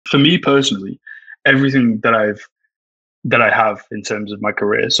for me personally, everything that I have in terms of my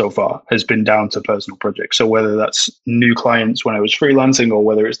career so far has been down to personal projects. So whether that's new clients when I was freelancing, or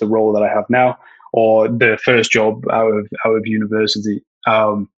whether it's the role that I have now, or the first job out of university,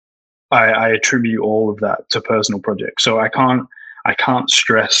 I attribute all of that to personal projects. So I can't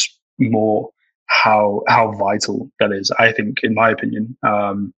stress more how vital that is. I think, in my opinion,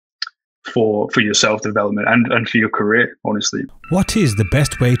 for your self development and for your career, honestly. What is the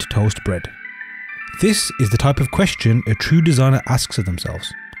best way to toast bread? This is the type of question a true designer asks of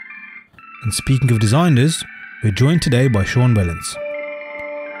themselves. And speaking of designers, we're joined today by Shaun Wellens.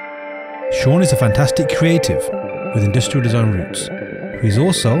 Shaun is a fantastic creative with industrial design roots, who is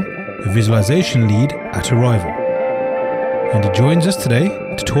also a visualization lead at Arrival. And he joins us today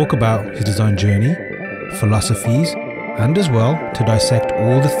to talk about his design journey, philosophies, and as well to dissect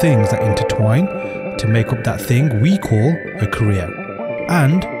all the things that intertwine to make up that thing we call a career,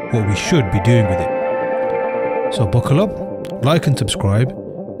 and what we should be doing with it. So buckle up, like and subscribe,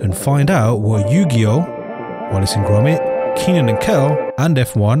 and find out what Yu-Gi-Oh!, Wallace and Gromit, Kenan Kel, and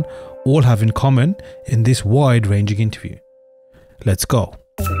F1 all have in common in this wide-ranging interview. Let's go.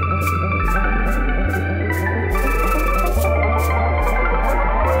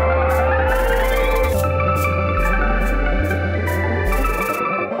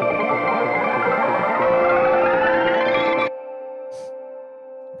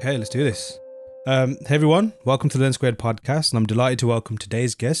 Okay, let's do this. Hey everyone, welcome to the Learn Squared podcast, and I'm delighted to welcome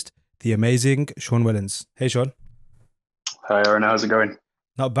today's guest, the amazing Shaun Wellens. Hey Shaun. Hi Aaron, how's it going?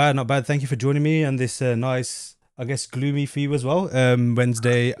 Not bad, not bad. Thank you for joining me on this nice, I guess, gloomy for you as well,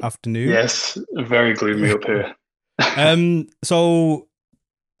 Wednesday afternoon. Yes, very gloomy up here. So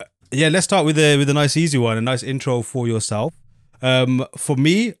yeah, let's start with a nice easy one, a nice intro for yourself. For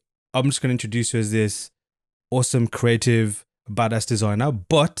me, I'm just going to introduce you as this awesome, creative, badass designer,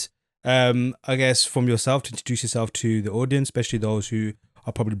 but I guess from yourself, to introduce yourself to the audience, especially those who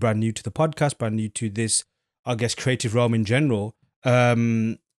are probably brand new to the podcast, brand new to this, I guess, creative realm in general. How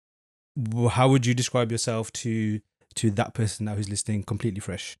would you describe yourself to that person now who's listening, completely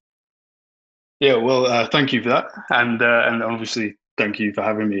fresh? Yeah, well, thank you for that, and obviously thank you for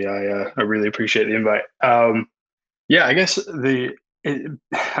having me. I really appreciate the invite. Yeah, I guess and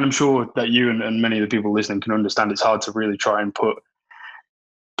I'm sure that you and many of the people listening can understand it's hard to really try and put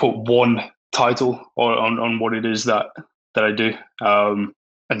one title on what it is that I do. And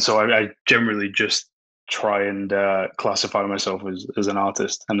so I generally just try and classify myself as an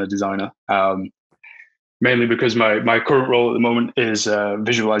artist and a designer, mainly because my current role at the moment is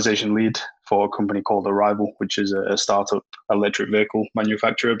visualization lead for a company called Arrival, which is a startup electric vehicle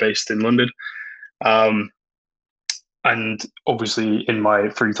manufacturer based in London. And obviously, in my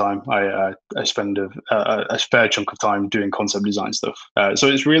free time, I spend a spare chunk of time doing concept design stuff. So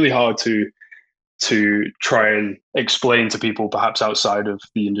it's really hard to try and explain to people, perhaps outside of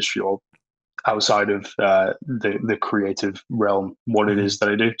the industry or outside of the creative realm, what it is that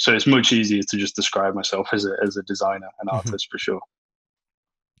I do. So it's much easier to just describe myself as a designer and artist, for sure.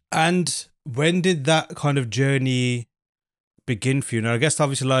 And when did that kind of journey begin for you? Now, I guess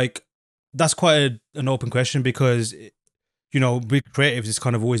obviously, like, that's quite an open question because, you know, with creatives, it's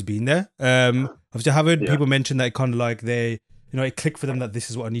kind of always been there. Obviously, I have heard people mention that kind of like they, you know, it clicked for them that this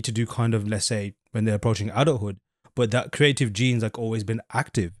is what I need to do, kind of, let's say, when they're approaching adulthood, but that creative gene's like always been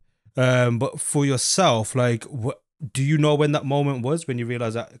active. But for yourself, like, what do you know when that moment was when you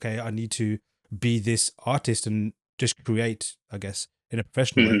realized that, okay, I need to be this artist and just create, I guess, in a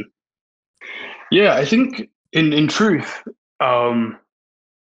professional way? Yeah, I think in truth,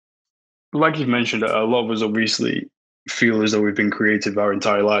 like you've mentioned, a lot of us obviously feel as though we've been creative our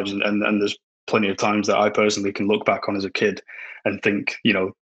entire lives, and there's plenty of times that I personally can look back on as a kid and think, you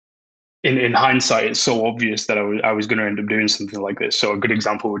know, in hindsight, it's so obvious that I was going to end up doing something like this. So a good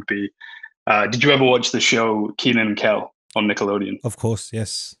example would be, did you ever watch the show Kenan Kel on Nickelodeon? Of course,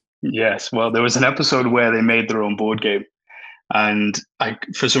 yes. Yes. Well, there was an episode where they made their own board game, and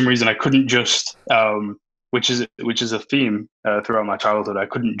for some reason, I couldn't just, which is a theme throughout my childhood. I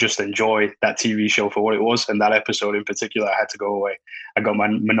couldn't just enjoy that TV show for what it was, and that episode in particular, I had to go away. I got my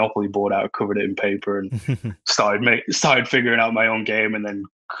Monopoly board out, covered it in paper, and started figuring out my own game, and then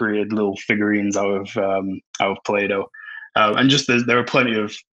created little figurines out of Play-Doh. And just there are plenty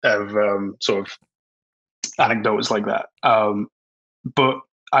of sort of anecdotes like that. But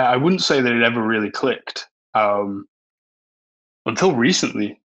I wouldn't say that it ever really clicked until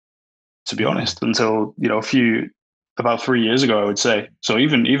recently, to be honest, until, you know, about 3 years ago, I would say. So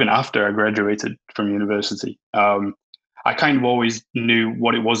even after I graduated from university, I kind of always knew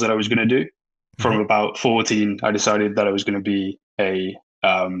what it was that I was going to do. From about 14, I decided that I was going to be a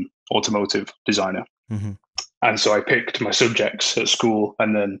automotive designer. Mm-hmm. And so I picked my subjects at school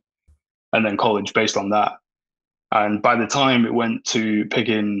and then college based on that. And by the time it went to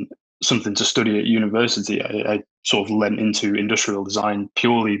picking something to study at university, I sort of lent into industrial design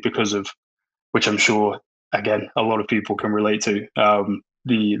purely because of, which I'm sure, again, a lot of people can relate to,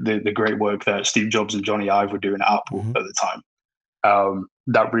 the great work that Steve Jobs and Johnny Ive were doing at Apple Mm-hmm. at the time.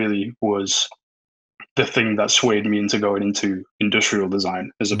 That really was the thing that swayed me into going into industrial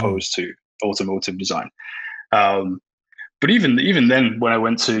design as Mm-hmm. opposed to automotive design. Um, but even then, when I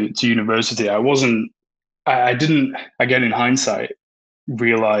went to university, I didn't, again, in hindsight,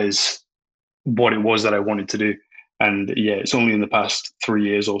 realize what it was that I wanted to do. And yeah, it's only in the past 3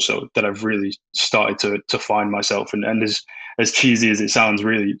 years or so that I've really started to find myself and as cheesy as it sounds,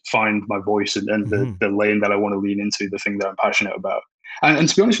 really find my voice and Mm-hmm. the lane that I want to lean into, the thing that I'm passionate about. And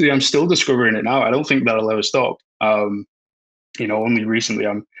to be honest with you, I'm still discovering it now. I don't think that'll ever stop. Only recently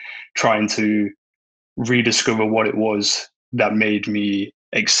I'm trying to rediscover what it was that made me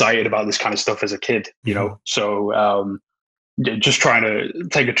excited about this kind of stuff as a kid, Mm-hmm. So just trying to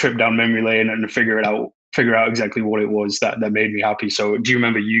take a trip down memory lane and figure out exactly what it was that made me happy. So do you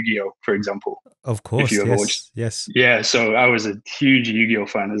remember Yu-Gi-Oh, for example, Of if you course, ever watched? yes, yes. Yeah, so I was a huge Yu-Gi-Oh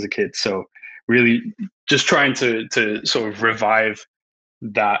fan as a kid. So really just trying to sort of revive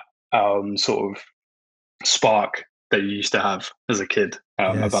that sort of spark that you used to have as a kid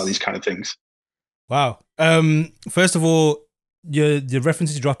about these Yes. kind of things. Wow. First of all, your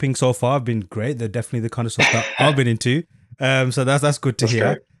references dropping so far have been great. They're definitely the kind of stuff that I've been into. So that's good to That's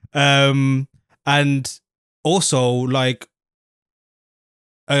hear. great. And also like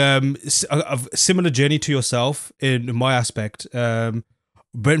a similar journey to yourself in my aspect.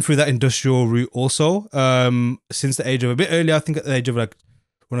 Went through that industrial route also. Since the age of a bit earlier, I think at the age of like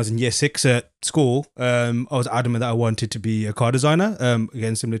when I was in year 6 at school, I was adamant that I wanted to be a car designer.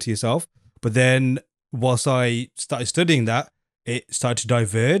 Again, similar to yourself. But then whilst I started studying that, it started to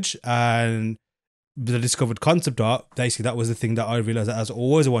diverge, and the discovered concept art, basically that was the thing that I realized that I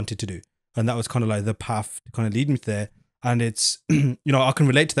always wanted to do. And that was kind of like the path to kind of lead me there. And it's, I can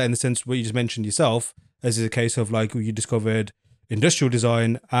relate to that in the sense what you just mentioned yourself, as is a case of like you discovered industrial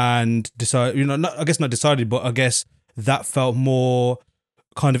design and decide, I guess not decided, but I guess that felt more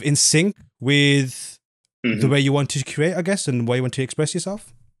kind of in sync with the Mm-hmm. way you wanted to create, I guess, and the way you want to express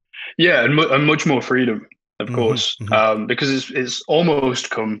yourself. Yeah, and much more freedom, of Mm-hmm, course, mm-hmm. because it's almost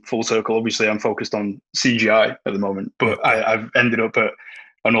come full circle. Obviously, I'm focused on CGI at the moment, Yeah, but yeah. I've ended up at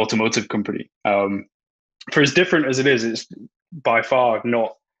an automotive company. For as different as it is, it's by far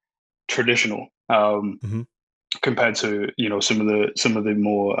not traditional Mm-hmm, compared to some of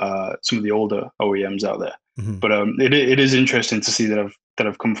the older OEMs out there. mm-hmm. But it is interesting to see that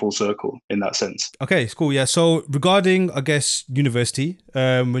I've come full circle in that sense. Okay, it's cool. Yeah. So regarding, I guess, university,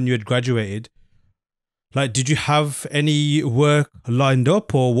 when you had graduated, like, did you have any work lined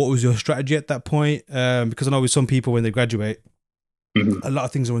up, or what was your strategy at that point? Because I know with some people when they graduate, Mhm. a lot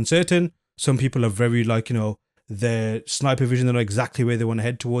of things are uncertain. Some people are very like, their sniper vision, they know exactly where they want to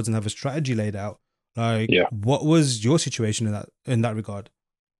head towards and have a strategy laid out. Like, Yeah. what was your situation in that regard?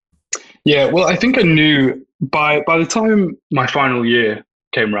 Yeah, well, I think I knew by the time my final year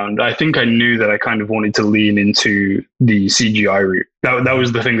came around, I think I knew that I kind of wanted to lean into the CGI route. That Mm-hmm,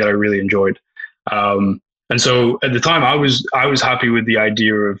 was the thing that I really enjoyed. And so at the time, I was happy with the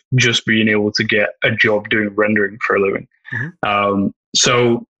idea of just being able to get a job doing rendering for a living. mm-hmm,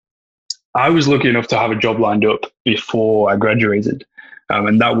 So I was lucky enough to have a job lined up before I graduated.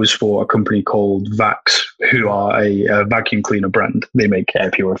 And that was for a company called Vax, who are a vacuum cleaner brand. They make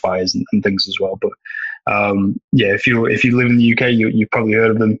air purifiers and things as well. But yeah, if you live in the UK, you've probably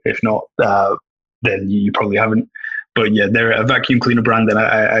heard of them. If not, then you probably haven't. But yeah, they're a vacuum cleaner brand, and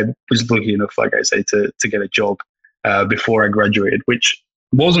I was lucky enough, like I say, to get a job before I graduated, which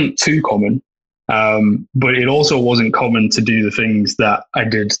wasn't too common. But it also wasn't common to do the things that I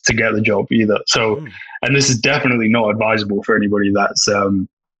did to get the job either. So, mm-hmm. and this is definitely not advisable for anybody that's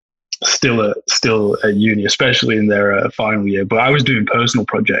still at uni, especially in their final year. But I was doing personal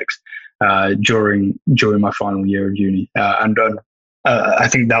projects during my final year of uni, and I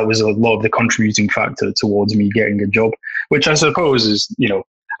think that was a lot of the contributing factor towards me getting a job, which I suppose is,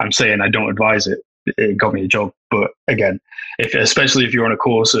 I'm saying I don't advise it. It got me a job, but again, especially if you're on a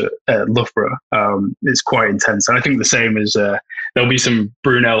course at Loughborough, it's quite intense. And I think the same is there'll be some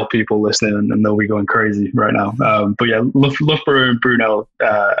Brunel people listening, and they'll be going crazy right now. But yeah, Loughborough and Brunel,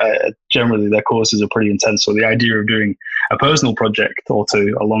 generally their courses are pretty intense. So the idea of doing a personal project or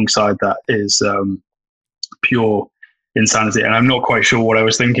two alongside that is pure insanity. And I'm not quite sure what I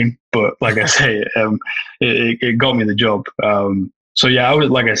was thinking, but like I say, it got me the job. So yeah, I was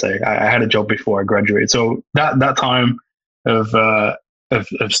like I say, I had a job before I graduated. So that time of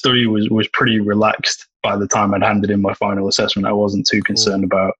of study was pretty relaxed by the time I'd handed in my final assessment. I wasn't too concerned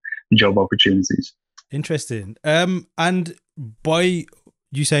Cool. about job opportunities. Interesting. And by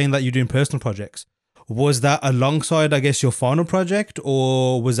you saying that you're doing personal projects, was that alongside, I guess, your final project,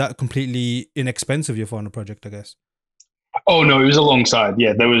 or was that completely inexpensive, your final project, I guess? Oh no, it was alongside.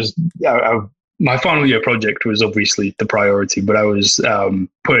 Yeah, there was. My final year project was obviously the priority, but I was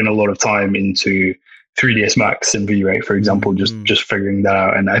putting a lot of time into 3ds Max and V-Ray, for example, Mm, just figuring that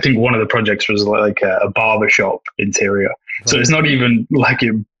out. And I think one of the projects was like a barber shop interior. So it's right. not even like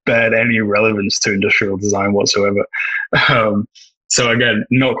it bared any relevance to industrial design whatsoever. Um, so again,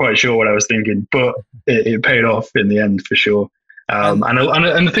 not quite sure what I was thinking, but it paid off in the end for sure. And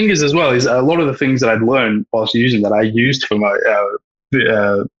And the thing is as well is a lot of the things that I'd learned whilst using that I used for my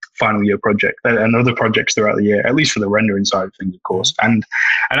final year project and other projects throughout the year, at least for the rendering side of things, of mhm, course. And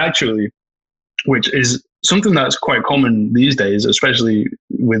actually, which is something that's quite common these days, especially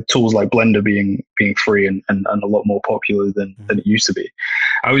with tools like Blender being free and a lot more popular than mhm, it used to be.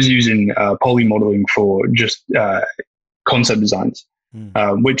 I was using poly modeling for just concept designs,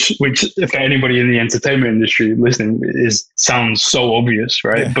 mm. which for anybody in the entertainment industry listening is sounds so obvious,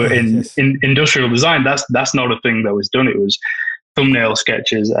 right? Yeah, But yes. in industrial design, that's not a thing that was done. It was thumbnail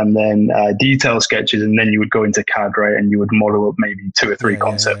sketches and then detail sketches, and then you would go into CAD, right, and you would model up maybe two or three Yeah, yeah, yeah.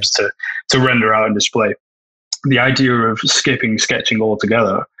 concepts to render out and display. The idea of skipping sketching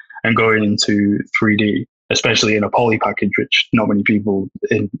altogether and going into 3D, especially in a poly package, which not many people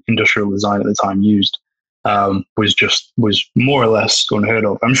in industrial design at the time used, was more or less unheard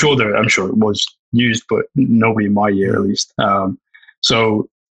of. I'm sure it was used, but nobody in my year at Mm. least. So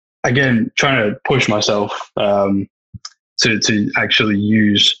again, trying to push myself to actually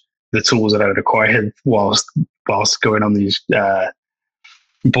use the tools that I'd acquired whilst going on these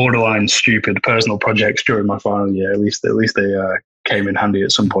borderline stupid personal projects during my final year. At least they came in handy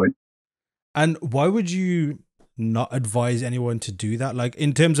at some point. And why would you not advise anyone to do that? Like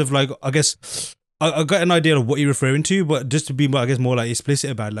in terms of like, I guess I got an idea of what you're referring to, but just to be, I guess, more like explicit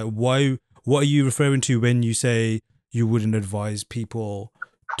about it, like why, what are you referring to when you say you wouldn't advise people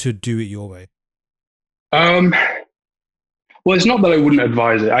to do it your way? Um, well, it's not that I wouldn't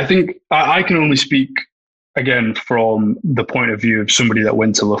advise it. I think I can only speak again from the point of view of somebody that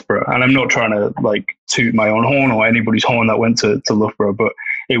went to Loughborough, and I'm not trying to like toot my own horn or anybody's horn that went to Loughborough, but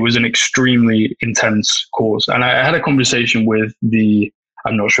it was an extremely intense course. And I had a conversation with the,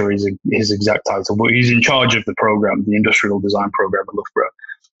 I'm not sure his exact title, but he's in charge of the program, the industrial design program at Loughborough.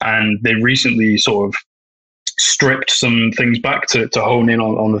 And they recently sort of stripped some things back to hone in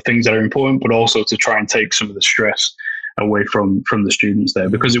on the things that are important, but also to try and take some of the stress away from the students there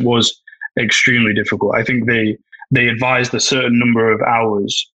Mm-hmm. because it was extremely difficult. I think they advised a certain number of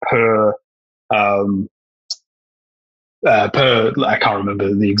hours um, per I can't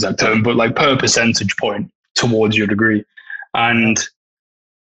remember the exact term, but like per percentage point towards your degree, and Wow.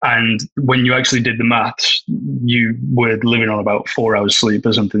 and when you actually did the maths, you were living on about 4 hours sleep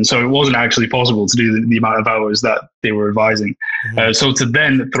or something. So it wasn't actually possible to do the amount of hours that they were advising. Mm-hmm. So to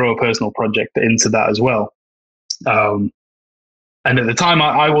then throw a personal project into that as well. Um, and at the time,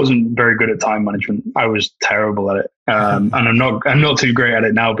 I wasn't very good at time management. I was terrible at it, and I'm not too great at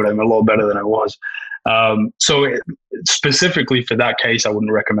it now, but I'm a lot better than I was. Specifically for that case, I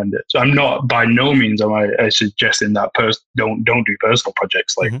wouldn't recommend it. So I'm not by no means am I suggesting that don't do personal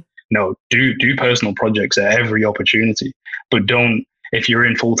projects. Like Mm-hmm. no, do personal projects at every opportunity, but don't if you're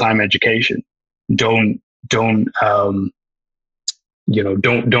in full time education, don't don't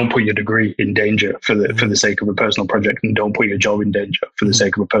put your degree in danger for Mm-hmm. the sake of a personal project, and don't put your job in danger for the Mm-hmm.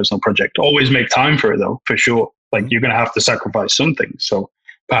 sake of a personal project. Always make time for it though, for sure. Like Mm-hmm. you're going to have to sacrifice something. So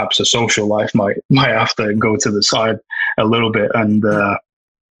perhaps a social life might have to go to the side a little bit and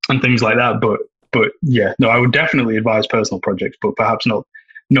things like that. But yeah, no, I would definitely advise personal projects, but perhaps not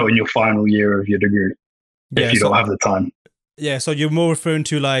in your final year of your degree if Yeah. you So don't have the time. yeah. So you're more referring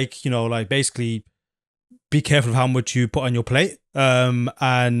to like, you know, like basically be careful of how much you put on your plate.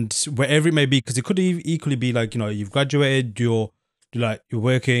 And wherever it may be, because it could equally be like, you know, you've graduated, you're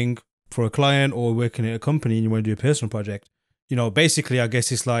working for a client or working at a company and you want to do a personal project. You know, basically, I guess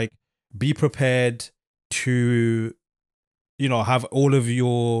it's like be prepared to, you know, have all of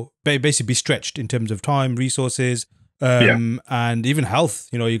your basically be stretched in terms of time, resources, Yeah. and even health.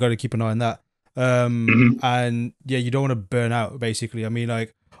 You know, you got to keep an eye on that. Hmm. And yeah, you don't want to burn out. Basically, I mean,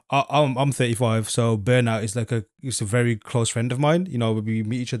 like I'm 35, so burnout is like it's a very close friend of mine. You know, we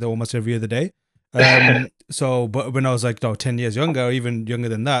meet each other almost every other day. So but when I was like, no, 10 years younger, or even younger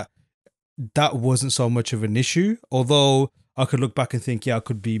than that, that wasn't so much of an issue. Although I could look back and think, yeah, I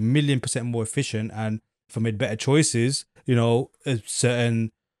could be 1,000,000% more efficient, and if I made better choices, you know,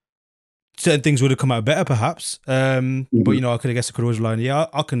 certain things would have come out better, perhaps. But Mhm. you know, I guess I could always rely on, yeah,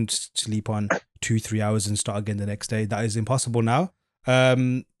 I can sleep on 2, 3 hours and start again the next day. That is impossible now.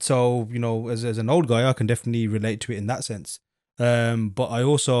 So you know, as an old guy, I can definitely relate to it in that sense. But I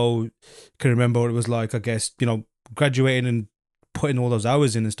also can remember what it was like, I guess, you know, graduating and putting all those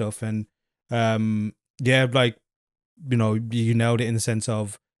hours in and stuff. And yeah, like, you know, you nailed it in the sense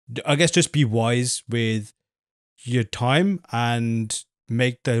of, I guess, just be wise with your time and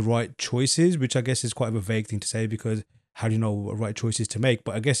make the right choices, which I guess is quite of a vague thing to say, because how do you know what right choices to make?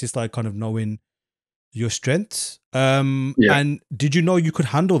 But I guess it's like kind of knowing your strengths. Yeah. And did you know you could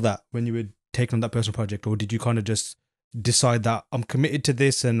handle that when you were taking on that personal project, or did you kind of just decide that I'm committed to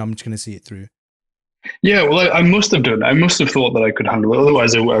this and I'm just going to see it through? Yeah, well, I must have done. I must have thought that I could handle it.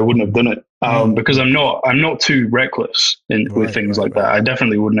 Otherwise, I wouldn't have done it. Because Mm. I'm not too reckless with Right, things right, like that. right. I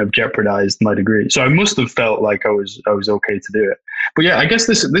definitely wouldn't have jeopardized my degree. So I must have felt like I was okay to do it. But yeah, I guess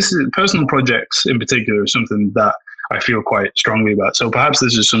this is personal projects in particular is something that I feel quite strongly about. So perhaps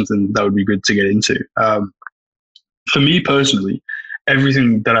this is something that would be good to get into. For me personally,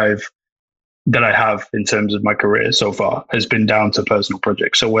 everything that I have in terms of my career so far has been down to personal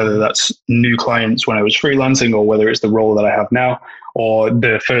projects. So whether Mm-hmm. that's new clients when I was freelancing, or whether it's the role that I have now, or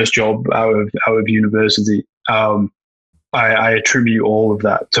the first job out of university, I attribute all of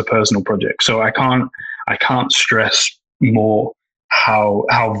that to personal projects. So I can't stress more how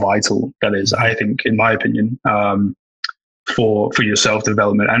vital that is. Mm-hmm. I think, in my opinion, for your self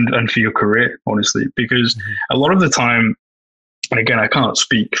development and for your career, honestly, because Mm-hmm. a lot of the time, and again, I can't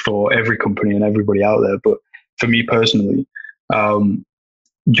speak for every company and everybody out there, but for me personally, um,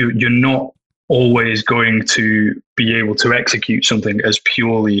 you're not always going to be able to execute something as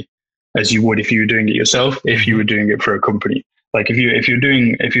purely as you would if you were doing it yourself, if you Mm-hmm. were doing it for a company. Like if you're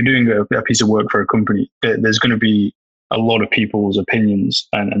doing a piece of work for a company, there's going to be a lot of people's opinions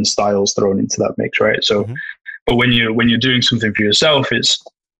and styles thrown into that mix, right? So, Mm-hmm. but when you're doing something for yourself, it's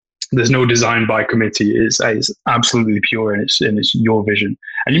there's no design by committee. It's absolutely pure, and it's your vision.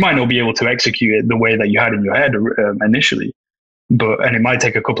 And you might not be able to execute it the way that you had in your head initially, but and it might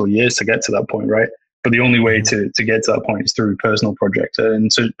take a couple of years to get to that point, right? But the only way Mm-hmm. to get to that point is through personal projects.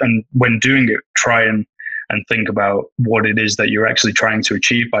 And so, and when doing it, try and think about what it is that you're actually trying to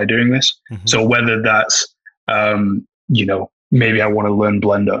achieve by doing this. Mm-hmm. So whether that's you know, maybe I want to learn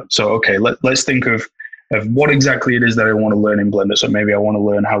Blender. So okay, let's think of what exactly it is that I want to learn in Blender. So maybe I want to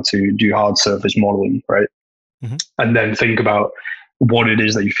learn how to do hard surface modeling, right? Mm-hmm. And then think about what it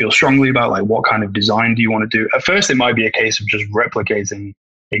is that you feel strongly about, like what kind of design do you want to do. At first, it might be a case of just replicating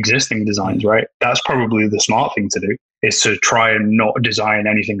existing designs, right? That's probably the smart thing to do, is to try and not design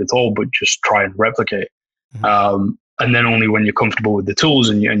anything at all, but just try and replicate. Mm-hmm. And then only when you're comfortable with the tools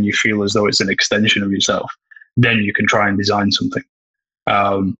and you feel as though it's an extension of yourself, then you can try and design something.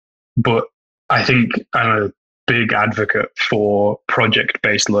 But I think I'm a big advocate for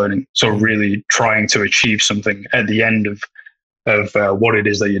project-based learning. So Mm-hmm. really trying to achieve something at the end of what it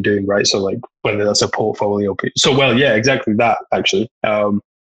is that you're doing, right? So like whether that's a portfolio piece. So well, yeah, exactly that actually.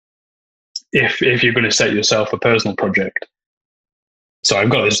 If you're going to set yourself a personal project, so I've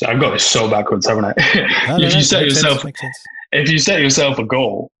got this so backwards, haven't I? No, no, no. Makes sense. Makes sense. If you set yourself a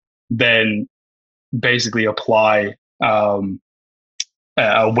goal, then basically apply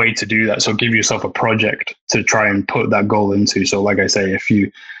a way to do that. So give yourself a project to try and put that goal into. So like I say,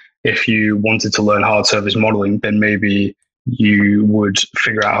 if you wanted to learn hard surface modeling, then maybe you would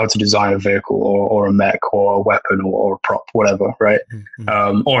figure out how to design a vehicle or a mech or a weapon or a prop, whatever, right?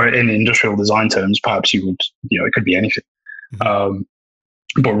 Mm-hmm. Or in industrial design terms, perhaps you would, you know, it could be anything. Mm-hmm.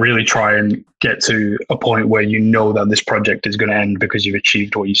 But really try and get to a point where you know that this project is going to end because you've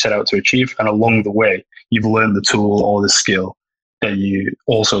achieved what you set out to achieve. And along the way, you've learned the tool or the skill that you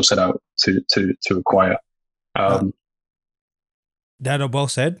also set out to acquire. That Um, that are well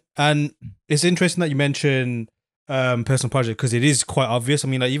said. And it's interesting that you mention personal project, because it is quite obvious. I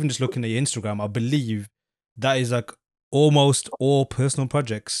mean, like even just looking at your Instagram, I believe that is like almost all personal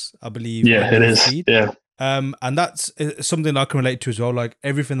projects, I believe, yeah, on it your is. feed. Yeah. And that's something I can relate to as well. Like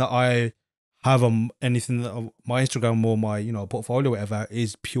everything that I have on anything that on my Instagram or my, you know, portfolio, or whatever,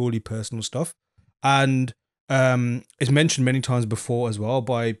 is purely personal stuff. And it's mentioned many times before as well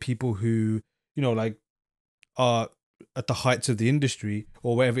by people who, you know, like are at the heights of the industry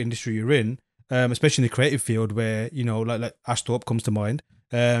or whatever industry you're in, especially in the creative field, where, you know, like Ash Thorpe comes to mind,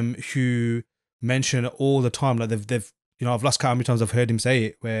 who mention all the time, like they've you know, I've lost count how many times I've heard him say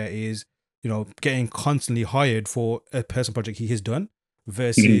it, where he is, you know, getting constantly hired for a personal project he has done Mhm.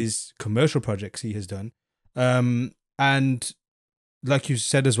 versus commercial projects he has done. Um, And like you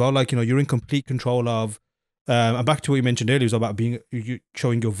said as well, like, you're in complete control of, and back to what you mentioned earlier, was about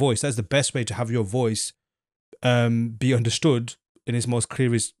showing your voice. That's the best way to have your voice be understood in its most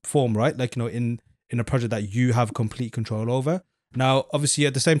clearest form, right? Like, in a project that you have complete control over. Now, obviously,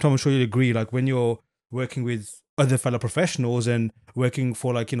 at the same time, I'm sure you'll agree, like, when you're working with other fellow professionals and working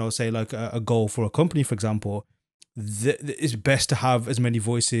for, like, say, like a goal for a company, for example, it's best to have as many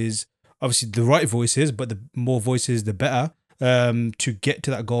voices, obviously the right voices, but the more voices, the better, to get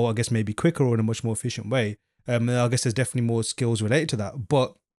to that goal, I guess, maybe quicker or in a much more efficient way. And I guess there's definitely more skills related to that.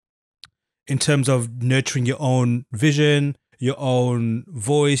 But in terms of nurturing your own vision, your own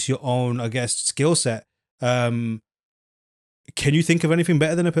voice, your own, I guess, skill set, can you think of anything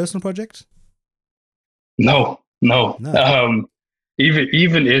better than a personal project? No, no. No.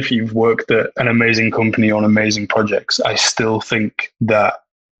 Even if you've worked at an amazing company on amazing projects, I still think that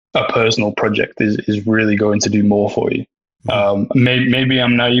a personal project is really going to do more for you. Mm-hmm. Maybe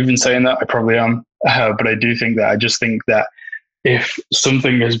I'm naive in saying that. I probably am, but I do think that. I just think that if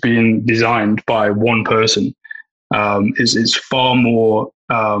something has been designed by one person, is far more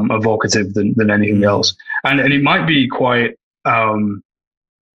evocative than anything else, and it might be quite.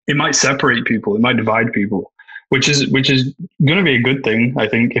 It might separate people. It might divide people, which is going to be a good thing. I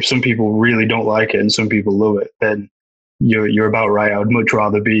think if some people really don't like it and some people love it, then you're about right. I'd much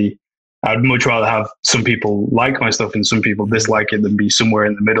rather have some people like my stuff and some people dislike it than be somewhere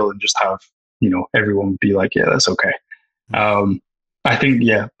in the middle and just have, everyone be like, yeah, that's okay. I think,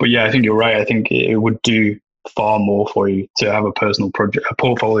 I think you're right. I think it would do far more for you to have a personal project, a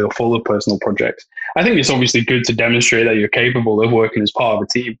portfolio full of personal projects. I think it's obviously good to demonstrate that you're capable of working as part of a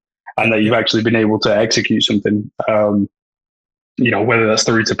team and that you've actually been able to execute something. Whether that's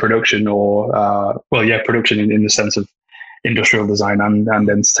through to production or, production in the sense of industrial design and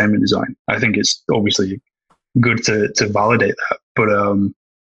entertainment design. I think it's obviously good to validate that. But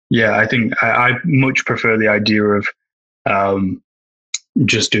I think I much prefer the idea of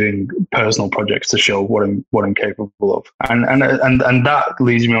just doing personal projects to show what I'm capable of, and that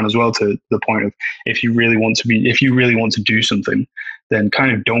leads me on as well to the point of if you really want to do something, then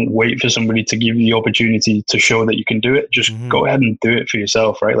kind of don't wait for somebody to give you the opportunity to show that you can do it. Just go ahead and do it for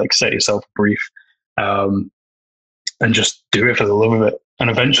yourself, right? Like set yourself a brief, and just do it for the love of it. And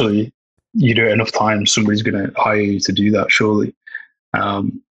eventually, you do it enough times, somebody's going to hire you to do that, surely.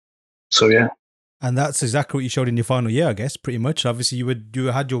 So yeah. And that's exactly what you showed in your final year, I guess, pretty much. Obviously, you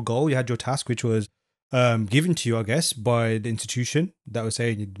had your goal, you had your task, which was given to you, I guess, by the institution that was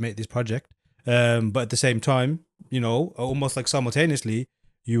saying you'd make this project. But at the same time, almost like simultaneously,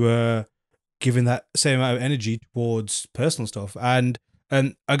 you were giving that same amount of energy towards personal stuff. And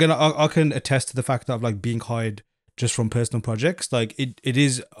again, I can attest to the fact that like being hired just from personal projects, like it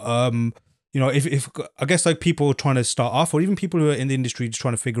is, if I guess like people trying to start off, or even people who are in the industry just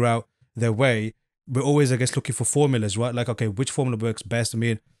trying to figure out their way, we're always, I guess, looking for formulas, right? Like, okay, which formula works best? I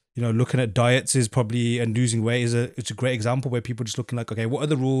mean, looking at diets is probably, and losing weight it's a great example where people just looking like, okay, what are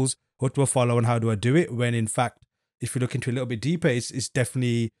the rules? What do I follow and how do I do it? When in fact, if you look into it a little bit deeper, it's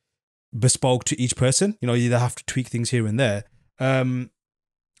definitely bespoke to each person. You either have to tweak things here and there.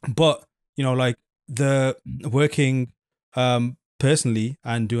 But, like the working personally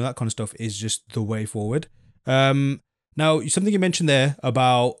and doing that kind of stuff is just the way forward. Now, something you mentioned there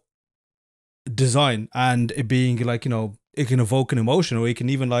about design and it being like, it can evoke an emotion, or it can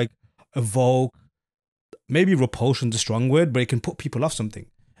even like evoke, maybe repulsion's a strong word, but it can put people off something.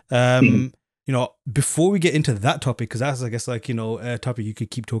 Before we get into that topic, because that's, I guess, like, a topic you could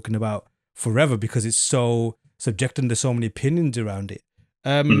keep talking about forever because it's so subjective and there's so many opinions around it.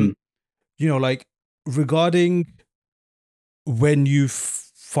 Like regarding when you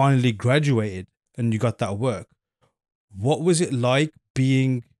finally graduated and you got that work, what was it like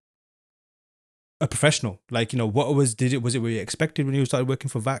being a professional? Like, was it what you expected when you started working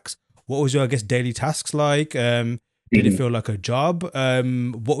for Vax? What was your, I guess, daily tasks like? Did it feel like a job?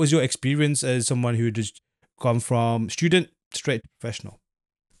 What was your experience as someone who had just gone from student straight to professional?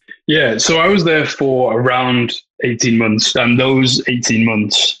 Yeah, so I was there for around 18 months, and those 18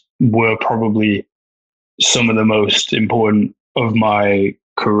 months were probably some of the most important of my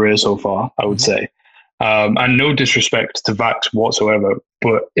career so far, I would say. And no disrespect to Vax whatsoever,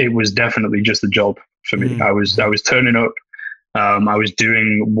 but it was definitely just a job for me. I was turning up, I was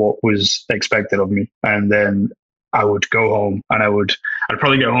doing what was expected of me, and then I would go home, and I'd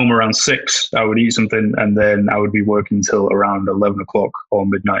probably get home around 6. I would eat something, and then I would be working till around 11 o'clock or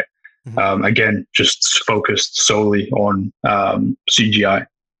midnight. Again, just focused solely on CGI.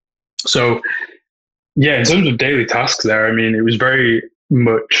 So yeah, in terms of daily tasks there, I mean, it was very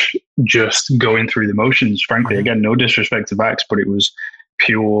much just going through the motions, frankly. Mm-hmm. Again, no disrespect to Vax, but it was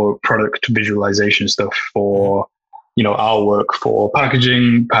pure product visualization stuff for, our work for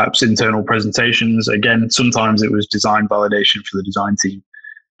packaging, perhaps internal presentations. Again, sometimes it was design validation for the design team.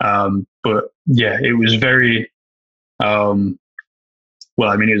 But yeah, it was very, it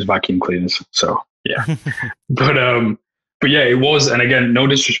was vacuum cleaners. So yeah, but yeah, it was, and again, no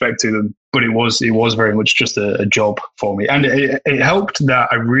disrespect to them, but it was very much just a job for me. And it helped that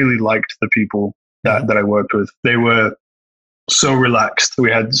I really liked the people that I worked with. They were so relaxed.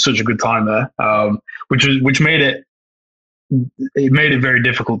 We had such a good time there, which made it very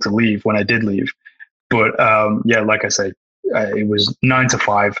difficult to leave when I did leave. But yeah, like I say, it was 9 to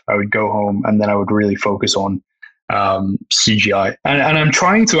 5. I would go home and then I would really focus on CGI. And I'm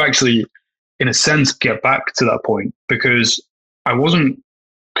trying to actually, in a sense, get back to that point, because I wasn't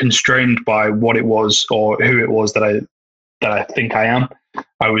constrained by what it was or who it was that I think I am.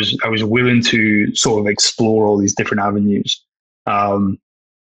 I was willing to sort of explore all these different avenues.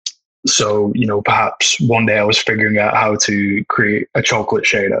 So, perhaps one day I was figuring out how to create a chocolate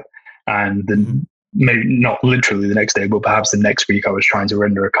shader, and then maybe not literally the next day, but perhaps the next week I was trying to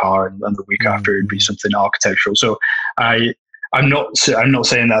render a car, and the week after it'd be something architectural. So I'm not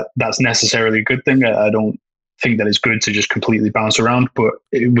saying that that's necessarily a good thing. I don't think that it's good to just completely bounce around, but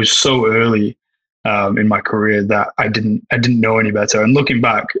it was so early in my career that I didn't know any better. And looking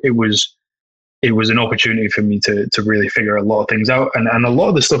back, it was an opportunity for me to really figure a lot of things out. And a lot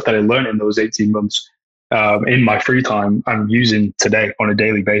of the stuff that I learned in those 18 months in my free time, I'm using today on a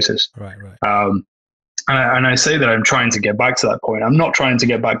daily basis. Right. And I say that I'm trying to get back to that point. I'm not trying to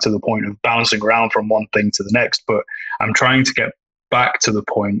get back to the point of bouncing around from one thing to the next, but I'm trying to get back to the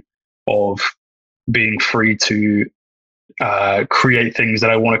point of being free to create things that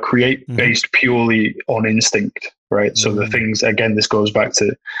I want to create based purely on instinct, right? So the things, again, this goes back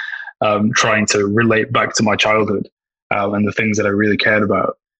to trying to relate back to my childhood and the things that I really cared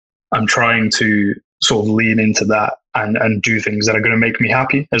about. I'm trying to sort of lean into that and do things that are going to make me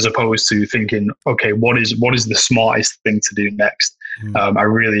happy, as opposed to thinking, okay, what is the smartest thing to do next?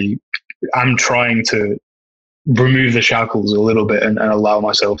 I'm trying to remove the shackles a little bit and allow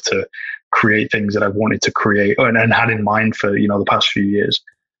myself to create things that I've wanted to create and had in mind for, the past few years.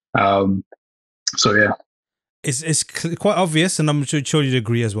 So yeah. It's quite obvious, and I'm sure you'd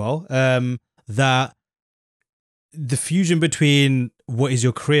agree as well, that the fusion between what is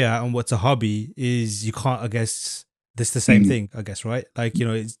your career and what's a hobby is, you can't, I guess, that's the same thing, I guess, right? Like,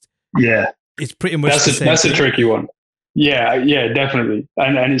 it's pretty much that's a tricky one. Yeah, definitely.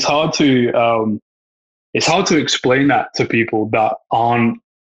 And it's hard to explain that to people that aren't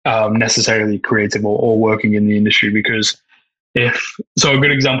necessarily creative or working in the industry, because a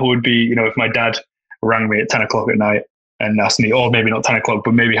good example would be, if my dad rang me at 10 o'clock at night and asked me, or maybe not 10 o'clock,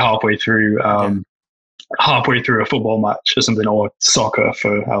 but maybe halfway through a football match or something, or soccer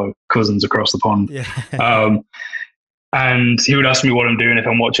for our cousins across the pond. Yeah. And he would ask me what I'm doing if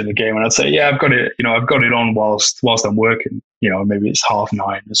I'm watching the game, and I'd say, yeah, I've got it on whilst I'm working. Maybe it's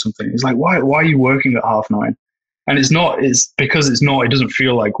 9:30 or something. He's like, why are you working at 9:30? And it's because it doesn't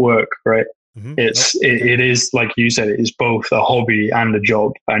feel like work, right? It is, like you said, it is both a hobby and a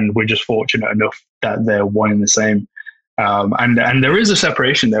job, and we're just fortunate enough that they're one and the same. And there is a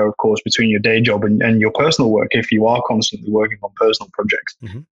separation there, of course, between your day job and your personal work. If you are constantly working on personal projects,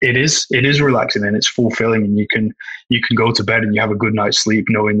 it is relaxing and it's fulfilling, and you can go to bed and you have a good night's sleep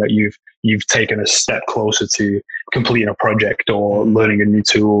knowing that you've taken a step closer to completing a project or learning a new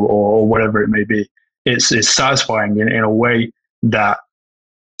tool or whatever it may be. It's satisfying in a way that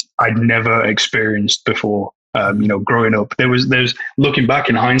I'd never experienced before. Growing up, there's looking back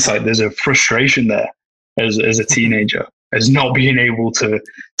in hindsight, there's a frustration there as a teenager, as not being able to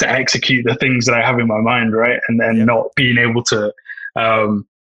execute the things that I have in my mind, right? And then not being able to,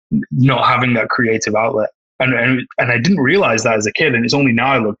 not having that creative outlet. And I didn't realize that as a kid. And it's only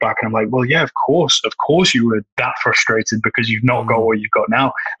now I look back and I'm like, well, yeah, of course you were that frustrated because you've not got what you've got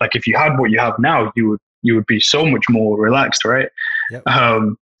now. Like if you had what you have now, you would be so much more relaxed, right? Yep.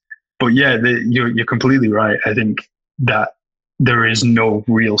 But yeah, you're completely right. I think that there is no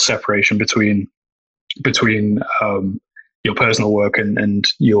real separation between your personal work and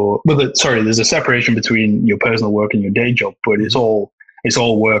there's a separation between your personal work and your day job, but it's all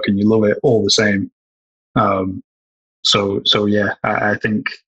work and you love it all the same. So yeah, I think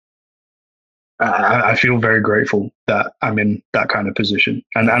I feel very grateful that I'm in that kind of position,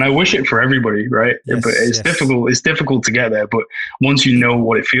 and I wish it for everybody, right? Yes, but it's difficult. It's difficult to get there, but once you know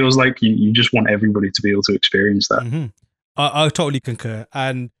what it feels like, you just want everybody to be able to experience that. I totally concur.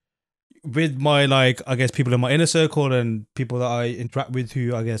 And with my, like, I guess people in my inner circle and people that I interact with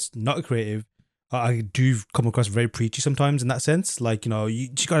who I guess not creative, I do come across very preachy sometimes in that sense. Like, you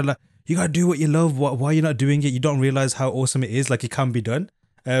gotta like, you gotta do what you love. Why you're not doing it? You don't realize how awesome it is. Like, it can be done.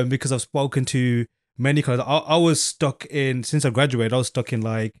 Because I've spoken to many kind of, I was stuck in, since I graduated, I was stuck in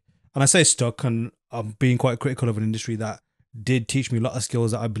like, and I say stuck, and I'm being quite critical of an industry that did teach me a lot of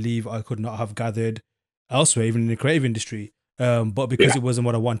skills that I believe I could not have gathered elsewhere, even in the creative industry. But because Yeah. it wasn't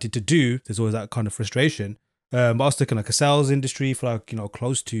what I wanted to do, there's always that kind of frustration. I was stuck in like a sales industry for like,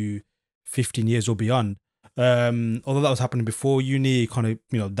 close to 15 years or beyond. Although that was happening before uni, kind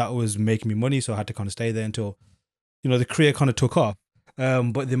of, that was making me money. So I had to kind of stay there until, the career kind of took off.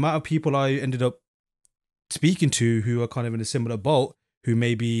 But the amount of people I ended up speaking to who are kind of in a similar boat, who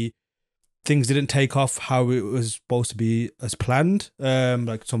maybe things didn't take off how it was supposed to be as planned.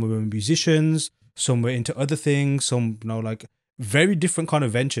 Like some were musicians, some were into other things, some, like very different kind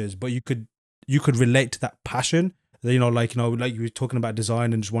of ventures, but you could relate to that passion. Like you were talking about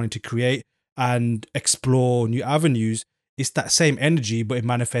design and just wanting to create and explore new avenues. It's that same energy, but it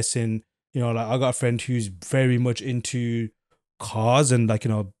manifests in, like I got a friend who's very much into cars and like,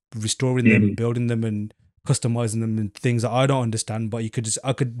 restoring them Hmm. and building them and customizing them and things that I don't understand, but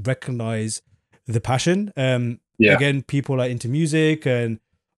I could recognize the passion. Yeah. Again, people are into music and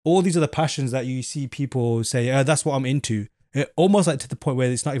all these other passions that you see people say, that's what I'm into. Almost like to the point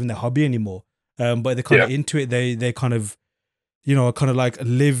where it's not even their hobby anymore. But they're kind Yeah. of into it. They kind of, kind of like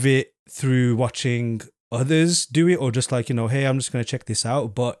live it through watching others do it, or just like, hey, I'm just going to check this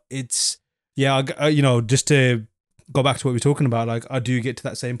out. But it's, yeah, just to go back to what we're talking about, like I do get to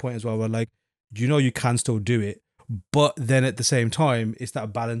that same point as well, where like, you can still do it, but then at the same time, it's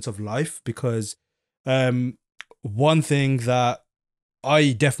that balance of life. Because one thing that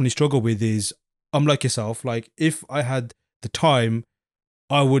I definitely struggle with is, I'm like yourself, like if I had the time,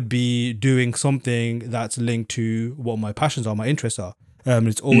 I would be doing something that's linked to what my passions are, my interests are.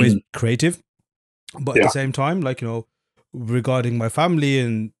 It's always Hmm. creative, but at the Yeah. same time, like, regarding my family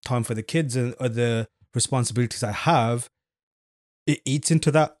and time for the kids and other responsibilities I have, it eats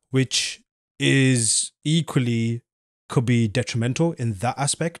into that, which is equally could be detrimental in that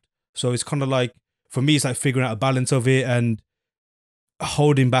aspect. So it's kind of like, for me, it's like figuring out a balance of it and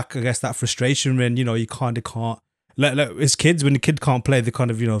holding back, I guess, that frustration when, you kind of can't, like as kids, when the kid can't play, they kind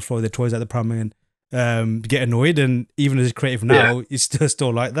of, throw their toys at the pram and get annoyed. And even as a creative Yeah. now, it's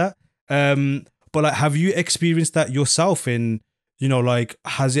still like that. But like, have you experienced that yourself in, like,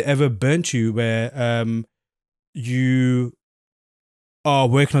 has it ever burnt you where you are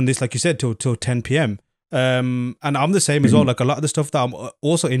working on this, like you said, till 10 p.m. And I'm the same as well. Hmm. Like a lot of the stuff that I'm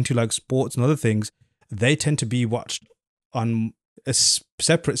also into, like sports and other things, they tend to be watched on a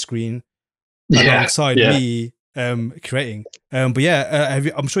separate screen Yeah. alongside Yeah. me creating. But yeah,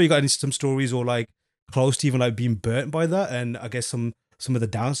 I'm sure you got any some stories or like close to even like being burnt by that, and I guess some of the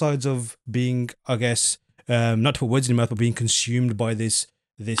downsides of being, I guess, not to put words in your mouth, but being consumed by this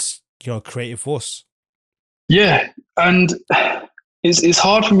creative force. Yeah. And it's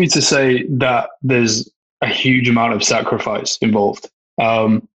hard for me to say that there's a huge amount of sacrifice involved.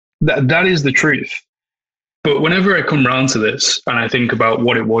 That is the truth. But whenever I come around to this and I think about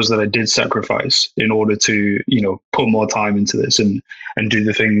what it was that I did sacrifice in order to, put more time into this and do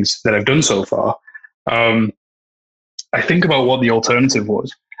the things that I've done so far, um, I think about what the alternative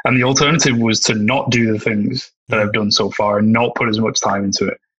was. And the alternative was to not do the things that Mm. I've done so far and not put as much time into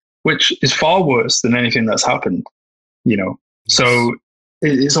it, which is far worse than anything that's happened, you know. Yes. So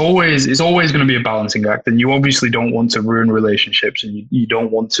it's always going to be a balancing act, and you obviously don't want to ruin relationships, and you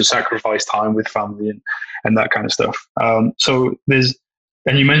don't want to sacrifice time with family and that kind of stuff. So there's,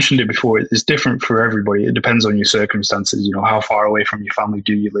 and you mentioned it before, it's different for everybody. It depends on your circumstances. How far away from your family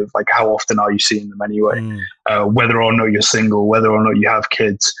do you live? Like, how often are you seeing them anyway? Mm. Whether or not you're single, whether or not you have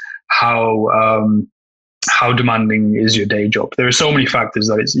kids, how demanding is your day job? There are so many factors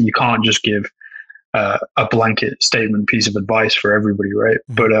that you can't just give a blanket statement piece of advice for everybody, right?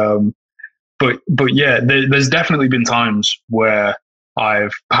 Mm. But yeah, there's definitely been times where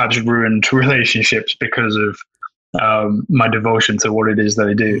I've perhaps ruined relationships because of my devotion to what it is that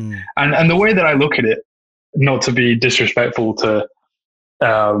I do, Mm. and the way that I look at it. Not to be disrespectful to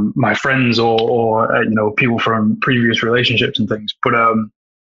my friends or people from previous relationships and things, but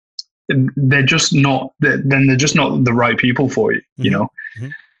they're just not. They're just not the right people for you, you Mm-hmm. know.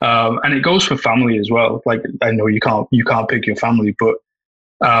 Mm-hmm. And it goes for family as well. Like, I know you can't pick your family, but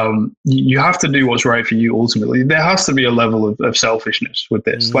you have to do what's right for you. Ultimately, there has to be a level of selfishness with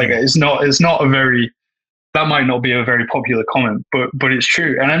this. Like, Mm. it's not a very, that might not be a very popular comment, but it's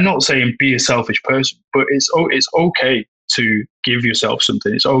true. And I'm not saying be a selfish person, but it's okay to give yourself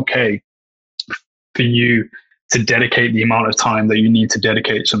something. It's okay for you to dedicate the amount of time that you need to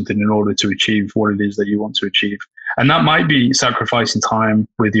dedicate something in order to achieve what it is that you want to achieve. And that might be sacrificing time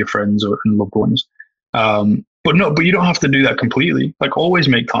with your friends and loved ones. But you don't have to do that completely. Like, always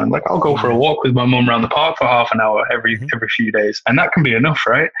make time. Like, I'll go for a walk with my mum around the park for half an hour every few days, and that can be enough,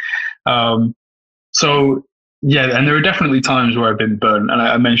 right? So yeah, and there are definitely times where I've been burnt. And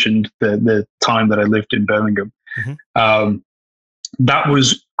I mentioned the time that I lived in Birmingham. That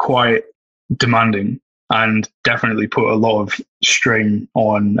was quite demanding and definitely put a lot of strain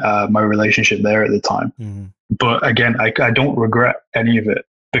on my relationship there at the time. But again, I don't regret any of it,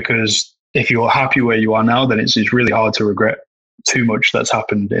 because if you're happy where you are now, then it's really hard to regret too much that's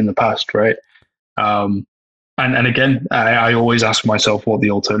happened in the past, right? And again, I always ask myself what the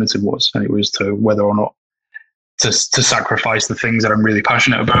alternative was, and it was to whether or not to sacrifice the things that I'm really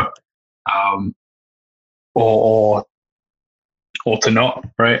passionate about, or to not,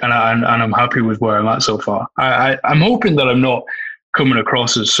 right? And I'm happy with where I'm at so far. I'm hoping that I'm not coming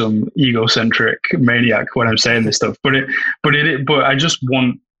across as some egocentric maniac when I'm saying this stuff, but I just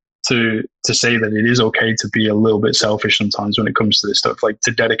want to say that it is okay to be a little bit selfish sometimes when it comes to this stuff, like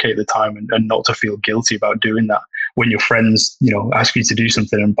to dedicate the time and not to feel guilty about doing that when your friends, ask you to do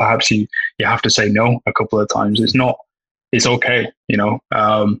something and perhaps you have to say no a couple of times. It's okay.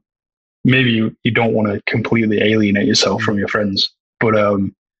 Maybe you don't want to completely alienate yourself from your friends, but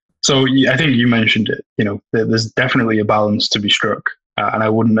so I think you mentioned it, there's definitely a balance to be struck, and I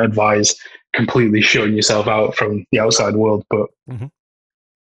wouldn't advise completely shutting yourself out from the outside world, but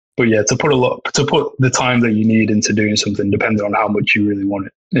yeah, to put the time that you need into doing something, depending on how much you really want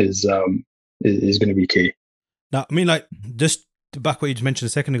it, is going to be key. Now, I mean, like, just back what you mentioned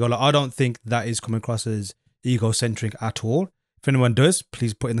a second ago, like, I don't think that is coming across as egocentric at all. If anyone does,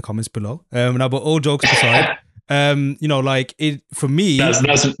 please put in the comments below. Now, but all jokes aside, like, it for me, that's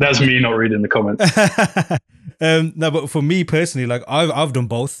me not reading the comments. No, but for me personally, like, I've done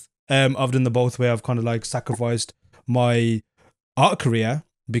both. I've done the both where I've kind of like sacrificed my art career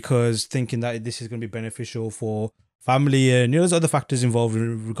because thinking that this is going to be beneficial for family, and there's other factors involved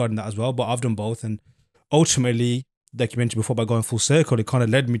regarding that as well. But I've done both, and ultimately, like you mentioned before, by going full circle, it kind of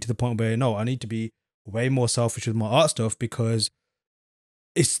led me to the point where no, I need to be way more selfish with my art stuff, because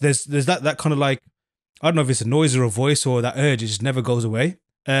there's that kind of like, I don't know if it's a noise or a voice or that urge, it just never goes away.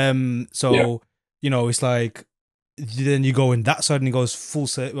 It's like then you go in that side and it goes full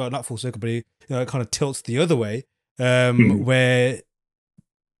circle, well, not full circle, but it kind of tilts the other way, where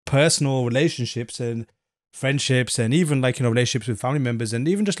personal relationships and friendships and even like relationships with family members and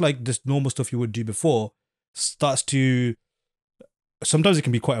even just like this normal stuff you would do before starts to, sometimes it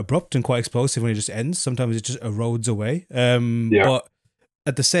can be quite abrupt and quite explosive when it just ends. Sometimes it just erodes away. But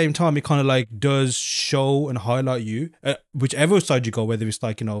at the same time, it kind of like does show and highlight you, whichever side you go, whether it's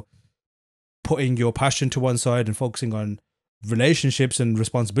like, putting your passion to one side and focusing on relationships and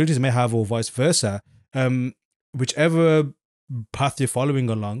responsibilities you may have, or vice versa. Whichever path you're following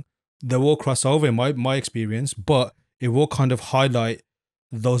along, they will cross over in my experience, but it will kind of highlight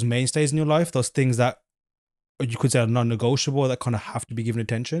those mainstays in your life, those things that you could say are non-negotiable, that kind of have to be given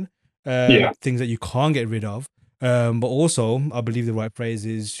attention, things that you can't get rid of. But also, I believe the right phrase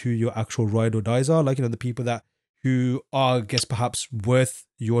is who your actual ride or dies are, like, the people that who are, I guess, perhaps worth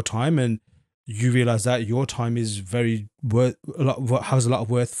your time, and you realize that your time is very worth has a lot of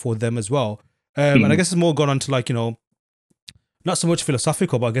worth for them as well. And I guess it's more gone on to like, not so much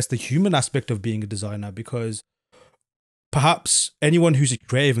philosophical, but I guess the human aspect of being a designer, because perhaps anyone who's a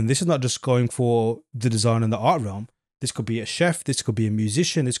creative, and this is not just going for the design and the art realm, this could be a chef, this could be a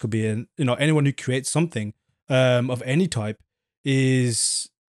musician, this could be anyone who creates something of any type, is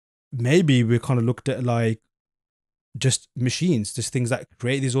maybe we're kind of looked at like just machines, just things that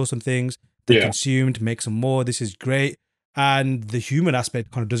create these awesome things, they're consumed, make some more, this is great. And the human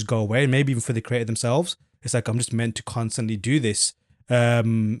aspect kind of does go away, and maybe even for the creator themselves, it's like, I'm just meant to constantly do this.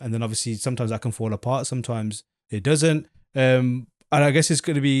 And then obviously sometimes that can fall apart, sometimes it doesn't. And I guess it's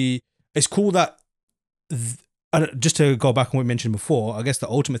cool that, just to go back on what we mentioned before, I guess the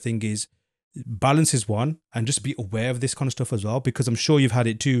ultimate thing is balance is one, and just be aware of this kind of stuff as well, because I'm sure you've had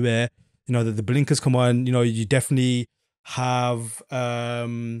it too, where, the blinkers come on, you definitely have,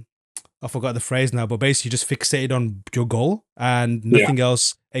 I forgot the phrase now, but basically you just fixated on your goal and nothing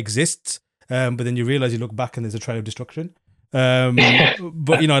else exists. But then you realize, you look back and there's a trail of destruction. But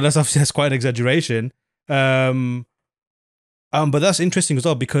that's quite an exaggeration. But that's interesting as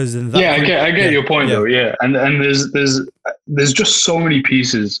well, because in that I get your point though. Yeah, and there's just so many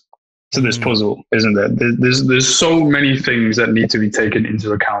pieces to this puzzle, isn't there? There's so many things that need to be taken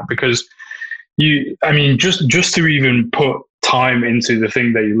into account, because just to even put time into the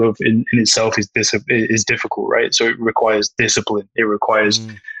thing that you love in itself is difficult, right? So it requires discipline. It requires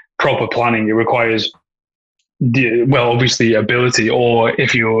proper planning. It requires well, obviously ability, or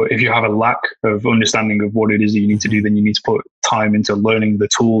if you have a lack of understanding of what it is that you need to do, then you need to put time into learning the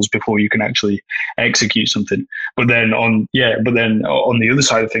tools before you can actually execute something. But then on the other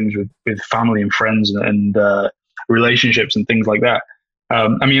side of things, with family and friends and relationships and things like that,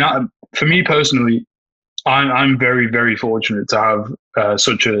 I mean, for me personally, I'm very, very fortunate to have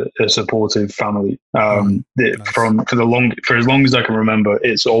such a supportive family. Nice. For as long as I can remember,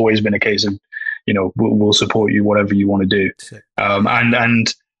 it's always been a case of, we'll support you whatever you want to do.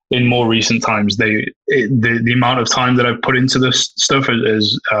 And in more recent times, the amount of time that I've put into this stuff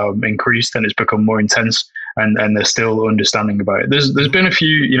has increased, and it's become more intense. And they're still understanding about it. There's been a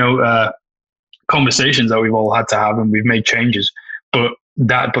few conversations that we've all had to have, and we've made changes, but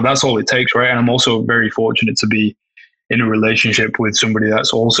that's all it takes, right? And I'm also very fortunate to be in a relationship with somebody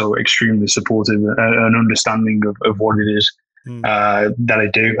that's also extremely supportive and understanding of what it is that I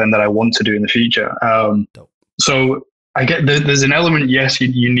do and that I want to do in the future. So I get there's an element. Yes,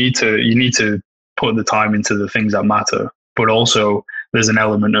 you need to put the time into the things that matter, but also there's an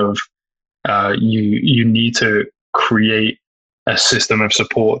element of you need to create a system of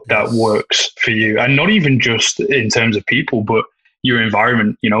support that works for you, and not even just in terms of people, but your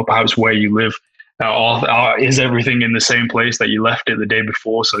environment, perhaps where you live. Is everything in the same place that you left it the day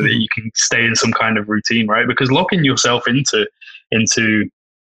before, so that you can stay in some kind of routine, right? Because locking yourself into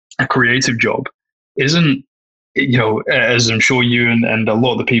a creative job isn't, as I'm sure you and a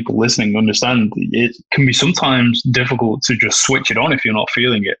lot of the people listening understand, it can be sometimes difficult to just switch it on if you're not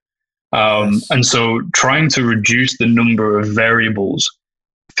feeling it. And so trying to reduce the number of variables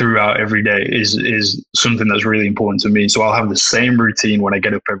throughout every day is something that's really important to me. So I'll have the same routine when I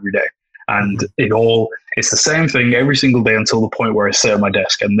get up every day, and it's the same thing every single day until the point where I sit at my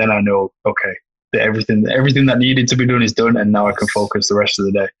desk, and then I know, okay, that everything that needed to be done is done, and now I can focus the rest of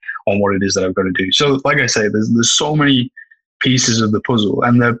the day on what it is that I've got to do. So like I say, there's so many pieces of the puzzle,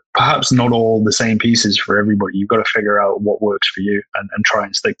 and they're perhaps not all the same pieces for everybody. You've got to figure out what works for you and try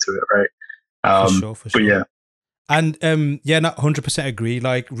and stick to it, right? For sure. But yeah. And not 100% agree.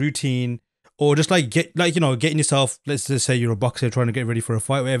 Like routine, or just getting yourself. Let's just say you're a boxer trying to get ready for a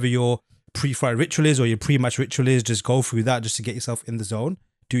fight. Whatever your pre-fight ritual is or your pre-match ritual is, just go through that just to get yourself in the zone.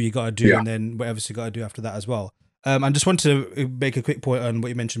 Do what you got to do, and then whatever you got to do after that as well. I just want to make a quick point on what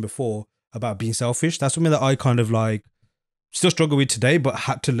you mentioned before about being selfish. That's something that I kind of still struggle with today, but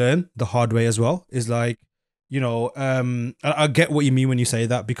had to learn the hard way as well. Is I get what you mean when you say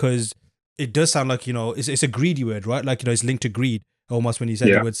that, because it does sound like, it's a greedy word, right? It's linked to greed almost when you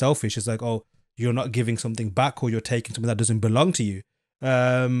say the word selfish. It's like, oh, you're not giving something back, or you're taking something that doesn't belong to you.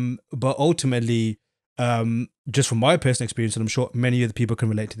 But ultimately, just from my personal experience, and I'm sure many other people can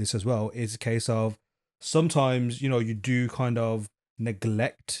relate to this as well, is a case of sometimes, you do kind of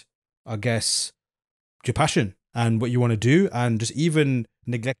neglect, I guess, your passion and what you want to do, and just even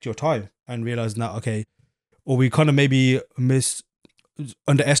neglect your time and realize that, okay, or we kind of maybe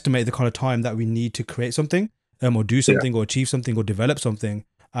underestimate the kind of time that we need to create something, or do something, or achieve something, or develop something.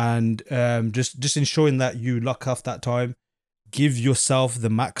 And just ensuring that you lock off that time, give yourself the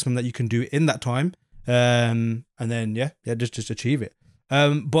maximum that you can do in that time, and then just achieve it.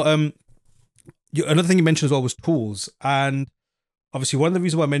 But another thing you mentioned as well was tools, and obviously one of the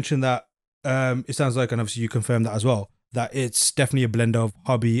reasons why I mentioned that, it sounds like, and obviously you confirmed that as well, that it's definitely a blend of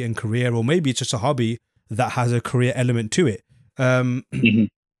hobby and career, or maybe it's just a hobby that has a career element to it.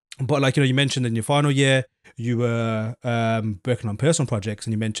 But you mentioned in your final year you were working on personal projects,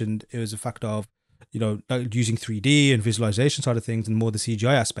 and you mentioned it was a fact of using 3D and visualization side of things, and more the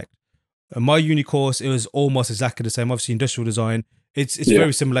CGI aspect. My uni course, it was almost exactly the same. Obviously industrial design, it's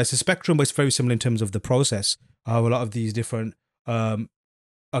very similar. It's a spectrum, but it's very similar in terms of the process, how a lot of these different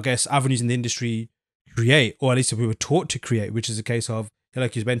I guess avenues in the industry create, or at least we were taught to create, which is a case of,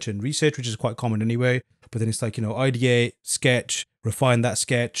 like you mentioned, research, which is quite common anyway, but then it's ideate, sketch, refine that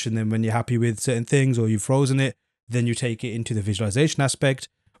sketch, and then when you're happy with certain things or you've frozen it, then you take it into the visualization aspect,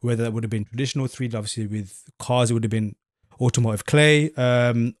 whether that would have been traditional 3D. Obviously with cars it would have been automotive clay,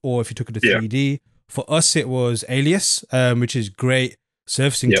 or if you took it to 3D. For us it was Alias, which is great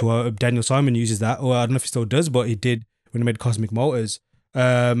surfacing tool. Daniel Simon uses that, or I don't know if he still does, but he did when he made Cosmic Motors.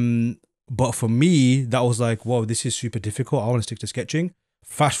 But for me, that was like, whoa, this is super difficult. I want to stick to sketching.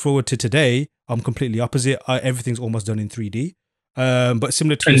 Fast forward to today, I'm completely opposite. Everything's almost done in 3D. But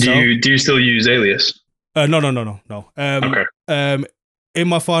similar to yourself. Do you still use Alias? No. Okay. In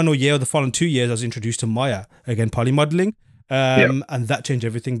my final year, or the following 2 years, I was introduced to Maya, again, polymodeling. And that changed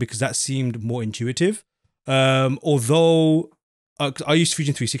everything, because that seemed more intuitive. Although I use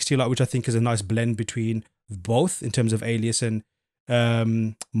Fusion 360 a lot, which I think is a nice blend between both in terms of Alias and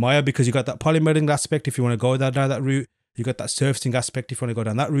Maya, because you got that polymodeling aspect if you want to go down that route. You got that surfacing aspect if you want to go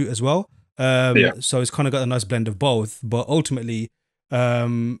down that route as well. Yeah, So it's kind of got a nice blend of both. But ultimately,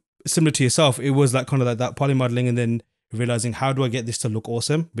 similar to yourself, it was like kind of like that polymodeling and then realizing how do I get this to look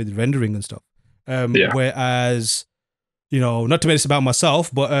awesome with rendering and stuff. yeah. Whereas, not to make this about myself,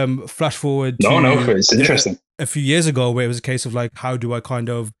 but flash forward No, no, to it's interesting. a few years ago where it was a case of like, how do I kind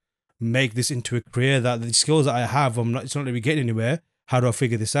of make this into a career that the skills that I have, it's not really getting anywhere. How do I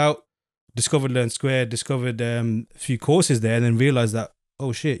figure this out? Discovered Learn Square, discovered a few courses there, and then realized that,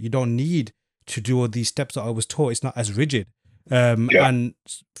 oh shit, you don't need to do all these steps that I was taught. It's not as rigid. Yeah, And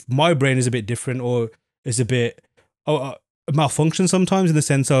my brain is a bit different, or is a bit malfunction sometimes, in the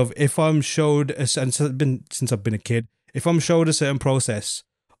sense of if I'm showed, and since I've been a kid, if I'm showed a certain process,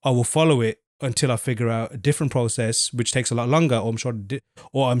 I will follow it until I figure out a different process, which takes a lot longer,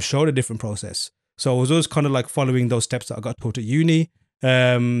 or I'm showed a different process. So I was always kind of like following those steps that I got taught at uni.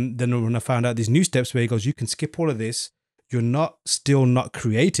 Then when I found out these new steps where he goes, you can skip all of this, you're still not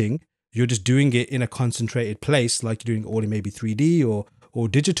creating, you're just doing it in a concentrated place, like you're doing it all in maybe 3D or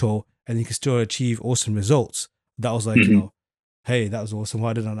digital, and you can still achieve awesome results. That was like, hmm, hey, that was awesome.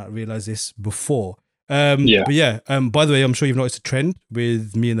 Why did I not realize this before? yeah. But yeah, by the way, I'm sure you've noticed a trend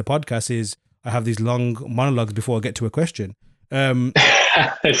with me in the podcast is I have these long monologues before I get to a question. Um,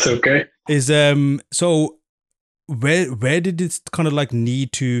 It's okay. so where did it kind of like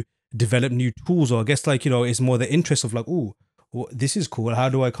need to develop new tools? Or I guess like, it's more the interest of like, oh, this is cool. How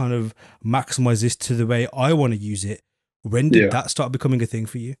do I kind of maximize this to the way I want to use it? When did Yeah. that start becoming a thing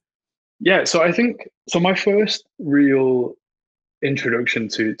for you? Yeah, so I think so. My first real introduction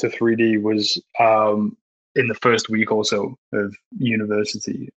to 3D was in the first week or so of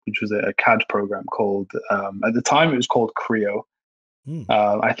university, which was a CAD program called at the time it was called Creo. Hmm.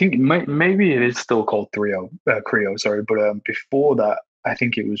 I think maybe it is still called Creo, sorry, but before that, I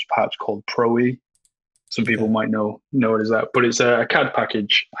think it was perhaps called Pro-E. Some people Okay. might know it as that, but it's a CAD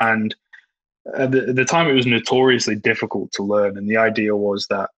package, and at the time it was notoriously difficult to learn. And the idea was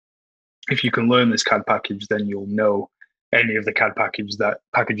that if you can learn this CAD package, then you'll know any of the CAD packages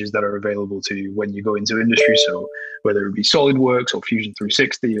that are available to you when you go into industry. So whether it be SolidWorks or Fusion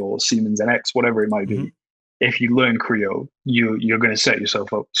 360 or Siemens NX, whatever it might Mm-hmm. be, if you learn Creo, you're going to set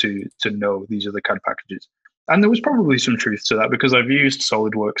yourself up to know these are the CAD packages. And there was probably some truth to that because I've used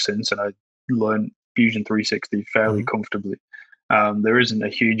SolidWorks since, and I learned Fusion 360 fairly Mm-hmm. comfortably. There isn't a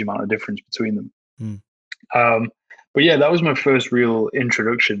huge amount of difference between them. Mm. But yeah, that was my first real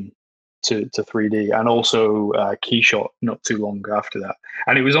introduction to 3D, and also Keyshot not too long after that.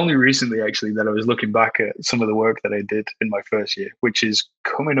 And it was only recently actually that I was looking back at some of the work that I did in my first year, which is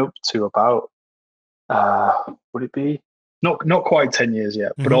coming up to about would it be not quite 10 years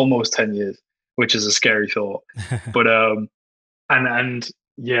yet, but Mm-hmm. almost 10 years, which is a scary thought. But and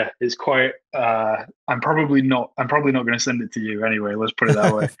yeah, it's quite I'm probably not going to send it to you anyway, let's put it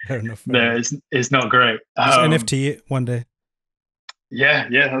that way. Fair enough. Fair There enough. it's not great. Just NFT it one day. Yeah,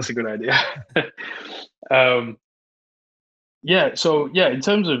 yeah, that's a good idea. um, yeah, so yeah, in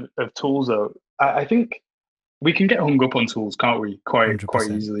terms of tools though, I think we can get hung up on tools, can't we? Quite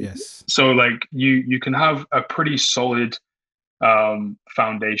 100%. easily. Yes. So like you can have a pretty solid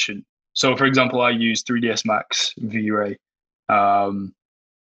foundation. So for example, I use 3ds Max, V-Ray, um,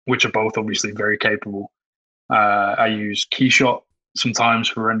 which are both obviously very capable. I use Keyshot sometimes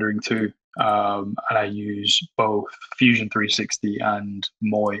for rendering too, and I use both Fusion 360 and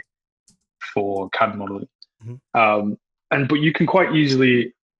Moi for CAD modeling. Mm-hmm. Um, and but you can quite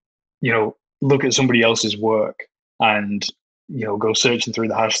easily, look at somebody else's work and go searching through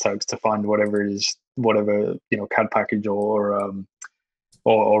the hashtags to find whatever it is, whatever CAD package or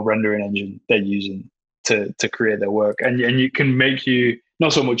rendering engine they're using to create their work. And you can make you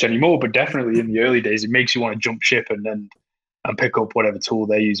not so much anymore, but definitely in the early days, it makes you want to jump ship and pick up whatever tool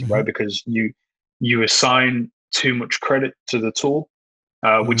they're using, Mm-hmm. right? Because you assign too much credit to the tool,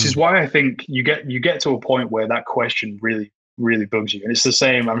 which is Mm. why I think you get to a point where that question really really bugs you. And it's the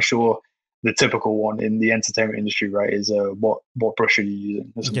same, I'm sure. The typical one in the entertainment industry, right, is what brush are you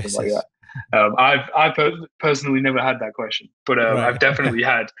using or something Yes. like that. Yes. Personally never had that question, but Right. I've definitely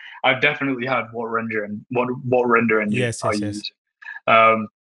had what render engine Yes. are Yes. you Yes. using. Um,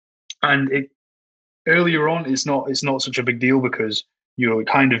 and it earlier on, it's not such a big deal because you're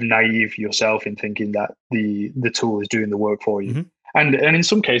kind of naive yourself in thinking that the tool is doing the work for you. Mm-hmm. And in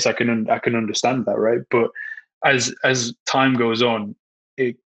some case, I can understand that, right? But as time goes on,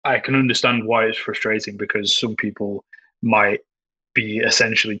 I can understand why it's frustrating because some people might be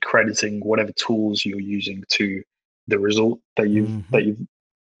essentially crediting whatever tools you're using to the result that you've Mm-hmm. that you've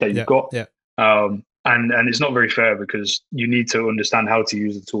that you've Yeah. got. Yeah. And it's not very fair because you need to understand how to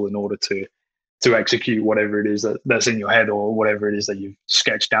use the tool in order to execute whatever it is that's in your head or whatever it is that you've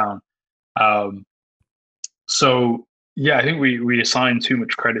sketched down. Um, so yeah, I think we assign too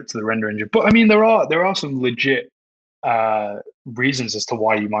much credit to the render engine. But I mean, there are some legit reasons as to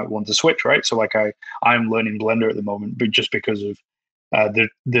why you might want to switch, right? So like I'm learning Blender at the moment, but just because of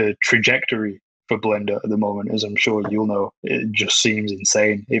the trajectory for Blender at the moment, as I'm sure you'll know, it just seems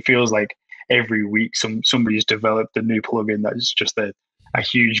insane. It feels like every week somebody's developed a new plugin that is just a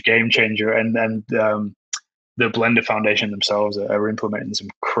huge game changer, and the Blender Foundation themselves are implementing some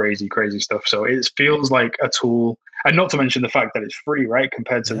crazy stuff. So it feels like a tool, and not to mention the fact that it's free, right,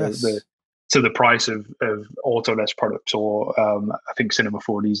 compared to the Yes. to the price of Autodesk products, or I think Cinema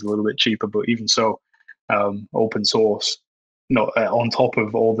 4D is a little bit cheaper, but even so, open source, not on top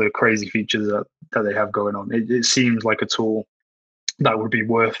of all the crazy features that they have going on. It seems like a tool that would be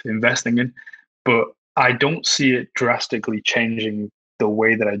worth investing in, but I don't see it drastically changing the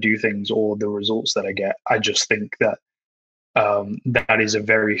way that I do things or the results that I get. I just think that that is a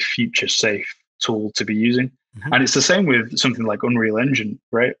very future safe tool to be using. Mm-hmm. And it's the same with something like Unreal Engine,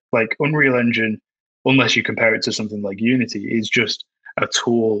 right? Like Unreal Engine, unless you compare it to something like Unity, is just a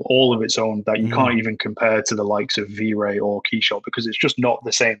tool all of its own that you Mm. can't even compare to the likes of V-Ray or Keyshot because it's just not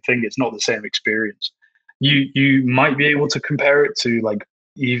the same thing. It's not the same experience. You might be able to compare it to like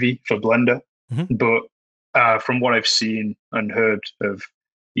Eevee for Blender, Mm-hmm. but from what I've seen and heard of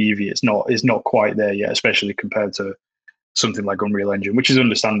Eevee, it's not quite there yet, especially compared to something like Unreal Engine, which is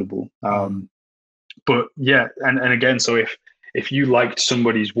understandable. Mm. But yeah, and again, so if you liked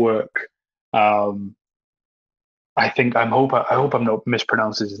somebody's work, um, I hope I'm not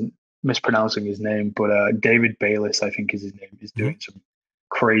mispronouncing his name, but David Bayless, I think is his name, is Mm-hmm. doing some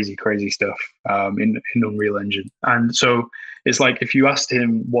crazy stuff in Unreal Engine. And so it's like if you asked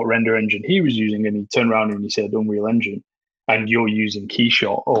him what render engine he was using, and he turned around and he said Unreal Engine, and you're using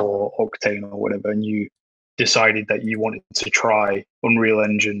Keyshot or Octane or whatever, and you decided that you wanted to try Unreal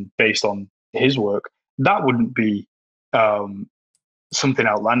Engine based on his work, that wouldn't be um, something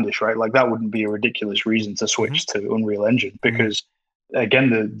outlandish, right? Like that wouldn't be a ridiculous reason to Mm-hmm. switch to Unreal Engine Mm. because again,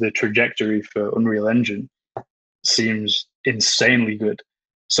 the trajectory for Unreal Engine seems insanely good.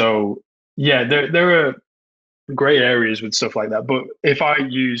 So yeah, there are gray areas with stuff like that. But if I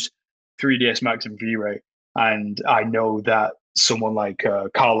use 3ds Max and V-Ray, and I know that someone like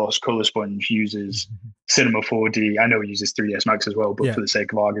Carlos Color Sponge uses Mm-hmm. Cinema 4D, I know he uses 3ds Max as well, but Yeah. for the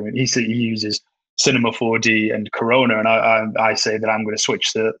sake of argument, he uses Cinema 4D and Corona, and I say that I'm going to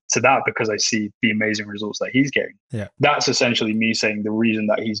switch to that because I see the amazing results that he's getting. Yeah. That's essentially me saying the reason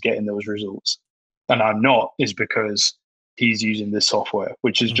that he's getting those results, and I'm not, is because he's using this software,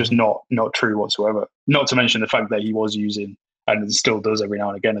 which is just Mm-hmm. not true whatsoever. Not to mention the fact that he was using and still does every now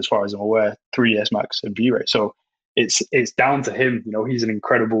and again, as far as I'm aware, 3ds Max and V-Ray. So it's down to him. You know, he's an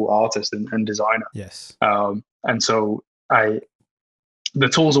incredible artist and designer. Yes. And so I the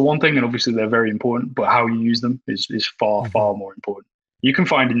tools are one thing, and obviously they're very important, but how you use them is Mm-hmm. far more important. You can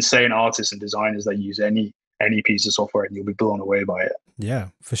find insane artists and designers that use any piece of software, and you'll be blown away by it. Yeah,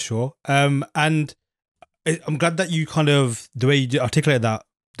 for sure. And I'm glad that you kind of the way you articulate that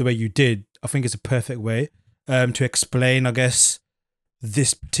the way you did. I think it's a perfect way to explain, I guess,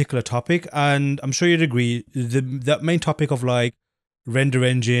 this particular topic. And I'm sure you'd agree that main topic of like render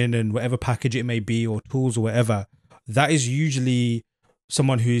engine and whatever package it may be or tools or whatever, that is usually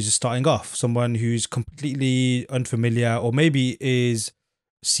someone who's starting off, someone who's completely unfamiliar or maybe is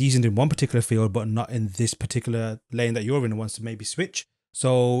seasoned in one particular field but not in this particular lane that you're in and wants to maybe switch.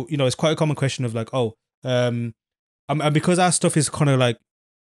 So, it's quite a common question of like, oh, and because our stuff is kind of like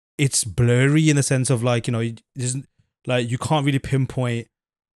it's blurry in the sense of like, it isn't like you can't really pinpoint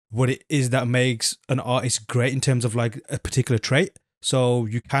what it is that makes an artist great in terms of like a particular trait. So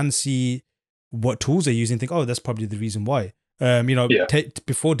you can see what tools they're using, think, oh, that's probably the reason why. Yeah.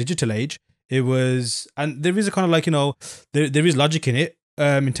 Before digital age, it was, and there is a kind of like, there is logic in it,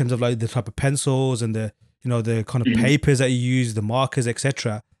 in terms of like the type of pencils and the kind of Mhm. papers that you use, the markers,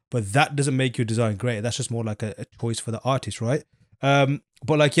 etc. But that doesn't make your design great. That's just more like a choice for the artist, right?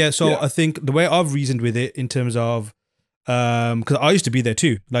 But like, yeah, so Yeah. I think the way I've reasoned with it in terms of, because I used to be there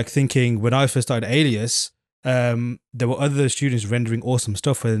too, like thinking when I first started Alias, there were other students rendering awesome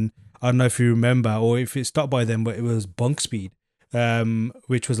stuff, and I don't know if you remember or if it stopped by them, but it was bunk speed,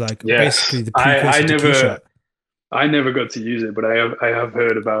 which was like basically Yes. the I precursor to never Keyshot. I never got to use it, but I have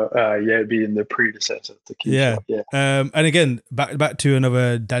heard about yeah, it being the predecessor to Yeah. Keyshot. Yeah. And again, back to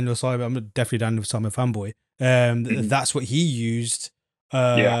another Daniel Simon. I'm definitely Daniel Simon fanboy. Mhm. That's what he used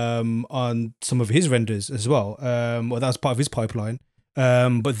Yeah. on some of his renders as well. Well, that was part of his pipeline.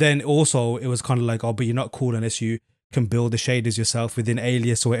 But then also it was kind of like, oh, but you're not cool unless you can build the shaders yourself within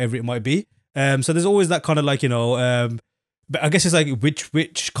Alias or whatever it might be. So there's always that kind of like, but I guess it's like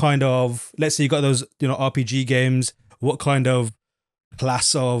which kind of, let's say you got those, RPG games, what kind of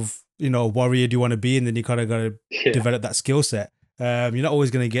class of warrior do you want to be, and then you kind of got to Yeah. develop that skill set. You're not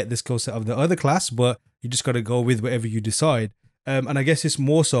always going to get the skill set of the other class, but you just got to go with whatever you decide. And I guess it's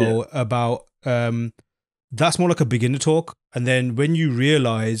more Yeah. so about that's more like a beginner talk, and then when you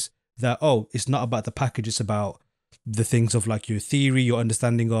realize that, oh, it's not about the package, it's about the things of like your theory, your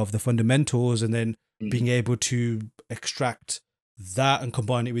understanding of the fundamentals, and then Mm. being able to extract that and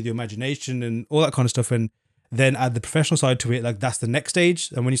combine it with your imagination and all that kind of stuff, and then add the professional side to it. Like that's the next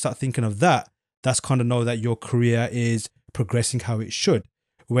stage, and when you start thinking of that, that's kind of know that your career is progressing how it should.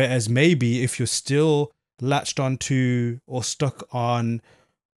 Whereas maybe if you're still latched onto or stuck on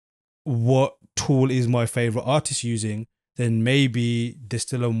what tool is my favorite artist using, then maybe there's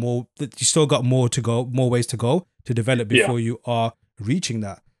still a more that you still got more to go, more ways to go to develop Yeah. before you are reaching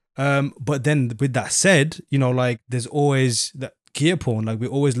that. But then with that said, like there's always that gear porn. Like we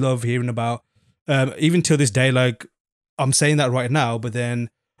always love hearing about, even till this day, like I'm saying that right now, but then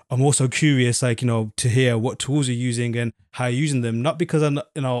I'm also curious, like, to hear what tools you're using and how you're using them. Not because I'm,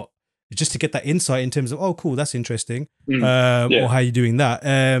 just to get that insight in terms of, oh, cool, that's interesting, Mm. or Yeah. how you're doing that.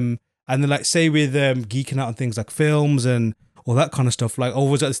 And then like say with geeking out on things like films and all that kind of stuff, like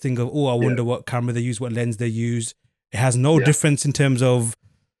always this thing of, oh, I Yeah. wonder what camera they use, what lens they use. It has no Yeah. difference in terms of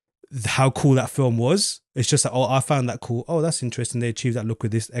how cool that film was. It's just that, oh, I found that cool. Oh, that's interesting. They achieved that look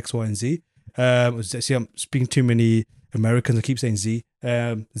with this X, Y, and Z. See, I'm speaking too many Americans. I keep saying Z.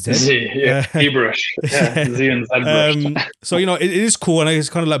 Z. Z. Yeah. ZBrush. Yeah. Yeah. Z and ZBrush. So it is cool, and it's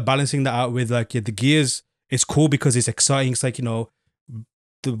kind of like balancing that out with like, yeah, the gears. It's cool because it's exciting. It's like,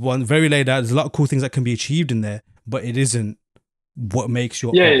 the one very laid out. There's a lot of cool things that can be achieved in there, but it isn't what makes your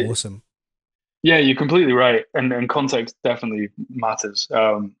art Yeah. awesome. Yeah. You're completely right, and context definitely matters.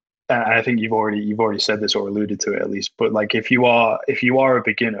 And I think you've already said this or alluded to it at least. But like, if you are a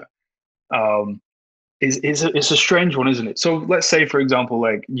beginner, um, it's a strange one, isn't it? So let's say, for example,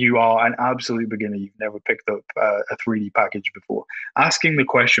 like you are an absolute beginner, you've never picked up a 3D package before. Asking the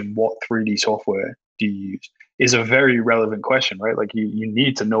question, what 3D software do you use, is a very relevant question, right? Like you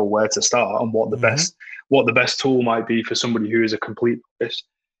need to know where to start and Mm-hmm. what the best tool might be for somebody who is a complete novice.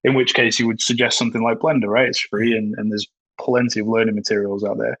 In which case, you would suggest something like Blender, right? It's free, Mm-hmm. and there's plenty of learning materials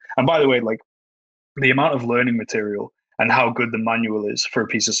out there. And by the way, like the amount of learning material and how good the manual is for a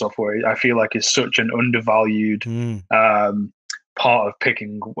piece of software, I feel like is such an undervalued Mm. um, part of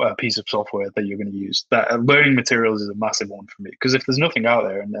picking a piece of software that you're going to use. That learning materials is a massive one for me, because if there's nothing out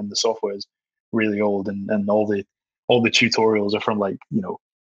there, and the software is really old, and all the tutorials are from like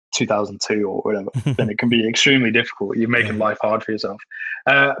 2002 or whatever, then it can be extremely difficult. You're making Yeah. life hard for yourself.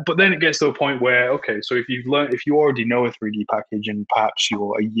 But then it gets to a point where, okay, so if you already know a 3D package and perhaps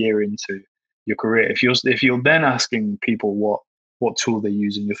you're a year into your career, if you're then asking people what tool they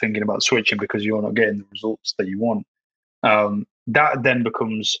use, and you're thinking about switching because you're not getting the results that you want, that then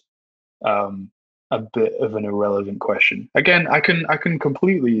becomes um, a bit of an irrelevant question. Again, I can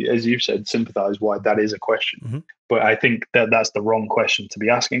completely, as you've said, sympathize why that is a question, Mm-hmm. but I think that that's the wrong question to be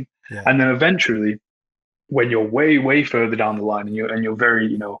asking. Yeah. And then eventually, when you're way further down the line, and you're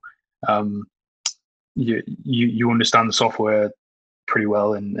very um, you understand the software pretty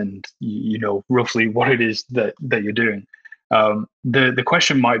well, and you know roughly what it is that you're doing, the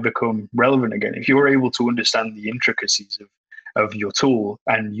question might become relevant again if you're able to understand the intricacies of your tool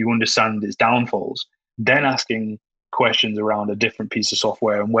and you understand its downfalls. Then asking questions around a different piece of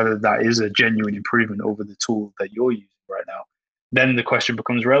software and whether that is a genuine improvement over the tool that you're using right now, then the question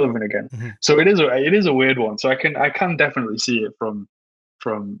becomes relevant again. Mm-hmm. So it is a weird one. So I can definitely see it from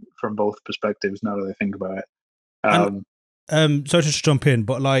both perspectives now that I think about it. And Um, so just to jump in,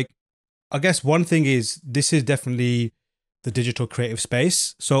 but like I guess one thing is this is definitely the digital creative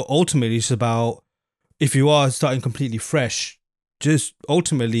space. So ultimately it's about, if you are starting completely fresh, just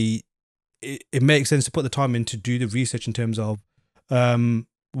ultimately it makes sense to put the time in to do the research in terms of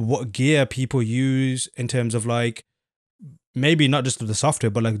what gear people use, in terms of like maybe not just the software,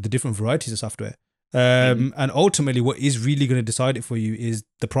 but like the different varieties of software. mhm. And ultimately, what is really going to decide it for you is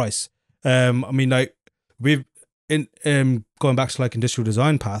the price. I mean, like we've in going back to like industrial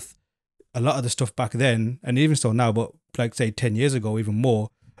design path, a lot of the stuff back then, and even still now, but like say 10 years ago, even more,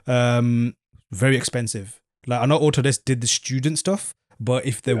 very expensive. Like I know Autodesk did the student stuff, but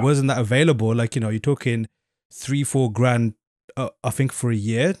if there Yeah. wasn't that available, like you're talking 3-4 grand, I think for a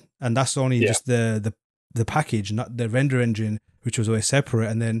year, and that's only Yeah. just the package, not the render engine, which was always separate.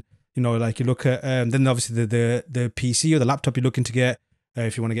 And then like you look at then obviously the PC or the laptop you're looking to get,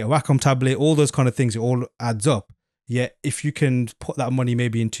 if you want to get a Wacom tablet, all those kind of things, it all adds up. Yet if you can put that money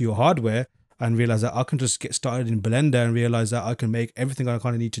maybe into your hardware and realize that I can just get started in Blender and realize that I can make everything I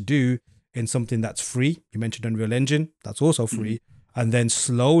kind of need to do in something that's free. You mentioned Unreal Engine, that's also Mhm. free. And then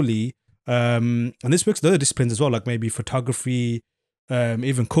slowly, and this works with other disciplines as well, like maybe photography,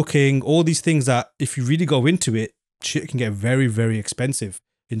 even cooking, all these things that if you really go into it, shit can get very, very expensive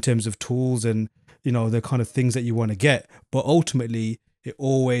in terms of tools and, the kind of things that you want to get. But ultimately, it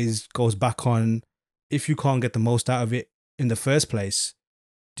always goes back on, if you can't get the most out of it in the first place,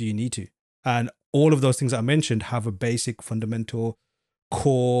 do you need to? And all of those things that I mentioned have a basic, fundamental,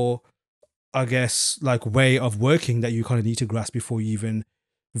 core, I guess, like way of working that you kind of need to grasp before you even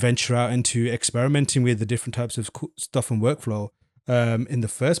venture out into experimenting with the different types of stuff and workflow in the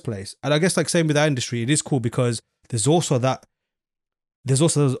first place. And I guess, like, same with our industry, it is cool because there's also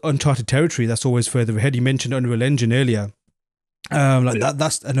uncharted territory that's always further ahead. You mentioned Unreal Engine earlier. Like Yeah.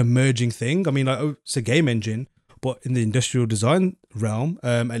 that's an emerging thing. I mean, like, it's a game engine, but in the industrial design realm,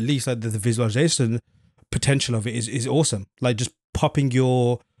 at least like the visualization potential of it is awesome. Like just popping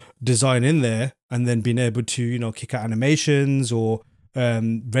your design in there and then being able to kick out animations or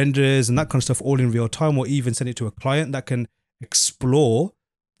renders and that kind of stuff all in real time, or even send it to a client that can explore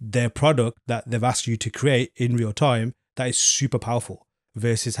their product that they've asked you to create in real time. That is super powerful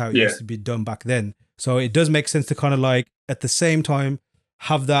versus how it Yeah. used to be done back then. So it does make sense to kind of like at the same time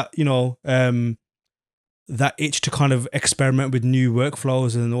have that that itch to kind of experiment with new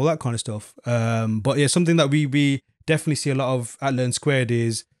workflows and all that kind of stuff. But yeah, something that we definitely see a lot of at Learn Squared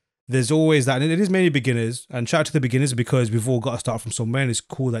is there's always that, and it is mainly beginners. And shout out to the beginners because we've all got to start from somewhere, and it's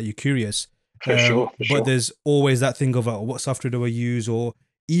cool that you're curious. For sure. For But sure. there's always that thing of what software do I use, or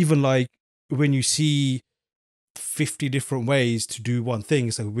even like when you see 50 different ways to do one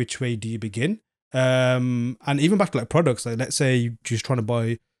thing, so which way do you begin? And even back to like products, like let's say you're just trying to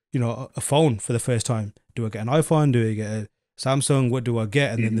buy a phone for the first time. Do I get an iPhone? Do I get a Samsung? What do I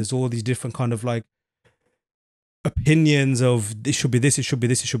get? And then Mhm. there's all these different kind of like opinions of it should be this, it should be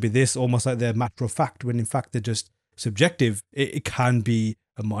this, it should be this, almost like they're matter of fact, when in fact they're just subjective. It can be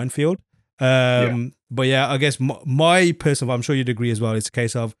a minefield. Yeah. But yeah, I guess my personal, I'm sure you'd agree as well, it's a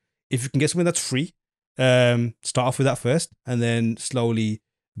case of if you can get something that's free, start off with that first and then slowly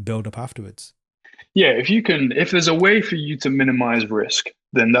build up afterwards. Yeah. If there's a way for you to minimize risk,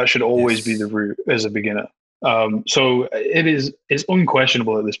 then that should always be the Yes. route as a beginner. So it's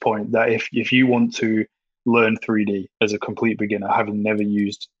unquestionable at this point that if you want to learn 3D as a complete beginner, having never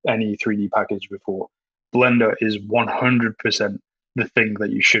used any 3D package before, Blender is 100% the thing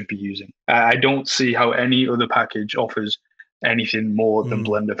that you should be using. I don't see how any other package offers anything more than Mm.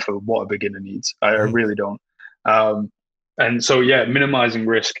 Blender for what a beginner needs. I Mhm. really don't. Um, and so, yeah, minimizing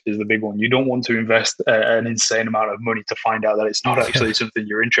risk is the big one. You don't want to invest an insane amount of money to find out that it's not Yeah. actually something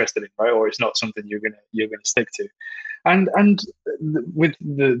you're interested in, right? Or it's not something you're gonna stick to. And with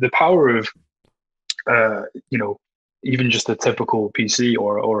the power of uh, you know even just a typical PC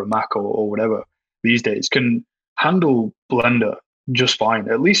or a Mac or whatever these days can handle Blender just fine.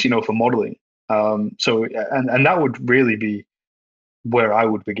 At least for modeling. So and that would really be where I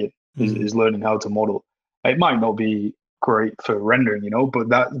would begin Mm. is learning how to model. It might not be great for rendering, but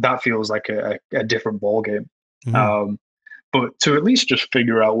that feels like a different ball game. Mhm. Um, but to at least just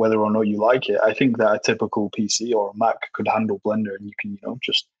figure out whether or not you like it, I think that a typical PC or a Mac could handle Blender, and you can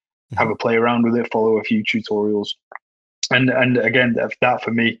just have Mhm. a play around with it, follow a few tutorials, and again, that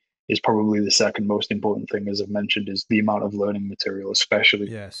for me is probably the second most important thing, as I've mentioned, is the amount of learning material, especially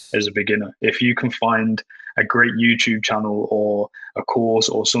Yes. as a beginner. If you can find a great YouTube channel or a course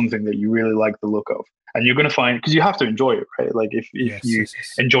or something that you really like the look of, and you're going to find, because you have to enjoy it, right? Like if Yes. you Yes.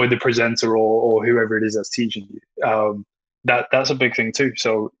 Yes. enjoy the presenter or whoever it is that's teaching you, that's a big thing too.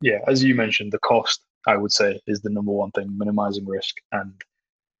 So yeah, as you mentioned, the cost I would say is the number one thing, minimizing risk um,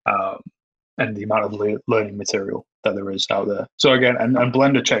 and the amount of learning material that there is out there. So again, and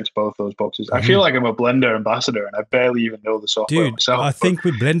Blender checks both those boxes. I feel Mhm. like I'm a Blender ambassador, and I barely even know the software Dude, myself. I But think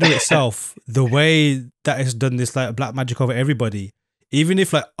with Blender itself, the way that it's done this like black magic over everybody, even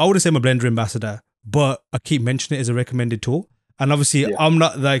if like I wouldn't say I'm a Blender ambassador, but I keep mentioning it as a recommended tool. And obviously yeah, I'm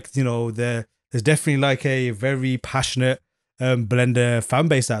not like, there's definitely like a very passionate Blender fan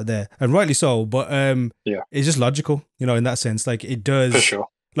base out there. And rightly so, but yeah, it's just logical, in that sense. Like it for does sure.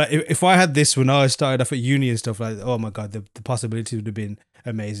 like if I had this when I started off at uni and stuff, like, oh my god, the possibilities would have been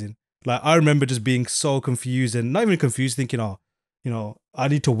amazing. Like I remember just being so confused and not even confused, thinking, oh, I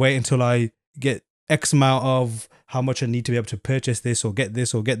need to wait until I get X amount of how much I need to be able to purchase this or get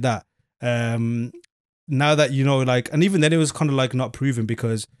that. Um, Now that like, and even then it was kind of like not proven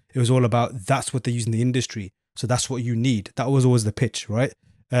because it was all about that's what they use in the industry, so that's what you need. That was always the pitch, right?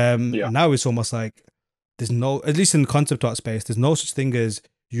 Yeah. Now it's almost like there's no, at least in the concept art space, there's no such thing as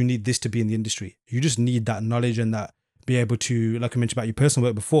you need this to be in the industry. You just need that knowledge and that be able to, like I mentioned about your personal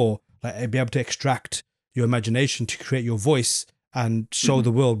work before, like be able to extract your imagination to create your voice and show Mhm.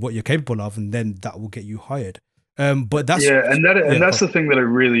 the world what you're capable of, and then that will get you hired. But that's Yeah, and yeah, that's the thing that I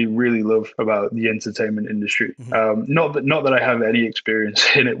really really love about the entertainment industry. mm-hmm, Not that I have any experience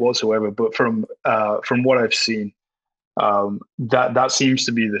in it whatsoever, but from what I've seen, that seems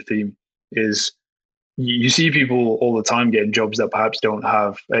to be the theme. Is you see people all the time getting jobs that perhaps don't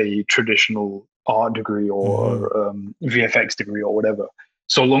have a traditional art degree mm-hmm, or VFX degree or whatever.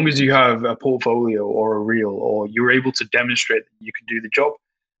 So long as you have a portfolio or a reel, or you're able to demonstrate that you can do the job,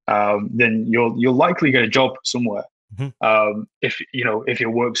 then you'll likely get a job somewhere. mm-hmm, If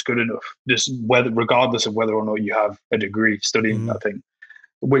your work's good enough, just whether regardless of whether or not you have a degree studying mm-hmm, that thing,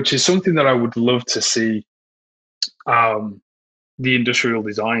 which is something that I would love to see um, the industrial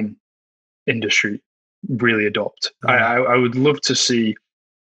design industry really adopt. I would love to see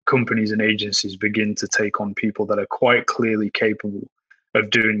companies and agencies begin to take on people that are quite clearly capable of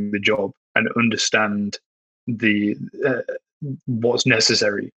doing the job and understand the what's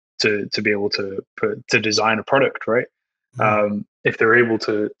necessary to be able to design a product, right? mm-hmm, If they're able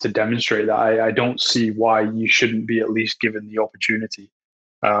to demonstrate that, I don't see why you shouldn't be at least given the opportunity,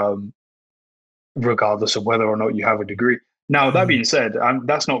 um, regardless of whether or not you have a degree. Now, that mm-hmm, being said,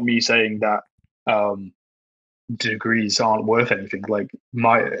 that's not me saying that um, degrees aren't worth anything. Like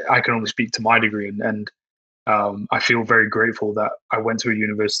I can only speak to my degree, and I feel very grateful that I went to a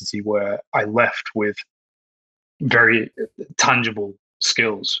university where I left with very tangible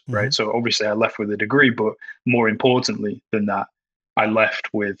skills, mm-hmm, right? So obviously I left with a degree, but more importantly than that, I left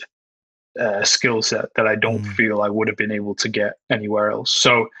with a skill set that I don't mm-hmm. feel I would have been able to get anywhere else.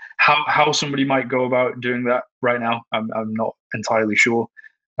 So how somebody might go about doing that right now, I'm not entirely sure.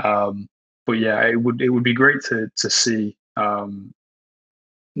 But yeah, it would be great to see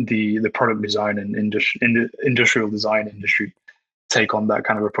the product design and industrial design industry take on that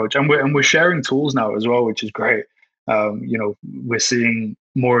kind of approach. And we're sharing tools now as well, which is great. We're seeing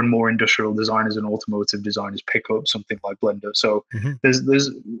more and more industrial designers and automotive designers pick up something like Blender. So Mm-hmm. there's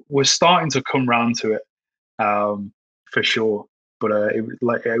we're starting to come round to it, for sure. But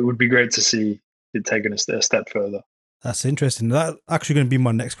it would be great to see it taken a step further. That's interesting. That actually going to be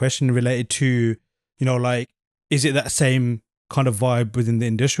my next question related to, like, is it that same kind of vibe within the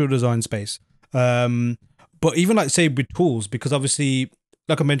industrial design space? Um, but even like say with tools, because obviously,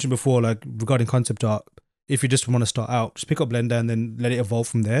 like I mentioned before, like regarding concept art, if you just want to start out, just pick up Blender and then let it evolve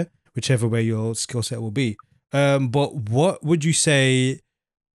from there, whichever way your skill set will be. But what would you say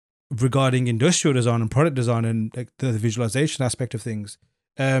regarding industrial design and product design and like the visualization aspect of things?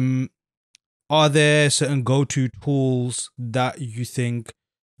 Um, are there certain go-to tools that you think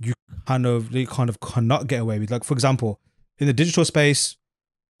you kind of cannot get away with? Like for example, in the digital space,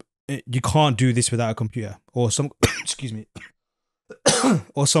 you can't do this without a computer or some excuse me,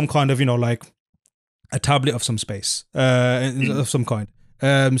 or some kind of like a tablet of some space, Mhm. of some kind.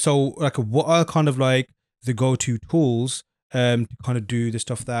 So like, what are kind of like the go-to tools to kind of do the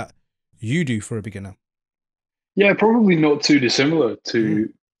stuff that you do for a beginner? Yeah, probably not too dissimilar Mm,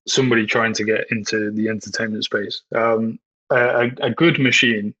 to somebody trying to get into the entertainment space. A good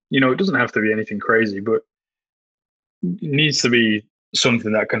machine, it doesn't have to be anything crazy, but it needs to be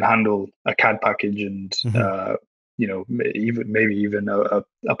something that can handle a CAD package and mm-hmm, even maybe even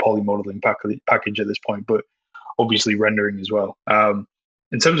a poly modeling package at this point, but obviously rendering as well.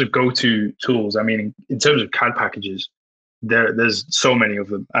 In terms of go-to tools, I mean, in terms of CAD packages, there's so many of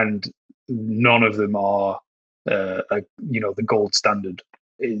them, and none of them are the gold standard.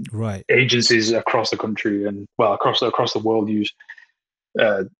 right. Agencies across the country and well across the world use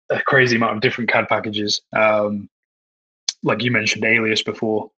a crazy amount of different CAD packages. Like you mentioned Alias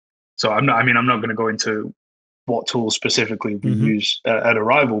before, so I'm not going to go into what tools specifically we Mm-hmm, use at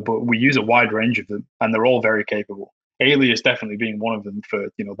Arrival, but we use a wide range of them, and they're all very capable. Alias definitely being one of them for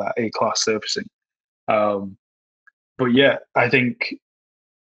that A class surfacing. Um, but yeah, I think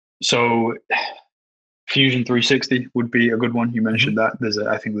so. Fusion 360 would be a good one. You mm-hmm, mentioned that.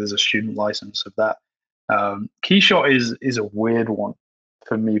 I think there's a student license of that. Keyshot is a weird one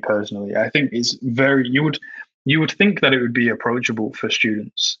for me personally. I think it's very you would think that it would be approachable for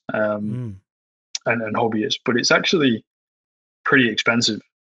students, mm, and hobbyists, but it's actually pretty expensive.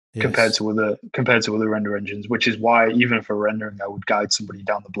 compared Yes. to other render engines, which is why even for rendering, I would guide somebody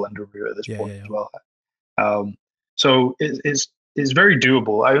down the Blender route at this Yeah, point yeah, as yeah. well. Um, so it's very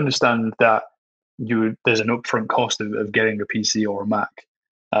doable. I understand that there's an upfront cost of getting a PC or a Mac,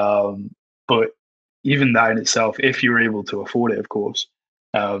 but even that in itself, if you're able to afford it, of course,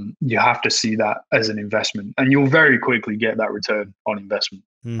 you have to see that as an investment, and you'll very quickly get that return on investment.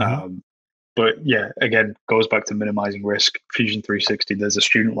 Mm-hmm. Um, but yeah, again, goes back to minimizing risk. Fusion 360, there's a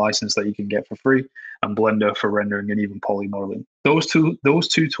student license that you can get for free, and Blender for rendering and even poly modeling. Those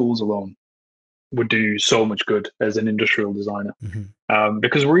two tools alone would do so much good as an industrial designer. Mm-hmm.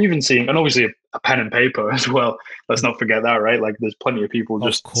 Because we're even seeing, and obviously a pen and paper as well. Let's not forget that, right? Like there's plenty of people Of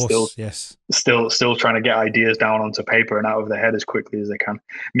just still course, yes. still trying to get ideas down onto paper and out of their head as quickly as they can.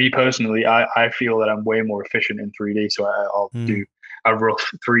 Me personally, I feel that I'm way more efficient in 3D, so I'll Mm-hmm. do a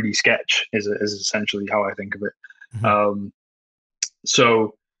rough 3D sketch is essentially how I think of it. Um,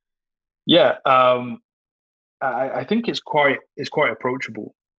 so yeah, I think it's quite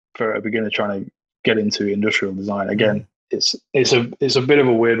approachable for a beginner trying to get into industrial design. Mm-hmm. Again, it's a bit of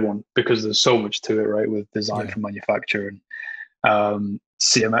a weird one because there's so much to it, right? With design Yeah. for manufacture and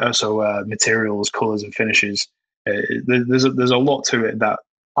CMS, so materials, colors, and finishes. There's a lot to it that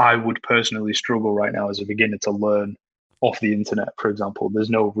I would personally struggle right now as a beginner to learn off the internet. For example,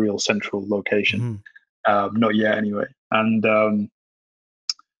 there's no real central location, Mm-hmm. not yet anyway, and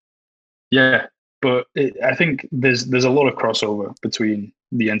yeah, but I think there's a lot of crossover between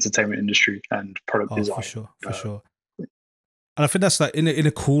the entertainment industry and product Oh, for design. sure, for Uh, sure. And I think that's like in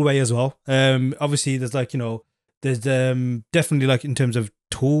a cool way as well. Obviously there's like, there's definitely like in terms of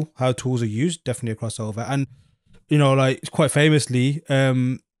how tools are used, definitely a crossover. And like quite famously,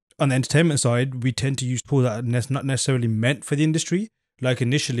 on the entertainment side, we tend to use tools that are not necessarily meant for the industry. Like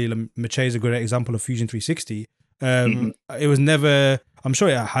initially, like, Mache is a great example of Fusion 360. mhm. It was never, I'm sure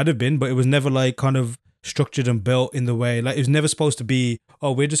it had have been, but it was never like kind of structured and built in the way, like it was never supposed to be,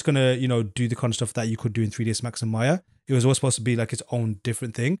 oh, we're just gonna, do the kind of stuff that you could do in 3ds Max and Maya. It was always supposed to be like its own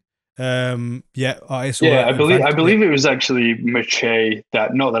different thing. Yeah, artists Yeah, were I advanced. Yeah. believe it was actually Mache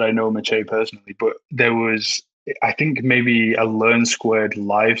that, not that I know Mache personally, but there was, I think, maybe a Learn Squared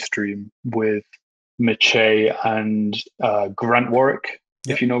live stream with Mache and Grant Warwick, if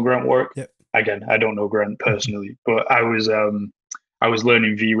Yep. you know Grant Warwick. Yep. Again, I don't know Grant personally, but I was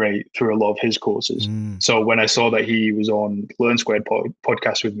learning V-Ray through a lot of his courses. Mm, So when I saw that he was on Learn Squared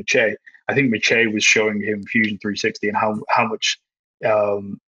podcast with Mache, I think Mache was showing him Fusion 360 and how much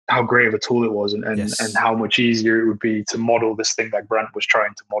um, how great of a tool it was, and yes. how much easier it would be to model this thing that Grant was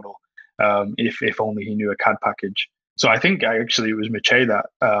trying to model, if only he knew a CAD package. So I think actually it was Mache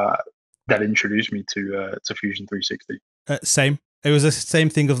that introduced me to Fusion 360. Same. It was the same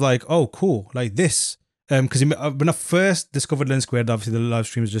thing of like, oh, cool, like this. Because when I first discovered Lens Squared, obviously the live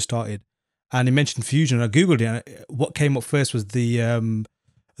streams just started, and he mentioned Fusion, and I googled it. And what came up first was the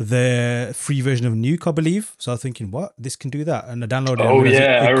free version of Nuke, I believe. So I was thinking, what, this can do that, and I downloaded it and Oh realized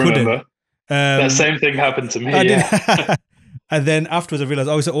yeah, I it couldn't. remember that Um, same thing happened to I me. did. Yeah. And then afterwards, I realized,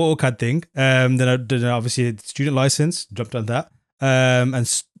 oh, it's an AutoCAD thing. Then obviously student license, jumped on that.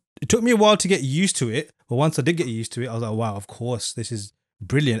 It took me a while to get used to it. But once I did get used to it, I was like, wow, of course, this is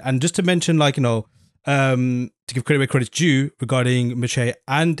brilliant. And just to mention, like, to give credit where credit's due regarding Mache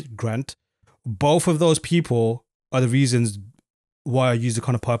and Grant, both of those people are the reasons why I use the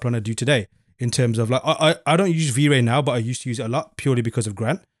kind of pipeline I do today. In terms of like, I don't use V-Ray now, but I used to use it a lot purely because of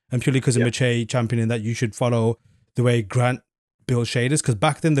Grant and purely because of Yeah. Mache championing that you should follow the way Grant build shaders, because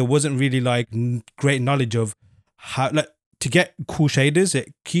back then there wasn't really like great knowledge of how, like, to get cool shaders.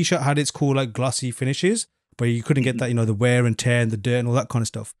 Keyshot had its cool like glossy finishes, but you couldn't get Mhm. that, the wear and tear and the dirt and all that kind of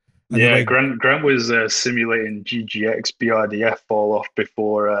stuff. And the Yeah, way Grant was simulating GGX BRDF fall off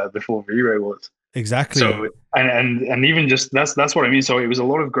before V-Ray was. exactly, So and even just that's what I mean. So it was a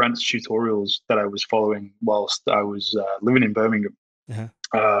lot of Grant's tutorials that I was following whilst I was living in Birmingham. uh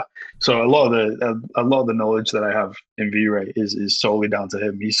Uh, so a lot of the knowledge that I have in V-Ray is solely down to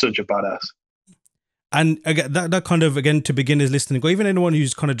him. He's such a badass. and again that kind of, again, to beginners listening, or even anyone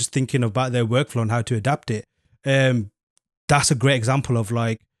who's kind of just thinking about their workflow and how to adapt it. That's a great example of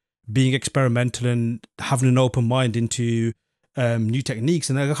like being experimental and having an open mind into new techniques.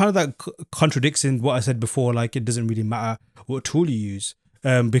 And kind of that contradicts in what I said before, like it doesn't really matter what tool you use,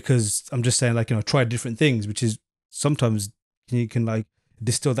 because I'm just saying, like, try different things, which is sometimes you can like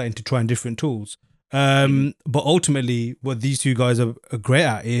distill that into trying different tools. Mhm. But ultimately, what these two guys are great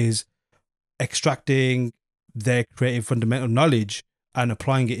at is extracting their creative fundamental knowledge and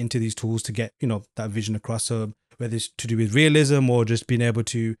applying it into these tools to get that vision across. So whether it's to do with realism or just being able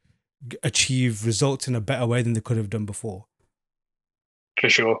to achieve results in a better way than they could have done before. for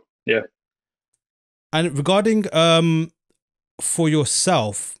sure. Yeah. And regarding for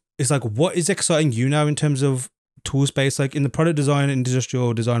yourself, it's like, what is exciting you now in terms of tool space? Like in the product design and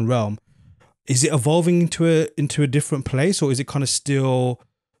industrial design realm, is it evolving into a different place, or is it kind of still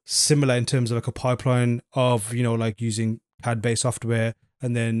similar in terms of like a pipeline of, you know, like using CAD based software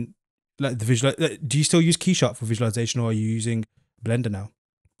and then like the visual? Like, do you still use Keyshot for visualization, or are you using Blender now?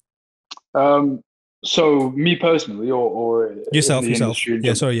 Um, so me personally, or in the Yourself. industry in Yeah,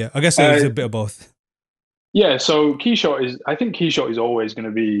 general. sorry. Yeah, I guess it's Uh, a bit of both. yeah, so I think Keyshot is always going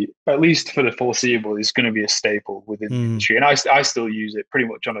to be, at least for the foreseeable, is going to be a staple within the Mm, industry, and I still use it pretty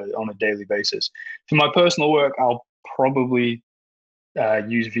much on a daily basis. For my personal work, I'll probably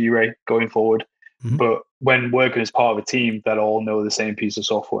use V-Ray going forward, mm-hmm, but when working as part of a team that all know the same piece of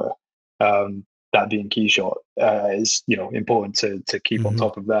software, that being Keyshot, is important to keep on mm-hmm,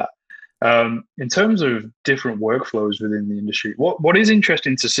 top of that. In terms of different workflows within the industry, what is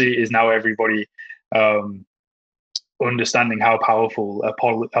interesting to see is now everybody um, understanding how powerful a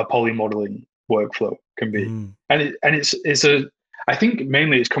poly modeling workflow can be, mm, and it's a I think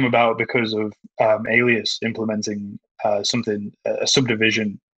mainly it's come about because of Alias implementing something a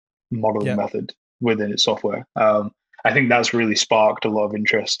subdivision modeling yeah, method within its software. I think that's really sparked a lot of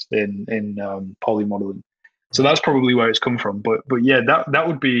interest in poly modeling. So right. that's probably where it's come from. But yeah, that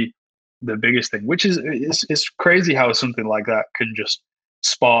would be the biggest thing, which is it's crazy how something like that can just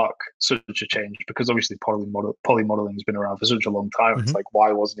spark such a change, because obviously poly modeling has been around for such a long time. It's Mm-hmm, like,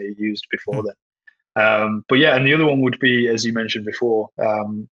 why wasn't it used before then? But yeah, and the other one would be, as you mentioned before,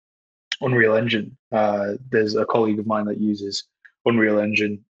 Unreal Engine. There's a colleague of mine that uses Unreal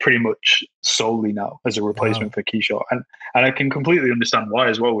Engine pretty much solely now as a replacement wow. for Keyshot, and I can completely understand why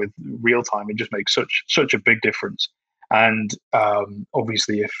as well. With real time, it just makes such a big difference. And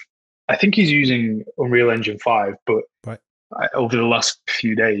obviously, if I think he's using Unreal Engine 5, but Right. over the last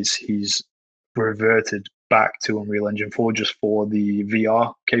few days, he's reverted back to Unreal Engine 4 just for the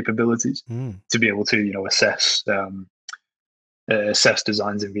VR capabilities, Mm, to be able to assess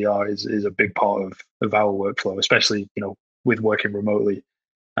designs in VR is a big part of our workflow, especially with working remotely.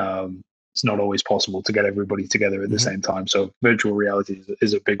 It's not always possible to get everybody together at the mm-hmm, same time, so virtual reality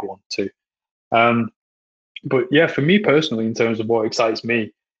is a big one too. Um, but yeah, for me personally, in terms of what excites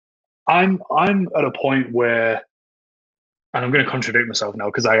me, I'm at a point where, and I'm going to contradict myself now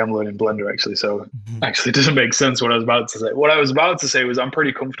because I am learning Blender actually. So mm-hmm, actually, it doesn't make sense what I was about to say. What I was about to say was I'm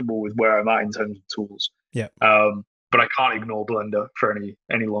pretty comfortable with where I'm at in terms of tools, yeah, but I can't ignore Blender for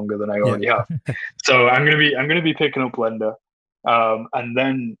any longer than I yeah. already have. So I'm gonna be picking up Blender, and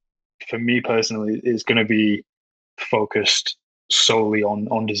then for me personally, it's going to be focused solely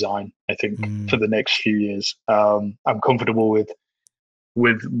on design. I think for Mm, the next few years, I'm comfortable with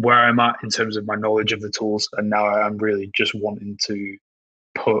where I'm at in terms of my knowledge of the tools, and now I'm really just wanting to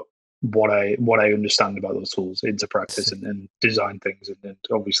put what I understand about those tools into practice, sick. and design things. And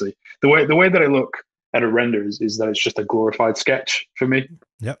obviously, the way that I look at a render is that it's just a glorified sketch for me.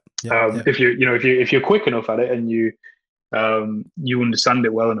 Yep, yep, yep. If if you're quick enough at it, and you understand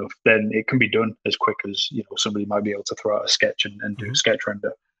it well enough, then it can be done as quick as somebody might be able to throw out a sketch and do a Mm-hmm. sketch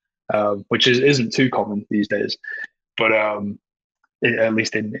render, which isn't too common these days. But at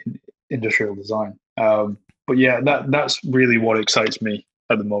least in industrial design. But yeah, that's really what excites me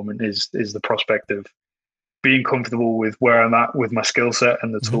at the moment is the prospect of being comfortable with where I'm at with my skill set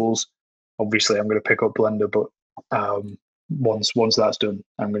and the Mm-hmm. tools. Obviously, I'm going to pick up Blender, but once that's done,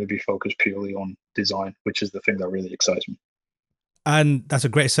 I'm going to be focused purely on design, which is the thing that really excites me. And that's a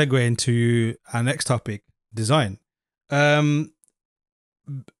great segue into our next topic, design. Um,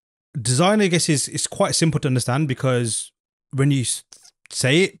 Design, I guess, is quite simple to understand because when you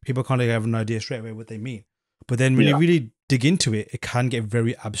say it, people kind of have an idea straight away what they mean. But then when you Yeah, really dig into it, it can get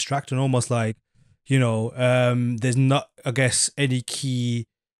very abstract and almost like, there's not, I guess, any key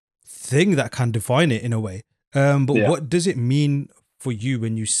thing that can define it in a way. But yeah. what does it mean for you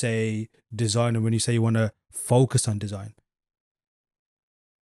when you say design and when you say you want to focus on design?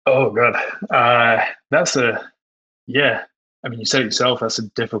 Oh god, that's a yeah. I mean, you said it yourself. That's a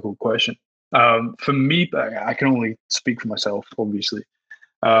difficult question. For me, I can only speak for myself, obviously.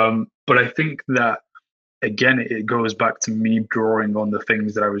 But I think that again, it goes back to me drawing on the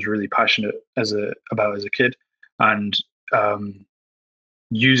things that I was really passionate about as a kid, and um,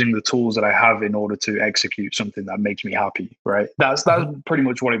 using the tools that I have in order to execute something that makes me happy. Right. That's Mhm. pretty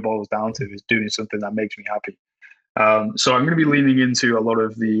much what it boils down to, is doing something that makes me happy. So I'm going to be leaning into a lot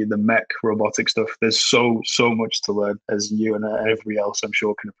of the mech robotic stuff. There's so much to learn, as you and everybody else I'm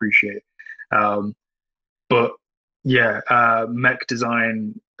sure can appreciate. Um, but yeah, mech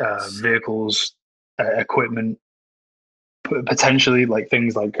design, Sick. vehicles, equipment, potentially like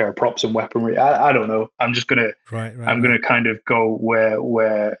things like props and weaponry. I don't know. Right, right, I'm right. gonna kind of go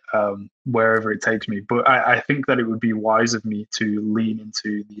wherever it takes me. But I think that it would be wise of me to lean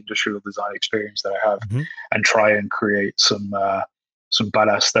into the industrial design experience that I have Hmm. and try and create some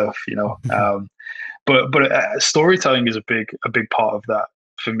badass stuff. But storytelling is a big part of that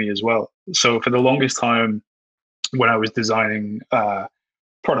for me as well. So for the longest time, when I was designing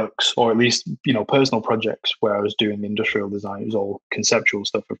products, or at least personal projects where I was doing industrial design, it was all conceptual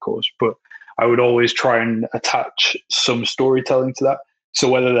stuff, of course. But I would always try and attach some storytelling to that. So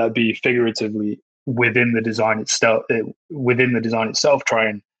whether that be figuratively within the design itself, try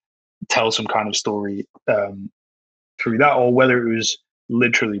and tell some kind of story through that, or whether it was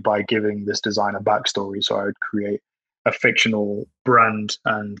literally by giving this design a backstory. So I would create a fictional brand,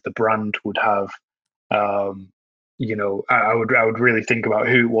 and the brand would have, um, I would really think about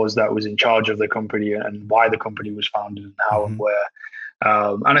who it was that was in charge of the company and why the company was founded and how and Hmm. where.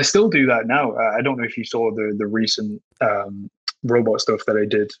 And I still do that now. I don't know if you saw the recent robot stuff that I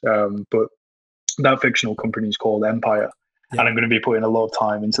did, but that fictional company is called Empire, Yeah. and I'm going to be putting a lot of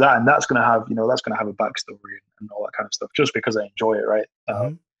time into that, and that's going to have a backstory and all that kind of stuff, just because I enjoy it, right?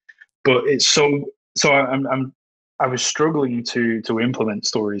 Hmm. But it's so I was struggling to implement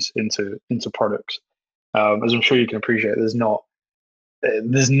stories into products, as I'm sure you can appreciate. There's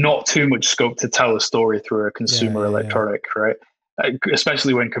not too much scope to tell a story through a Yeah, consumer yeah, yeah. electronic, right?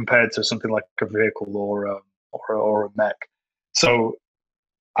 Especially when compared to something like a vehicle or a mech. So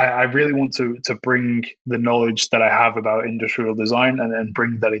I really want to bring the knowledge that I have about industrial design and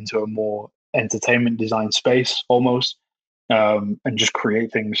bring that into a more entertainment design space almost, and just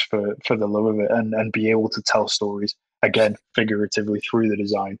create things for the love of it, and be able to tell stories again figuratively through the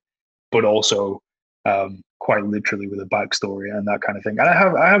design, but also quite literally with a backstory and that kind of thing. And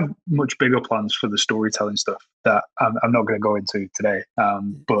I have much bigger plans for the storytelling stuff that I'm not going to go into today.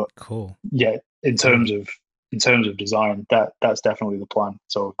 But Cool. yeah, in Cool. terms of design, that's definitely the plan.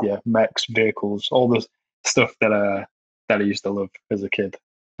 So yeah, mechs, vehicles, all the stuff that I used to love as a kid,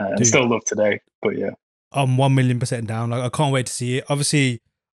 and Dude, still love today. But yeah, I'm 1 million% down. Like, I can't wait to see it. Obviously,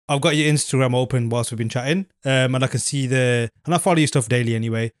 I've got your Instagram open whilst we've been chatting. And I can see and I follow your stuff daily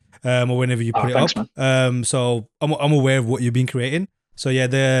anyway. Or whenever you put it thanks, up. man. So I'm aware of what you've been creating. So yeah,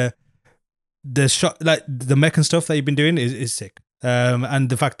 the shot, like the mech and stuff that you've been doing is sick. And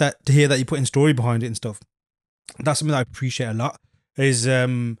the fact that to hear that you're putting story behind it and stuff, that's something that I appreciate a lot. Is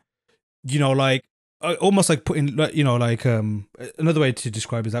like almost like putting, like, another way to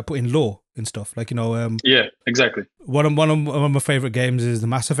describe it is like putting lore and stuff. Like, Yeah, exactly. one of my favorite games is the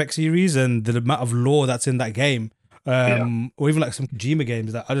Mass Effect series, and the amount of lore that's in that game, Yeah, or even like some Kojima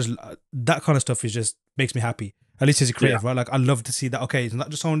games, that I just that kind of stuff is just makes me happy. At least as a yeah, creative, right? Like, I love to see that. Okay, it's not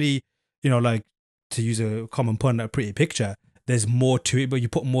just only, like, to use a common pun, a pretty picture. There's more to it, but you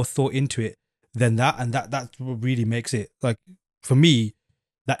put more thought into it than that, and that's what really makes it, like, for me,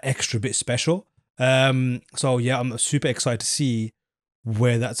 that extra bit special. So yeah, I'm super excited to see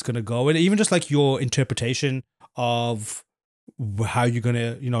where that's gonna go, and even just like your interpretation of how you're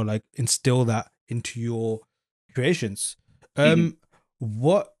gonna, like, instill that into your creations. hmm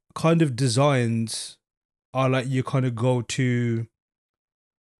What kind of designs are like your kind of go to,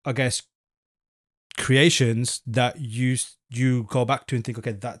 I guess, creations that you go back to and think,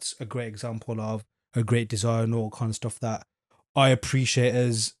 okay, that's a great example of a great design, or kind of stuff that I appreciate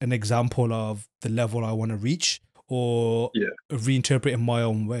as an example of the level I want to reach, or yeah, reinterpret in my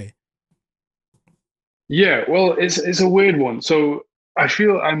own way. yeah. Well, it's a weird one. So I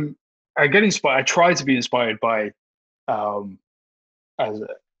feel I get inspired. I try to be inspired by, um, as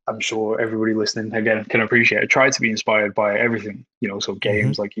I'm sure everybody listening again can appreciate. I try to be inspired by everything. So Hmm.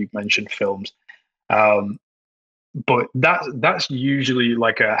 games, like you mentioned, films. Um, but that's usually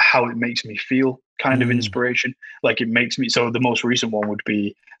like a how it makes me feel kind of Mm. inspiration. Like it makes me, so the most recent one would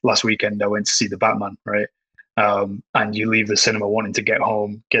be last weekend I went to see the Batman, right? And you leave the cinema wanting to get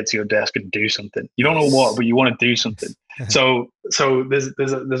home, get to your desk and do something. You don't know what, Yes. but you want to do something. Yes. So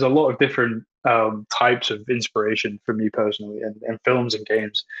there's a lot of different types of inspiration for me personally, and films and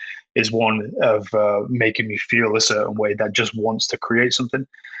games is one of making me feel a certain way that just wants to create something.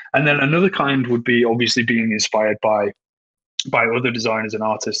 And then another kind would be obviously being inspired by other designers and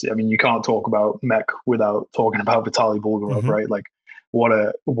artists. I mean, you can't talk about mech without talking about Vitaly Bulgarov, Hmm. right? Like, what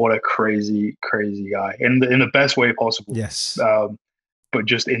a crazy guy in the best way possible. Yes. Um, but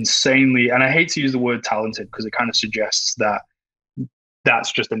just insanely, and I hate to use the word talented because it kind of suggests that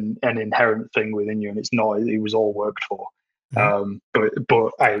that's just an inherent thing within you, and it's not. It was all worked for. Hmm. But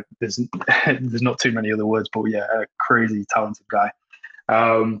there's not too many other words. But yeah, a crazy talented guy.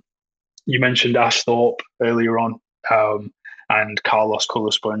 You mentioned Ash Thorpe earlier on. and Carlos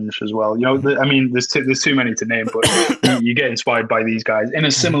Color Sponge as well. I mean, there's too many to name, but you get inspired by these guys in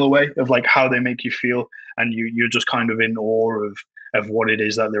a similar way of like how they make you feel, and you're just kind of in awe of what it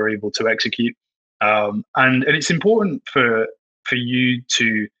is that they're able to execute. And it's important for you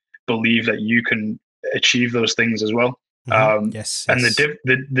to believe that you can achieve those things as well. Yes, And yes.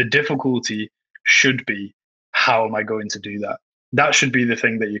 the difficulty should be, how am I going to do that? That should be the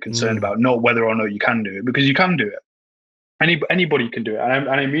thing that you're concerned about, not whether or not you can do it, because you can do it. Anybody can do it, and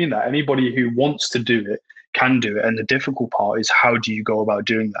I mean that anybody who wants to do it can do it. And the difficult part is, how do you go about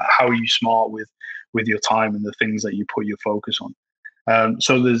doing that? How are you smart with your time and the things that you put your focus on?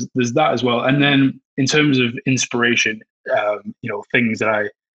 So there's that as well. And then in terms of inspiration, things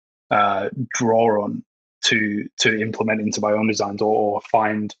that I draw on to implement into my own designs, or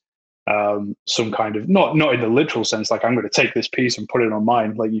find some kind of, not in the literal sense, like I'm going to take this piece and put it on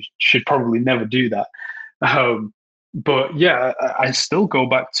mine. Like, you should probably never do that. But yeah, I still go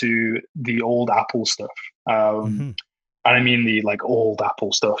back to the old Apple stuff. And I mean the like old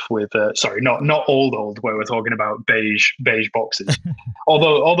Apple stuff with sorry, not old where we're talking about beige boxes.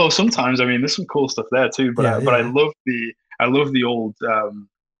 Although sometimes, I mean, there's some cool stuff there too. But Yeah, but yeah. I love the old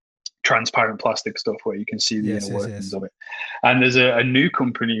transparent plastic stuff where you can see the Yes, inner yes, workings yes. of it. And there's a new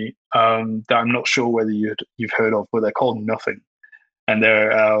company that I'm not sure whether you've heard of, but they're called Nothing, and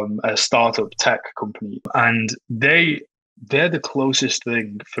they're a startup tech company, and they're the closest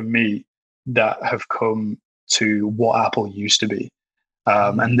thing for me that have come to what Apple used to be.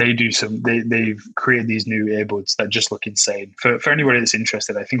 And they've created these new earbuds that just look insane. For anybody that's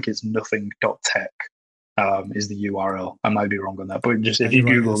interested, I think it's nothing.tech is the URL. I might be wrong on that, but just if You're you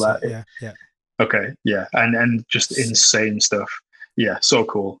right. Google That's it. that, Yeah, yeah. okay, yeah, and just Sick. insane stuff. Yeah, so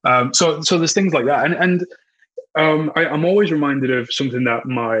cool. So there's things like that, and I'm always reminded of something that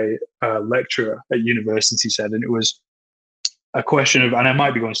my lecturer at university said, and it was a question of, and I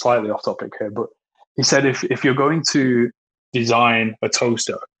might be going slightly off topic here, but he said, if you're going to design a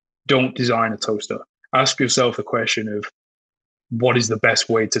toaster, don't design a toaster. Ask yourself the question of, what is the best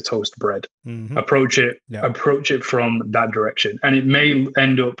way to toast bread? Approach Yeah. it from that direction, and it may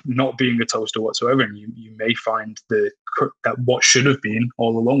end up not being a toaster whatsoever, and you may find that what should have been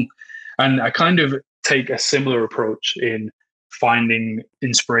all along. And I kind of take a similar approach in finding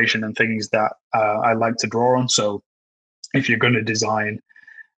inspiration and things that I like to draw on. So if you're going to design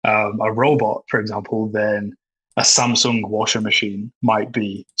a robot, for example, then a Samsung washer machine might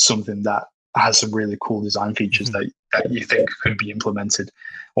be something that has some really cool design features that you think could be implemented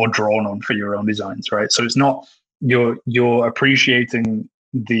or drawn on for your own designs, right? So it's not, you're appreciating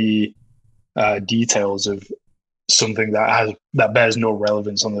the details of something that bears no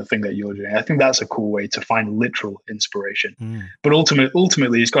relevance on the thing that you're doing. I think that's a cool way to find literal inspiration. But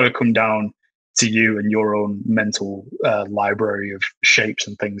ultimately, it's got to come down to you and your own mental library of shapes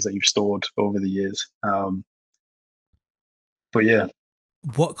and things that you've stored over the years. But yeah.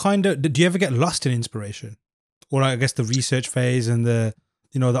 What kind of, do you ever get lost in inspiration, or I guess the research phase and the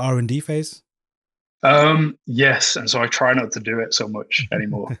the R&D phase? Yes, and so I try not to do it so much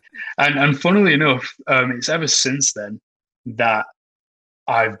anymore. And funnily enough, it's ever since then that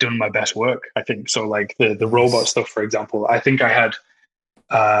I've done my best work, I think. So like the robot Nice. stuff, for example, I think I had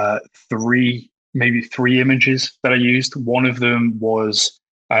maybe three images that I used. One of them was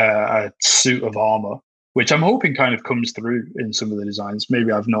a suit of armor, which I'm hoping kind of comes through in some of the designs.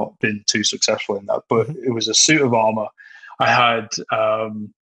 Maybe I've not been too successful in that, but it was a suit of armor. I had You a can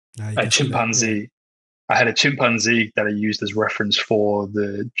see that. Yeah. chimpanzee. I had a chimpanzee that I used as reference for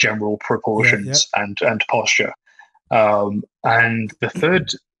the general Yeah. Yeah. proportions and posture. And the third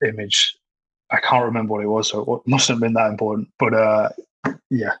image, I can't remember what it was, so it mustn't have been that important. But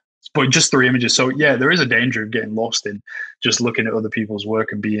yeah, but just three images. So yeah, there is a danger of getting lost in just looking at other people's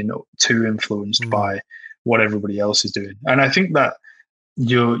work and being too influenced by what everybody else is doing. And I think that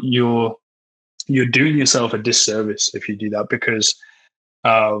you're doing yourself a disservice if you do that, because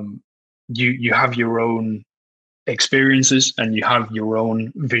you have your own experiences and you have your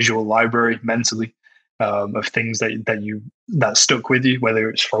own visual library mentally of things that stuck with you, whether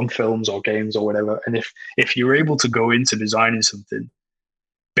it's from films or games or whatever. And if you're able to go into designing something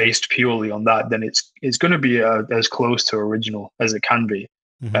based purely on that, then it's going to be as close to original as it can be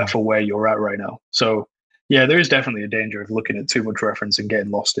for where you're at right now. So yeah, there is definitely a danger of looking at too much reference and getting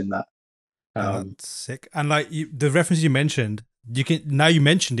lost in that. That's sick. And like the reference you mentioned, now you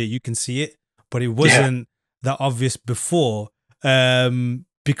mentioned it, you can see it, but it wasn't that obvious before,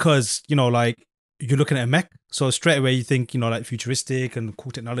 because like you're looking at a mech, so straight away you think like futuristic and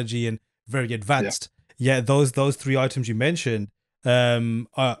cool technology and very advanced. Yeah, those three items you mentioned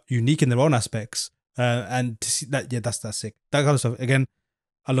are unique in their own aspects, And to see that, yeah, that's sick. That kind of stuff. Again,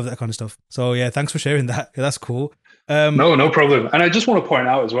 I love that kind of stuff. So yeah, thanks for sharing that. Yeah, that's cool. No, no problem. And I just want to point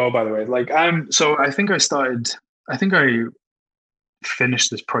out as well, by the way, like so I think I finished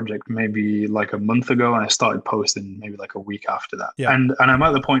this project maybe like a month ago, and I started posting maybe like a week after that. yeah. And I'm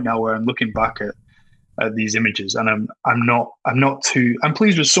at the point now where I'm looking back at these images, and I'm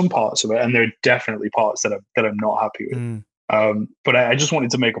pleased with some parts of it, and there are definitely parts that I'm not happy with. Mm, But I just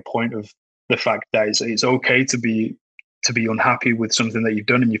wanted to make a point of the fact that it's okay to be unhappy with something that you've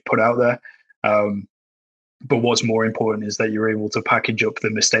done and you've put out there. But what's more important is that you're able to package up the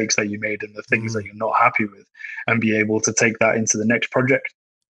mistakes that you made and the things that mm, you're not happy with, and be able to take that into the next project,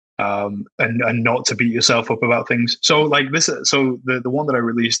 and not to beat yourself up about things. So like this, so the one that I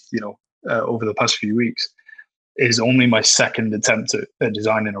released, over the past few weeks, is only my second attempt at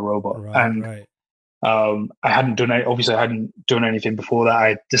designing a robot, right, and right. obviously I hadn't done anything before that.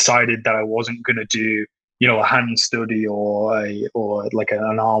 I decided that I wasn't going to do, a hand study or like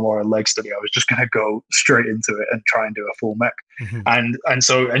an arm or a leg study. I was just going to go straight into it and try and do a full mech. Hmm.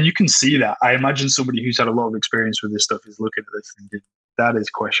 And you can see that. I imagine somebody who's had a lot of experience with this stuff is looking at this thinking that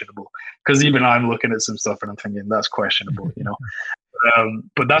is questionable. Because even I'm looking at some stuff and I'm thinking that's questionable.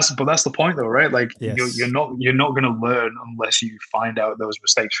 But that's the point though, right? Like Yes. you're not going to learn unless you find out those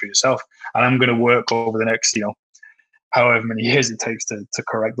mistakes for yourself. And I'm going to work over the next, however many years it takes to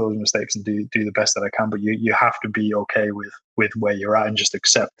correct those mistakes and do the best that I can. But you have to be okay with where you're at and just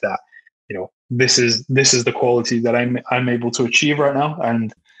accept that, this is the quality that I'm able to achieve right now.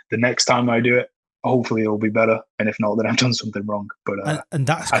 And the next time I do it, hopefully it'll be better. And if not, then I've done something wrong. But And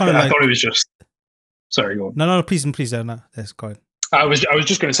that's kind of I thought it like, was just sorry, go on. no, no, please, please, no, that's quite. I was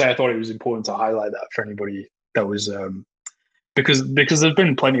just going to say I thought it was important to highlight that for anybody that was because there's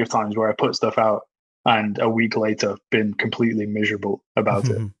been plenty of times where I put stuff out and a week later been completely miserable about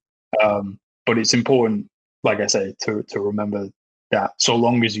it. But it's important, like I say, to remember that so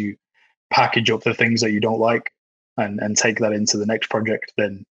long as you package up the things that you don't like and take that into the next project,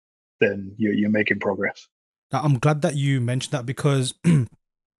 then you're making progress. Now, I'm glad that you mentioned that because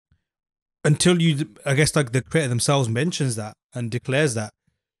until you, I guess, like the creator themselves mentions that and declares that,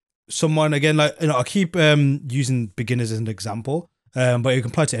 someone again, like, I keep using beginners as an example, but you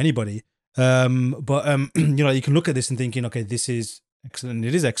can apply to anybody. But you can look at this and thinking, okay, this is excellent.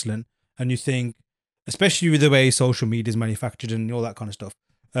 It is excellent, and you think, especially with the way social media is manufactured and all that kind of stuff.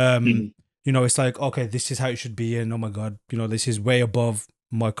 Mhm. It's like, okay, this is how it should be, and oh my god, this is way above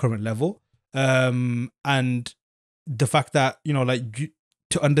my current level. And the fact that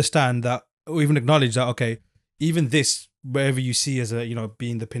to understand that, or even acknowledge that, okay, even this, wherever you see as a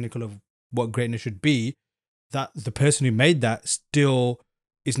being the pinnacle of what greatness should be, that the person who made that still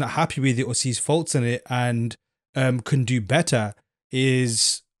is not happy with it or sees faults in it and can do better,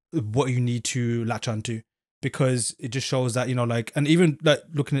 is what you need to latch onto, because it just shows that and even like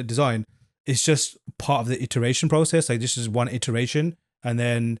looking at design, it's just part of the iteration process. Like this is one iteration, and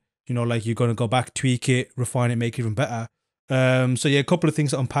then you're going to go back, tweak it, refine it, make it even better. So yeah, a couple of things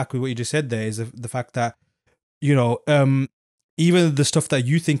to unpack with what you just said there is the fact that you know, even the stuff that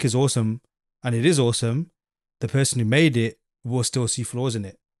you think is awesome, and it is awesome, the person who made it will still see flaws in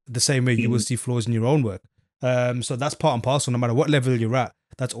it. The same way you will Mhm. see flaws in your own work. So that's part and parcel. No matter what level you're at,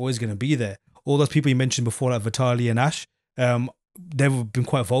 that's always going to be there. All those people you mentioned before, like Vitali and Ash, they've been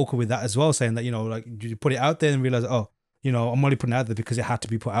quite vocal with that as well, saying that like you put it out there and realize, oh, I'm only putting it out there because it had to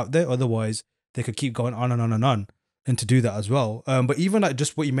be put out there. Otherwise, they could keep going on and on and on, and to do that as well. But even like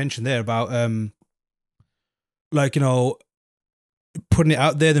just what you mentioned there about like putting it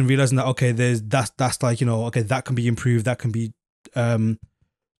out there, then realizing that, okay, that's like okay, that can be improved, that can be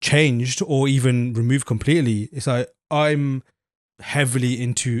changed or even removed completely. It's like I'm heavily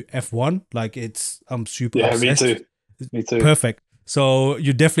into F1, like I'm super Yeah, me obsessed. too. Me too. Perfect. So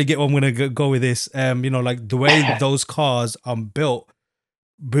you definitely get what I'm gonna go with this. Like the way those cars are built,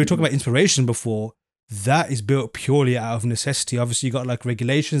 we were talking Mhm. about inspiration before. That is built purely out of necessity. Obviously, you got like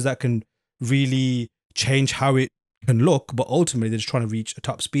regulations that can really change how it can look, but ultimately they're just trying to reach a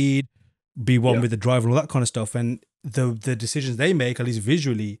top speed, be one Yeah, with the driver, and all that kind of stuff. And the decisions they make, at least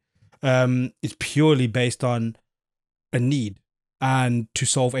visually, is purely based on a need and to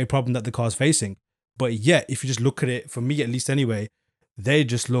solve a problem that the car's facing. But yet, if you just look at it, for me at least anyway, they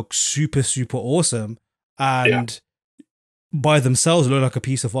just look super, super awesome. yeah. And by themselves look like a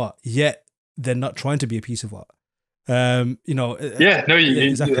piece of art, yet they're not trying to be a piece of art. Yeah, no, Yeah,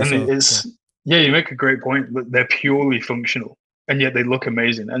 exactly. and So yeah. it's yeah, you make a great point. They're purely functional, and yet they look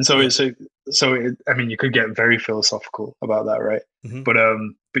amazing. And so Yeah. I mean, you could get very philosophical about that, right? Mm-hmm.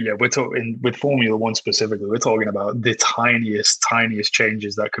 But yeah, we're talking with Formula One specifically. We're talking about the tiniest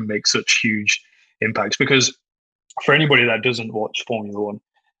changes that can make such huge impacts. Because for anybody that doesn't watch Formula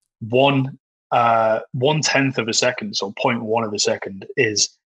One, 1/10 of a second, so point 0.1 of a second, is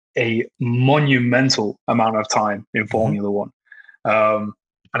a monumental amount of time in Formula One. And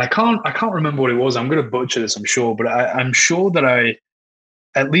I can't remember what it was. I'm going to butcher this, I'm sure, but I'm sure that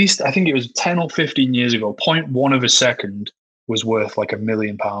at least I think it was 10 or 15 years ago, point 0.1 of a second was worth like £1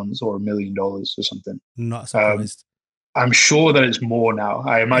 million or $1 million or something. Not surprised. I'm sure that it's more now.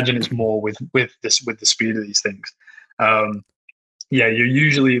 I imagine it's more with the speed of these things. Yeah, you're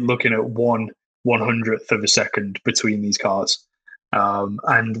usually looking at 1/100th of a second between these cars,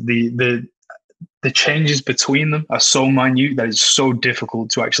 and the changes between them are so minute that it's so difficult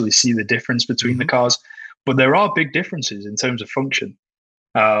to actually see the difference between the cars. But there are big differences in terms of function.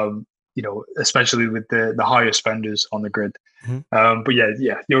 Especially with the higher spenders on the grid. But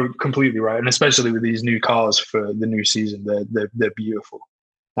yeah, you're completely right, and especially with these new cars for the new season, they're beautiful.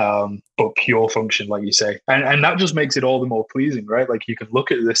 But pure function, like you say, and that just makes it all the more pleasing, right? Like you can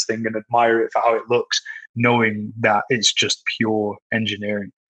look at this thing and admire it for how it looks, knowing that it's just pure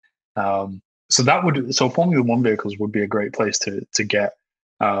engineering. So Formula One vehicles would be a great place to get.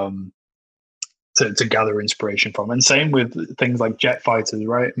 To gather inspiration from, and same with things like jet fighters,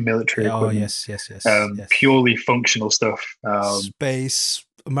 right? Military equipment. Yes. Purely functional stuff. Space,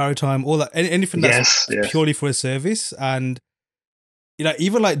 maritime, all that, anything that's purely for a service. And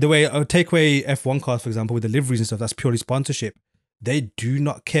even like the way I would take away F1 cars, for example, with the liveries and stuff, that's purely sponsorship. They do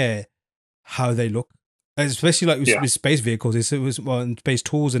not care how they look, especially like with space vehicles. Space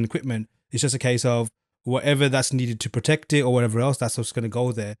tools and equipment. It's just a case of whatever that's needed to protect it or whatever else, that's what's going to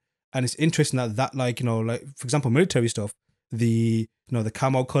go there. And it's interesting that like for example, military stuff, the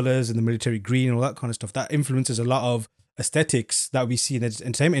camo colors and the military green and all that kind of stuff, that influences a lot of aesthetics that we see in the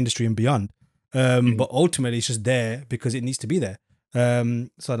entertainment industry and beyond. But ultimately, it's just there because it needs to be there.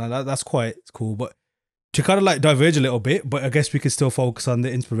 So that's quite cool. But to kind of like diverge a little bit, but I guess we could still focus on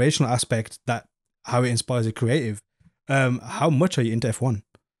the inspirational aspect, that how it inspires a creative. How much are you into F1?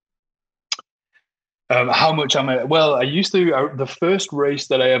 How much am I? Well, I used to. The first race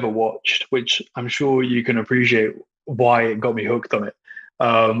that I ever watched, which I'm sure you can appreciate why it got me hooked on it.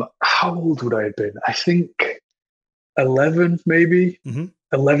 How old would I have been? I think 11, maybe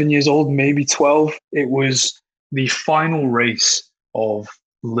 11 years old, maybe 12. It was the final race of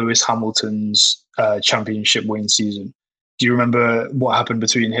Lewis Hamilton's championship winning season. Do you remember what happened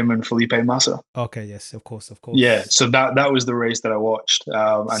between him and Felipe Massa? Okay, yes, of course. Yeah, so that was the race that I watched,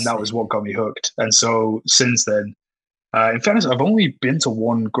 and that was what got me hooked. And so since then, in fairness, I've only been to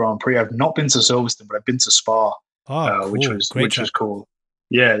one Grand Prix. I've not been to Silverstone, but I've been to Spa, cool. which was cool.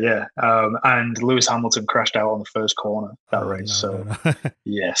 Yeah. And Lewis Hamilton crashed out on the first corner that race. No.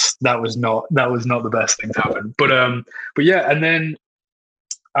 Yes, that was not the best thing to happen. But yeah, and then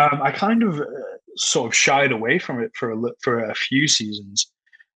I kind of sort of shied away from it for a few seasons,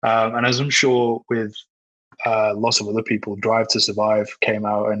 and as I'm sure with lots of other people, Drive to Survive came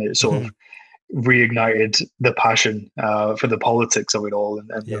out, and it sort of reignited the passion for the politics of it all,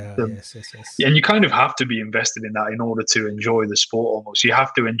 yes. And you kind of have to be invested in that in order to enjoy the sport. Almost, you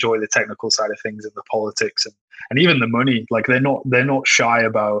have to enjoy the technical side of things and the politics and even the money. Like they're not shy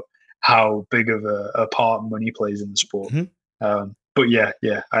about how big of a part money plays in the sport. But yeah,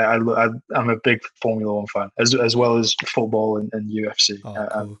 I'm a big Formula One fan, as well as football and UFC.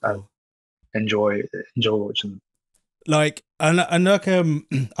 Cool. I enjoy watching them. Like, and like,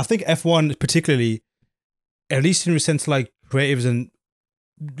 I think F1 particularly, at least in the sense like creatives and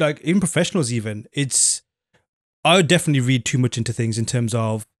like even professionals, even I would definitely read too much into things in terms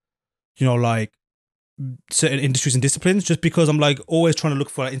of, like certain industries and disciplines, just because I'm like always trying to look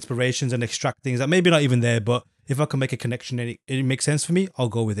for like, inspirations and extract things that maybe not even there, but if I can make a connection and it makes sense for me, I'll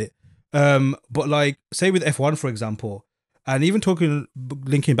go with it. But like say with F1, for example, and even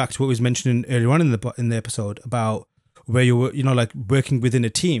linking back to what was mentioned earlier on in the episode about where you were, like working within a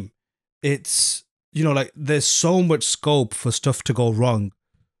team, it's, like there's so much scope for stuff to go wrong.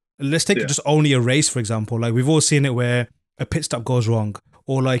 Let's take just only a race, for example. Like we've all seen it where a pit stop goes wrong,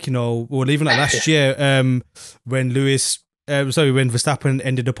 or like, or even like last year, when Verstappen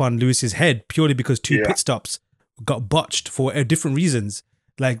ended up on Lewis's head purely because two pit stops got botched for different reasons.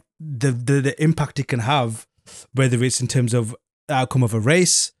 Like the impact it can have, whether it's in terms of outcome of a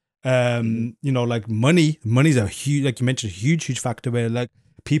race, like money's a huge, like you mentioned, a huge factor where like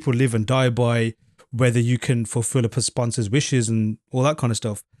people live and die by whether you can fulfill a sponsor's wishes and all that kind of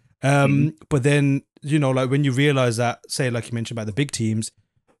stuff. But then, like when you realize that, say, like you mentioned about the big teams,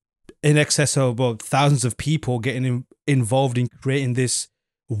 in excess of thousands of people getting involved in creating this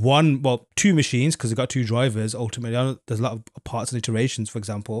two machines, because it got two drivers. Ultimately, there's a lot of parts and iterations, for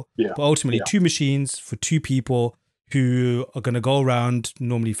example, Yeah. but ultimately Yeah. two machines for two people who are going to go around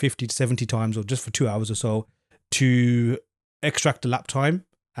normally 50 to 70 times, or just for 2 hours or so, to extract the lap time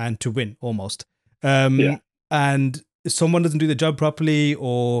and to win almost. Yeah. And if someone doesn't do the job properly,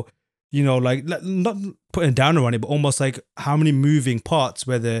 or, like, not putting a downer on it, but almost like how many moving parts,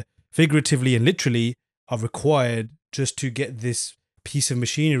 whether figuratively and literally, are required just to get this piece of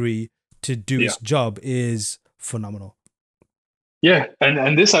machinery to do Yeah. its job is phenomenal. Yeah,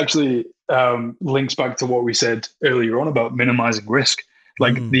 and this actually links back to what we said earlier on about minimizing risk.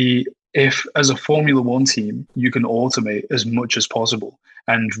 Like Mm. if as a Formula One team you can automate as much as possible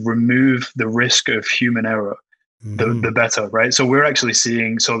and remove the risk of human error, Mm-hmm. the better, right? So we're actually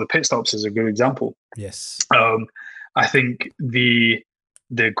seeing. So the pit stops is a good example. Yes. I think the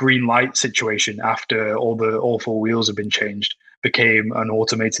green light situation after all four wheels have been changed became an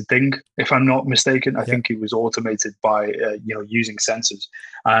automated thing. If I'm not mistaken, I Yep. think it was automated by using sensors,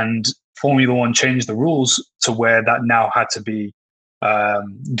 and Formula One changed the rules to where that now had to be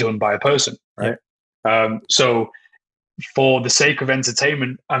done by a person, right? Yep. So for the sake of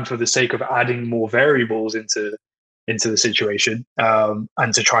entertainment and for the sake of adding more variables into the situation,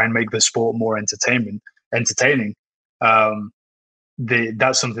 and to try and make the sport more entertaining, um,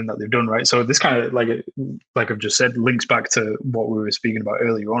 that's something that they've done, right? So this kind of, like I've just said, links back to what we were speaking about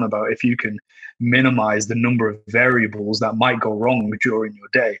earlier on, about if you can minimize the number of variables that might go wrong during your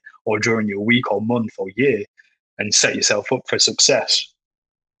day or during your week or month or year, and set yourself up for success,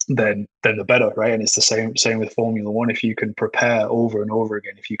 then the better, right? And it's the same with Formula One. If you can prepare over and over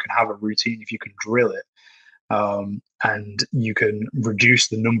again, if you can have a routine, if you can drill it, and you can reduce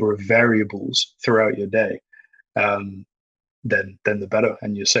the number of variables throughout your day, um, then the better,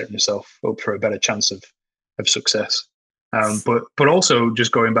 and you're setting yourself up for a better chance of success. But also,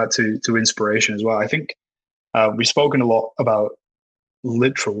 just going back to inspiration as well, I think we've spoken a lot about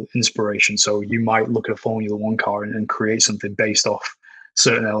literal inspiration. So you might look at a Formula One car and create something based off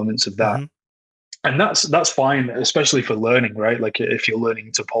certain elements of that. Mm-hmm. And that's fine, especially for learning, right? Like if you're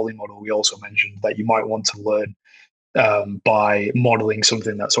learning to polymodel, we also mentioned that you might want to learn by modeling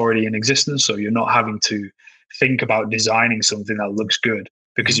something that's already in existence. So you're not having to think about designing something that looks good,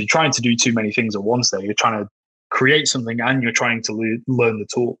 because Mm-hmm. you're trying to do too many things at once there. You're trying to create something and you're trying to learn the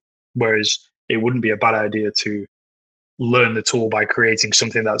tool. Whereas it wouldn't be a bad idea to learn the tool by creating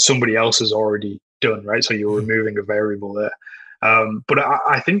something that somebody else has already done, right? So you're removing a variable there. But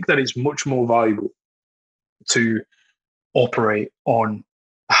I think that it's much more valuable to operate on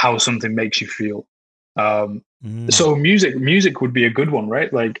how something makes you feel. Um, Mm. so music would be a good one,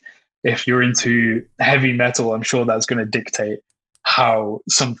 right? Like if you're into heavy metal, I'm sure that's going to dictate how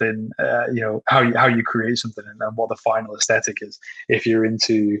something, how you create something, and what the final aesthetic is. If you're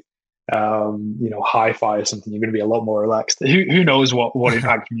into hi-fi or something, you're going to be a lot more relaxed. Who knows what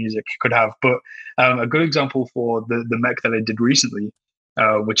impact music could have? But a good example for the mech that I did recently,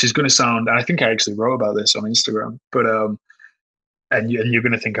 which is going to sound, I think I actually wrote about this on Instagram, but and you're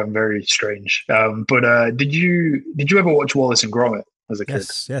going to think I'm very strange. But did you ever watch Wallace and Gromit as a kid?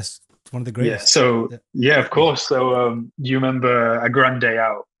 Yes. Yes. It's one of the Yeah. greatest. So Yeah. yeah, of course. So do you remember A Grand Day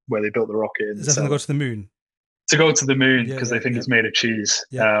Out, where they built the rocket in Is the that going to go cellar to the moon? to go to the moon Yeah. because Yeah. they think Yeah. it's made of cheese?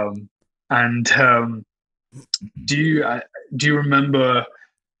 Yeah. And do you do you remember?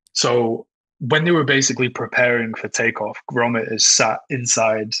 So when they were basically preparing for takeoff, Gromit is sat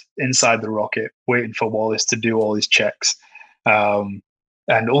inside the rocket, waiting for Wallace to do all his checks. Um,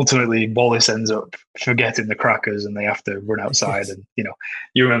 and ultimately, Wallace ends up forgetting the crackers, and they have to run outside. Yes. And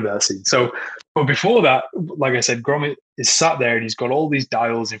you remember that scene. So, but before that, like I said, Gromit is sat there, and he's got all these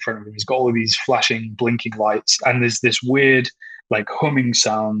dials in front of him. He's got all of these flashing, blinking lights, and there's this weird, like, humming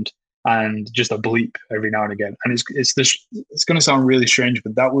sound and just a bleep every now and again. And it's going to sound really strange,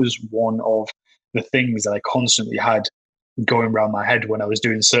 but that was one of the things that I constantly had going around my head when I was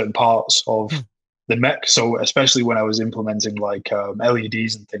doing certain parts of Hmm. the mech. So especially when I was implementing like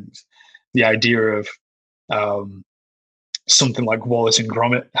LEDs and things, the idea of um, something like Wallace and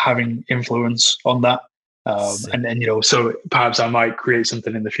Gromit having influence on that. Sick. And so perhaps I might create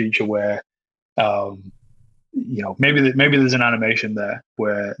something in the future where um, maybe there's an animation there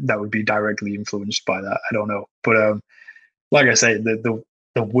where that would be directly influenced by that. I don't know, but like I say, the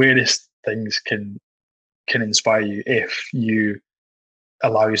weirdest things can inspire you if you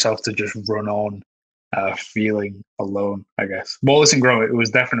allow yourself to just run on feeling alone. I guess Wallace and Gromit, it was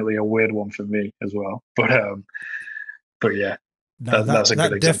definitely a weird one for me as well, but yeah, Now that's a good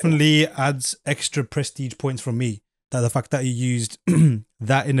that example. definitely adds extra prestige points from me. That the fact that you used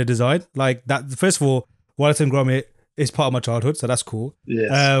that in the design, like that. First of all, Wallace and Gromit It's part of my childhood, so that's cool. Yes,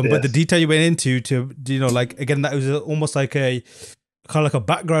 But the yes. detail you went into to, you know, like again, that was almost like a kind of like a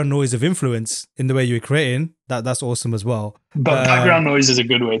background noise of influence in the way you were creating. That's awesome as well. But Um, background noise is a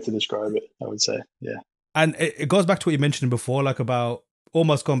good way to describe it, I would say. Yeah, and it goes back to what you mentioned before, like about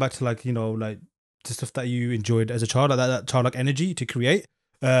almost going back to like, you know, like the stuff that you enjoyed as a child, like that childlike energy to create.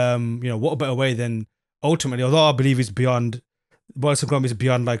 You know, what a better way than ultimately, although I believe it's beyond, Wallace and Gromit is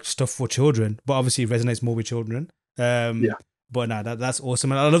beyond like stuff for children, but obviously it resonates more with children. yeah, But nah, that's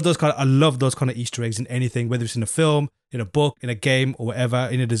awesome, and I love those kind of Easter eggs in anything, whether it's in a film, in a book, in a game, or whatever,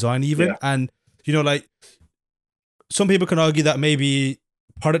 in a design even. yeah, And you know, like some people can argue that maybe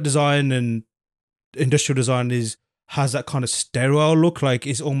product design and industrial design has that kind of sterile look, like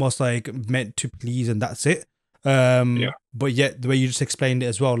it's almost like meant to please and that's it. yeah. But yet the way you just explained it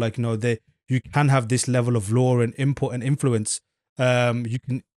as well, like, you know, you can have this level of lore and input and influence. You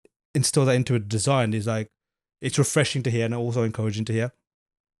can instill that into a design. Is like it's refreshing to hear and also encouraging to hear.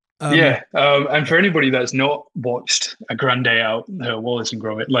 Um, Yeah, and for anybody that's not watched A Grand Day Out, Wallace and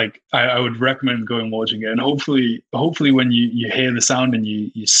Gromit, like I would recommend going and watching it. And hopefully, when you hear the sound and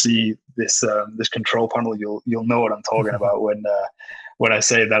you see this control panel, you'll know what I'm talking about when I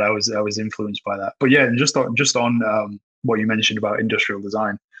say that I was influenced by that. But yeah, and just on what you mentioned about industrial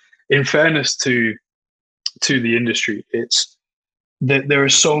design. In fairness to the industry, it's there are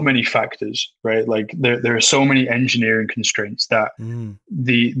so many factors, right? Like there are so many engineering constraints that mm,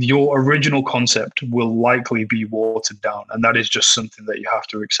 your original concept will likely be watered down, and that is just something that you have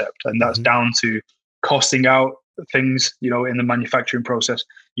to accept. And that's hmm down to costing out things, in the manufacturing process.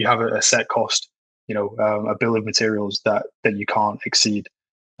 You have a set cost, a bill of materials that you can't exceed.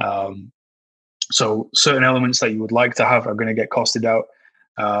 Um, so certain elements that you would like to have are going to get costed out,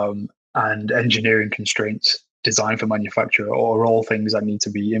 and engineering constraints, design for manufacture, are all things that need to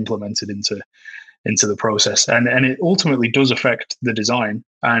be implemented into the process, and it ultimately does affect the design.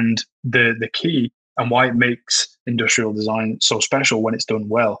 And the key, and why it makes industrial design so special when it's done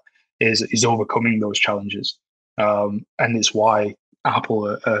well, is overcoming those challenges. And it's why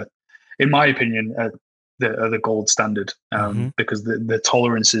Apple in my opinion, the gold standard, hmm because the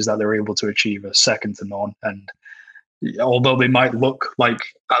tolerances that they're able to achieve are second to none. And although they might look like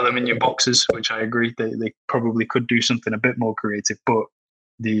aluminium boxes, which I agree, they probably could do something a bit more creative, but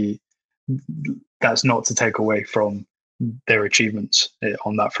the that's not to take away from their achievements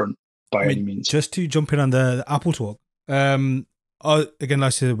on that front I by any mean, means. just to jump in on the Apple talk. Again, like I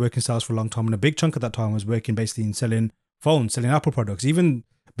said, working sales for a long time, and a big chunk of that time was working basically in selling phones, selling Apple products. Even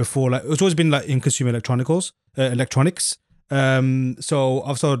before, like it's always been like in consumer electronics. So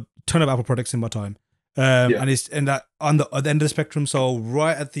I've sold a ton of Apple products in my time. Yeah, And it's and that on the other end of the spectrum. So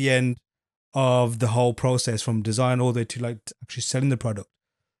right at the end of the whole process, from design all the way to like actually selling the product,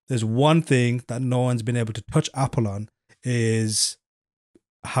 there's one thing that no one's been able to touch Apple on is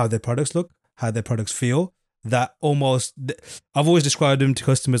how their products look, how their products feel. That almost, I've always described them to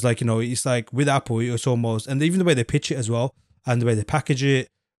customers like, you know, it's like with Apple, it's almost, and even the way they pitch it as well, and the way they package it,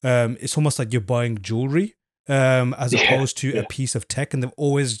 it's almost like you're buying jewelry, as yeah, opposed to a yeah, piece of tech, and they've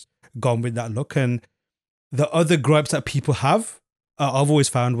always gone with that look. And the other gripes that people have, I've always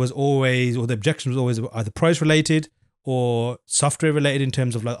found was always, or the objection was always either price related or software related in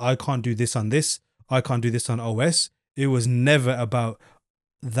terms of like, I can't do this on this, I can't do this on OS. It was never about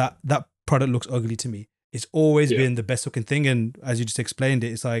that product looks ugly to me. It's always yeah. been the best looking thing. And as you just explained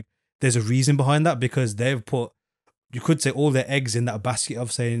it, it's like there's a reason behind that because they've put, you could say, all their eggs in that basket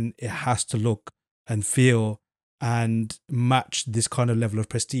of saying it has to look and feel and match this kind of level of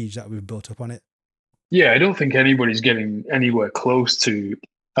prestige that we've built up on it. Yeah, I don't think anybody's getting anywhere close to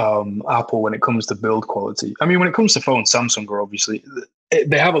Apple when it comes to build quality. I mean, when it comes to phones, Samsung are obviously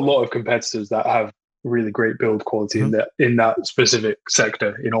they have a lot of competitors that have really great build quality Mhm. in that specific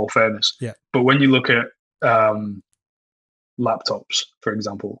sector. In all fairness, Yeah. but when you look at um, laptops, for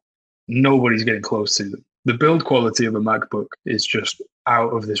example, nobody's getting close to them. The build quality of a MacBook is just out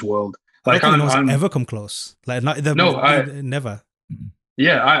of this world. I don't Like think no one's I'm ever come close. Like, not, no, I never.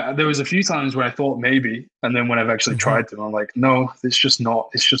 yeah, there was a few times where I thought maybe, and then when I've actually Mhm. tried them, I'm like, no, it's just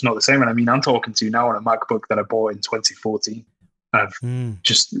not the same. And I mean, I'm talking to you now on a MacBook that I bought in 2014. I've Mm.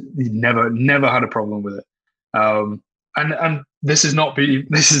 just never had a problem with it. Um, and this is not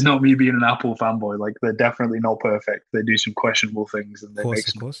me being an Apple fanboy. Like they're definitely not perfect. They do some questionable things and they make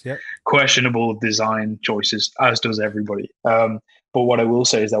Of some course. Yep. questionable design choices, as does everybody. But what I will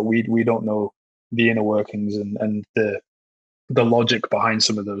say is that we don't know the inner workings and the logic behind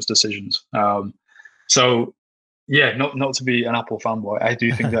some of those decisions. So yeah, not to be an Apple fanboy, I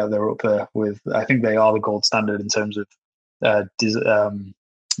do think that they're up there with. I think they are the gold standard in terms of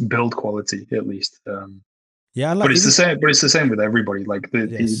build quality, at least. Yeah, and But like it's the even same. But it's the same with everybody. Like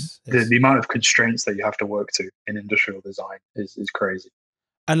yes, the yes. amount of constraints that you have to work to in industrial design is crazy.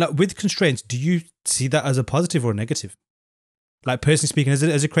 And like with constraints, do you see that as a positive or a negative? Like personally speaking,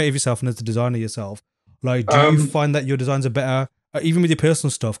 as a creative yourself and as a designer yourself, like do you Um, find that your designs are better, even with your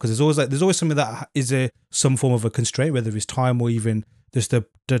personal stuff? Because there's always something that is a some form of a constraint, whether it's time or even just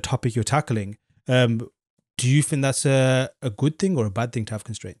the topic you're tackling. Um, do you think that's a good thing or a bad thing to have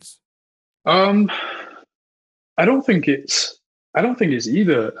constraints? um, I don't think it's I don't think it's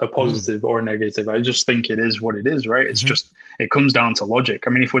either a Mm. positive or a negative. I just think it is what it is, right? It's Hmm. just it comes down to logic. I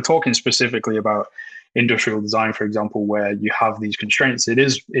mean, if we're talking specifically about industrial design, for example, where you have these constraints, it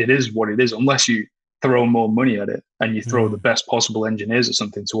is what it is, unless you throw more money at it and you throw the Mm. best possible engineers at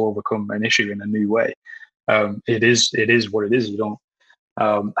something to overcome an issue in a new way. It is what it is. You don't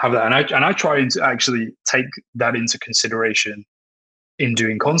have that, and I try to actually take that into consideration in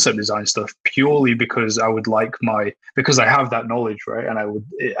doing concept design stuff purely because I would like because I have that knowledge, right? And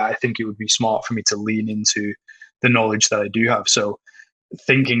I think it would be smart for me to lean into the knowledge that I do have. So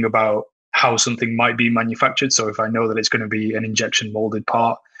thinking about how something might be manufactured. So if I know that it's going to be an injection molded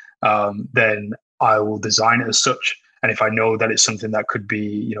part, then I will design it as such. And if I know that it's something that could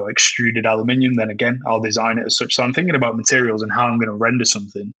be, extruded aluminium, then again, I'll design it as such. So I'm thinking about materials and how I'm going to render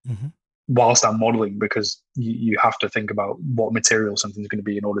something Hmm. whilst I'm modeling, because you have to think about what material something's going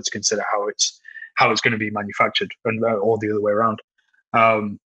to be in order to consider how it's going to be manufactured, and or the other way around.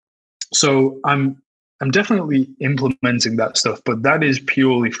 Um, so I'm definitely implementing that stuff, but that is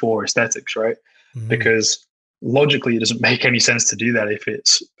purely for aesthetics, right? Mm. Because logically, it doesn't make any sense to do that if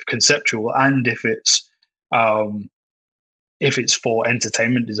it's conceptual and um, if it's for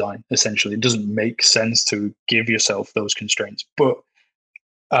entertainment design. Essentially, it doesn't make sense to give yourself those constraints, but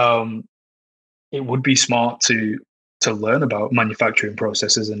um, it would be smart to learn about manufacturing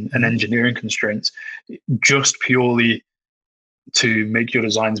processes and Hmm. engineering constraints just purely to make your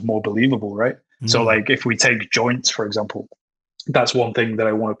designs more believable, right? So Mm. like if we take joints, for example, that's one thing that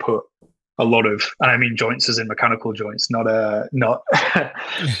I want to put a lot of, and I mean joints as in mechanical joints, not not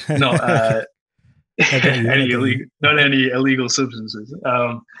I get you. I get you. any illegal substances.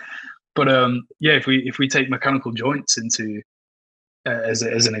 But yeah, if we take mechanical joints into as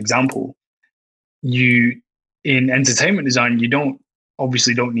an example, you in entertainment design, you don't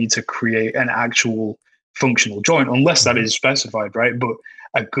need to create an actual functional joint unless that Hmm. is specified, right? But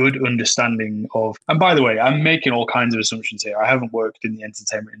a good understanding of, and by the way, I'm making all kinds of assumptions here. I haven't worked in the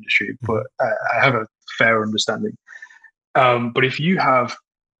entertainment industry, but Hmm. I have a fair understanding. But if you have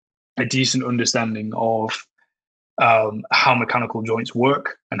a decent understanding of how mechanical joints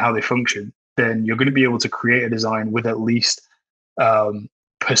work and how they function, then you're going to be able to create a design with at least um,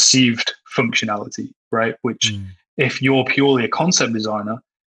 perceived functionality, right? Which, Mm. if you're purely a concept designer,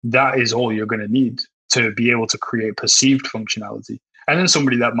 that is all you're going to need to be able to create perceived functionality. And then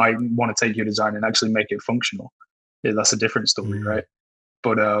somebody that might want to take your design and actually make it functional, yeah, that's a different story, Mm. right?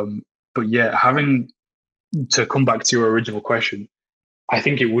 But yeah, having to come back to your original question, I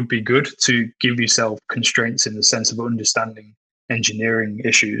think it would be good to give yourself constraints in the sense of understanding engineering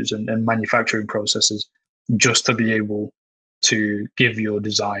issues and manufacturing processes just to be able to give your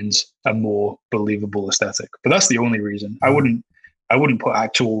designs a more believable aesthetic. But that's the only reason. Mm. I wouldn't put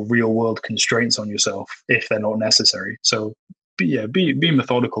actual real world constraints on yourself if they're not necessary. So be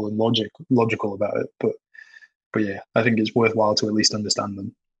methodical and logical about it. But yeah, I think it's worthwhile to at least understand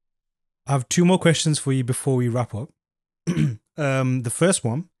them. I have two more questions for you before we wrap up. The first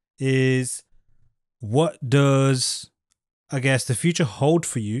one is, what does, I guess, the future hold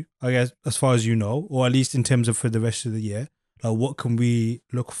for you? I guess, as far as you know, or at least in terms of for the rest of the year, like what can we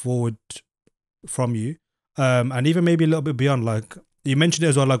look forward from you? And even maybe a little bit beyond. Like you mentioned it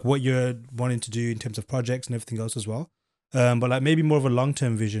as well, like what you're wanting to do in terms of projects and everything else as well. But like maybe more of a long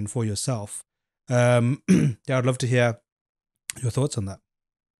term vision for yourself. Yeah, I'd love to hear your thoughts on that.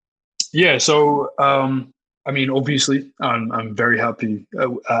 Yeah, so I mean, obviously, I'm very happy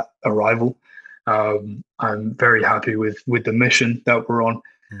at Arrival. I'm very happy with the mission that we're on.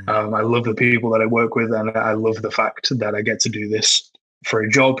 Mm. I love the people that I work with, and I love the fact that I get to do this for a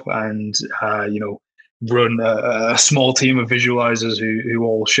job, and run a small team of visualizers who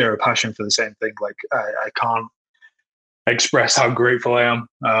all share a passion for the same thing. Like I can't express how grateful I am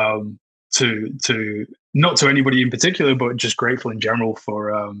to not to anybody in particular, but just grateful in general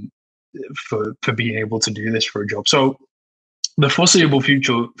for being able to do this for a job. So the foreseeable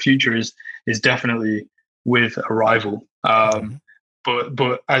future is definitely with Arrival. Mm-hmm.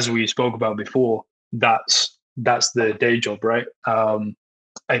 But as we spoke about before, that's the day job, right?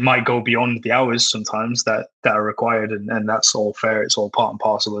 It might go beyond the hours sometimes that are required, and that's all fair. It's all part and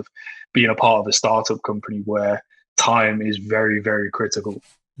parcel of being a part of a startup company where time is very, very critical.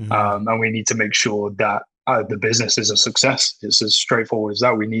 Mm. And we need to make sure that the business is a success. It's as straightforward as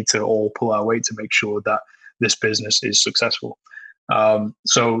that. We need to all pull our weight to make sure that this business is successful.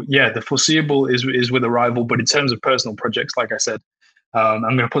 So yeah, the foreseeable is with Arrival, but in terms of personal projects, like I said, I'm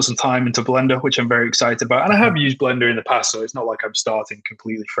going to put some time into Blender, which I'm very excited about. And I have used Blender in the past, so it's not like I'm starting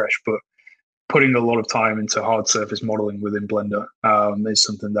completely fresh, but putting a lot of time into hard surface modeling within Blender is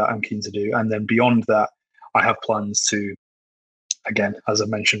something that I'm keen to do. And then beyond that, I have plans to, again, as I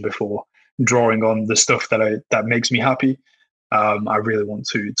mentioned before, drawing on the stuff that makes me happy. I really want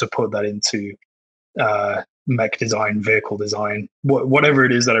to put that into mech design, vehicle design, whatever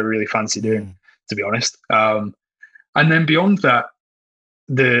it is that I really fancy doing, to be honest. And then beyond that,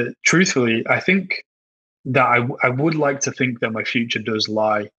 truthfully, I think that I would like to think that my future does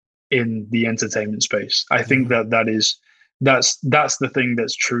lie in the entertainment space. I think that's the thing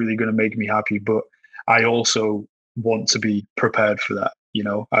that's truly going to make me happy. But I also want to be prepared for that.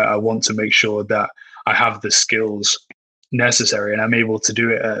 I want to make sure that I have the skills necessary and I'm able to do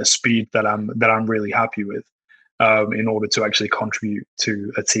it at a speed that I'm really happy with, in order to actually contribute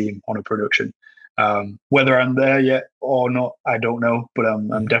to a team on a production. Whether I'm there yet or not, I don't know, but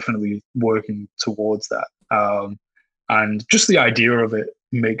I'm definitely working towards that. And just the idea of it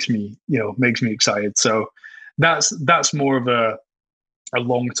makes me excited. So that's more of a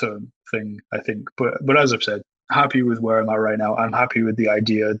long-term thing, I think. But as I've said, happy with where I'm at right now. I'm happy with the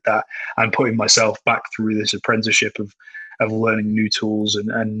idea that I'm putting myself back through this apprenticeship of learning new tools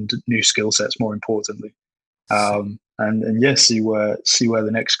and new skill sets, more importantly. And yes, see where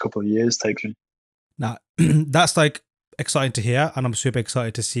the next couple of years takes me. Now, that's like exciting to hear, and I'm super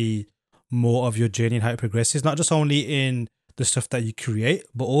excited to see more of your journey and how it progresses. Not just only in the stuff that you create,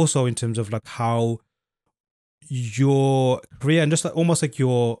 but also in terms of like how your career and just like almost like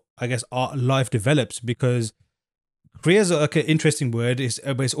your, I guess, art life develops. Because career is like an interesting word.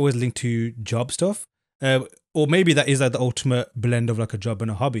 But it's always linked to job stuff, or maybe that is like the ultimate blend of like a job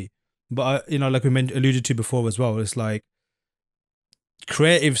and a hobby. But like we alluded to before as well, it's like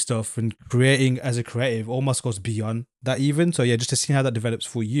creative stuff and creating as a creative almost goes beyond that even. So yeah, just to see how that develops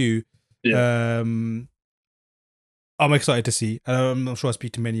for you. Yeah. I'm excited to see. And I'm sure I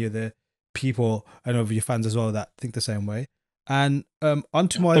speak to many of the people and of your fans as well that think the same way. And on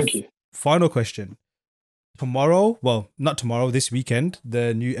to my Thank you. final question. Tomorrow, well, not tomorrow, this weekend,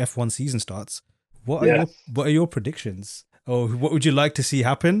 the new F1 season starts. What are your predictions? Or what would you like to see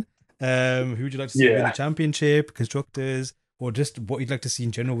happen? Who would you like to see win the championship, constructors, or just what you'd like to see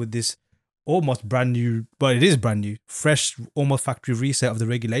in general with this almost brand new, but it is brand new, fresh, almost factory reset of the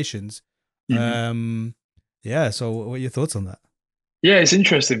regulations. Yeah, so what are your thoughts on that? Yeah, it's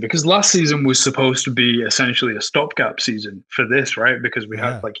interesting because last season was supposed to be essentially a stopgap season for this, right? Because we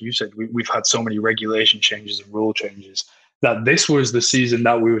had, like you said, we've had so many regulation changes and rule changes that this was the season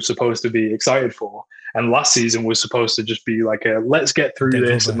that we were supposed to be excited for. And last season was supposed to just be like let's get through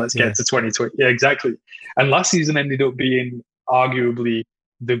this and let's get to 2020. Yeah, exactly. And last season ended up being arguably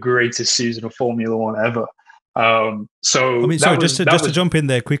the greatest season of Formula One ever. So I mean, sorry, just to jump in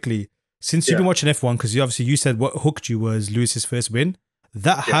there quickly. Since you've been watching F1, because you said what hooked you was Lewis's first win.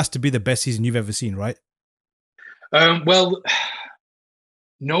 That has to be the best season you've ever seen, right? Well,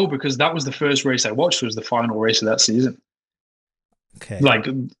 no, because that was the first race I watched. Was the final race of that season. Okay. Like,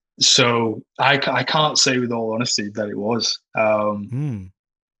 so I can't say with all honesty that it was.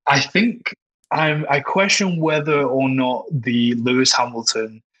 I think I question whether or not the Lewis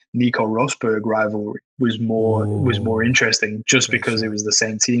Hamilton Nico Rosberg rivalry was more interesting just because it was the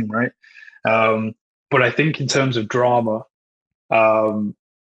same team, right? But I think in terms of drama, I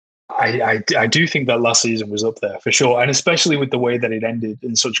do think that last season was up there for sure, and especially with the way that it ended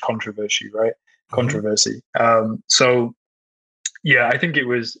in such controversy, right? Controversy. So yeah, I think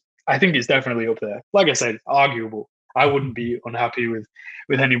it's definitely up there. Like I said, arguable. I wouldn't be unhappy with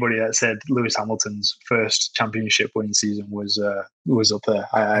anybody that said Lewis Hamilton's first championship winning season was up there.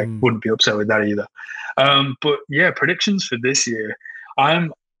 I wouldn't be upset with that either. But yeah, predictions for this year.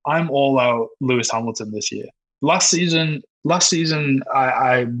 I'm all out Lewis Hamilton this year. Last season,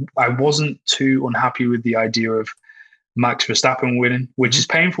 I wasn't too unhappy with the idea of Max Verstappen winning, which is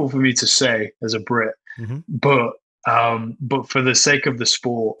painful for me to say as a Brit. But for the sake of the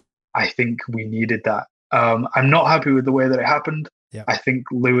sport, I think we needed that. I'm not happy with the way that it happened. Yeah. I think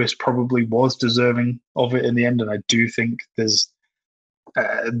Lewis probably was deserving of it in the end, and I do think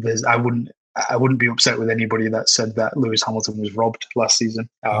I wouldn't be upset with anybody that said that Lewis Hamilton was robbed last season.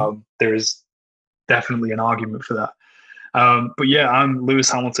 There is definitely an argument for that. But yeah, I'm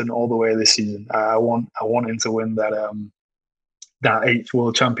Lewis Hamilton all the way this season. I want him to win that 8th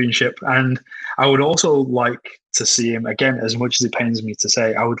World Championship. And I would also like to see him, again, as much as it pains me to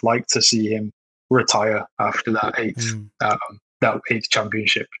say, I would like to see him retire after that eighth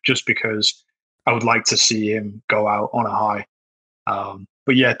championship, just because I would like to see him go out on a high.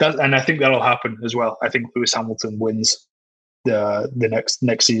 But yeah, and I think that'll happen as well. I think Lewis Hamilton wins the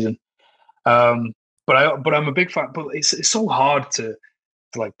next season. But I'm a big fan. But it's so hard to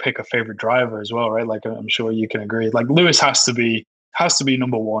like pick a favorite driver as well, right? Like I'm sure you can agree. Like Lewis has to be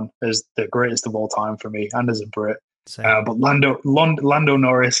number one as the greatest of all time for me, and as a Brit. But Lando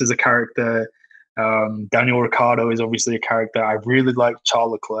Norris is a character. Daniel Ricciardo is obviously a character. I really like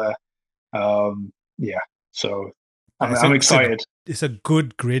Charles Leclerc. Yeah, so I'm excited. It's a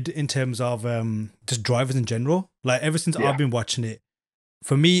good grid in terms of just drivers in general. Like ever since I've been watching it,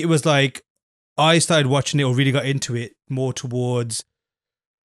 for me it was like I started watching it or really got into it more towards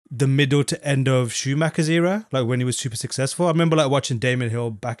the middle to end of Schumacher's era, like when he was super successful. I remember like watching Damon Hill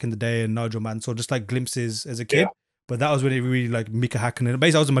back in the day and Nigel Mansell, just like glimpses as a kid. But that was when it really like Mika Hakkinen.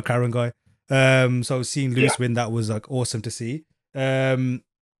 Basically, I was a McLaren guy. So seeing Lewis win, that was like awesome to see.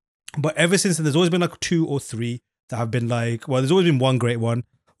 But ever since then, there's always been like 2 or 3 that have been like, well, there's always been one great one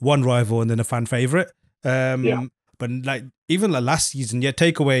rival, and then a fan favorite. But like even like last season,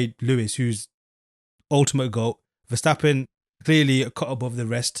 take away Lewis, who's ultimate GOAT. Verstappen clearly cut above the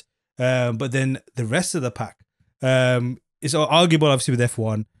rest. But then the rest of the pack, it's arguable obviously with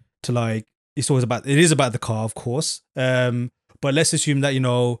F1 to like, it is about the car, of course. But let's assume that,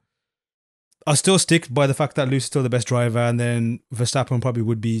 I'll still stick by the fact that Lewis is still the best driver, and then Verstappen probably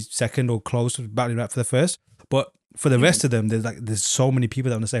would be second or close, battling that for the first. But for the rest of them, there's so many people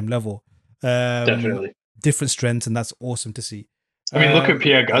that are on the same level. Definitely. Different strengths, and that's awesome to see. I mean, look at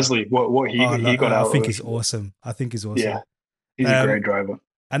Pierre Gasly, what he got out of. I think he's awesome. Yeah, he's a great driver.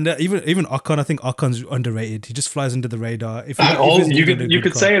 And even Ocon, I think Ocon's underrated. He just flies under the radar. You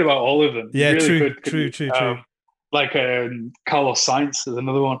could say it about all of them. Yeah, really true. Like Carlos Sainz is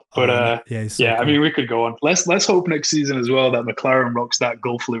another one, but cool. I mean, we could go on. Let's hope next season as well that McLaren rocks that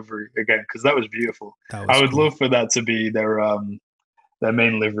Gulf livery again, because that was beautiful. I would love for that to be their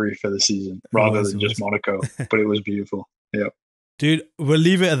main livery for the season rather than just Monaco. But it was beautiful. Yeah. Dude, we'll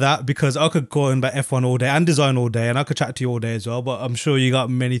leave it at that, because I could go on about F1 all day and design all day, and I could chat to you all day as well, but I'm sure you got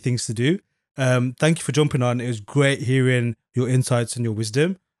many things to do. Thank you for jumping on. It was great hearing your insights and your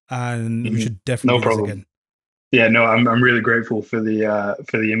wisdom, and we should definitely do this again. Yeah, no, I'm really grateful for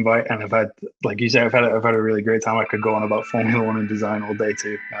the invite, and I've had, like you said, I've had a really great time. I could go on about Formula One and design all day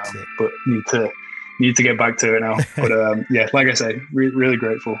too, but need to get back to it now. But like I say, really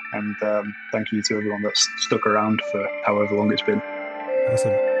grateful, and thank you to everyone that's stuck around for however long it's been.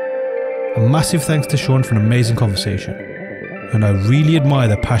 Awesome. A massive thanks to Shaun for an amazing conversation, and I really admire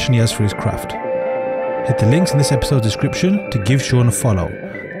the passion he has for his craft. Hit the links in this episode's description to give Shaun a follow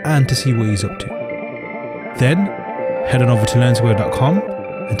and to see what he's up to. Then, head on over to learntoware.com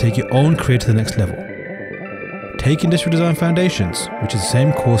and take your own career to the next level. Take Industrial Design Foundations, which is the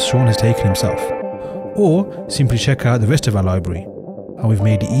same course Shaun has taken himself, or simply check out the rest of our library. And we've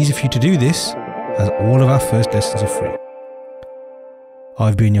made it easy for you to do this, as all of our first lessons are free.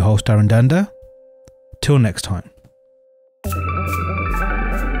 I've been your host, Darren Danda. Till next time.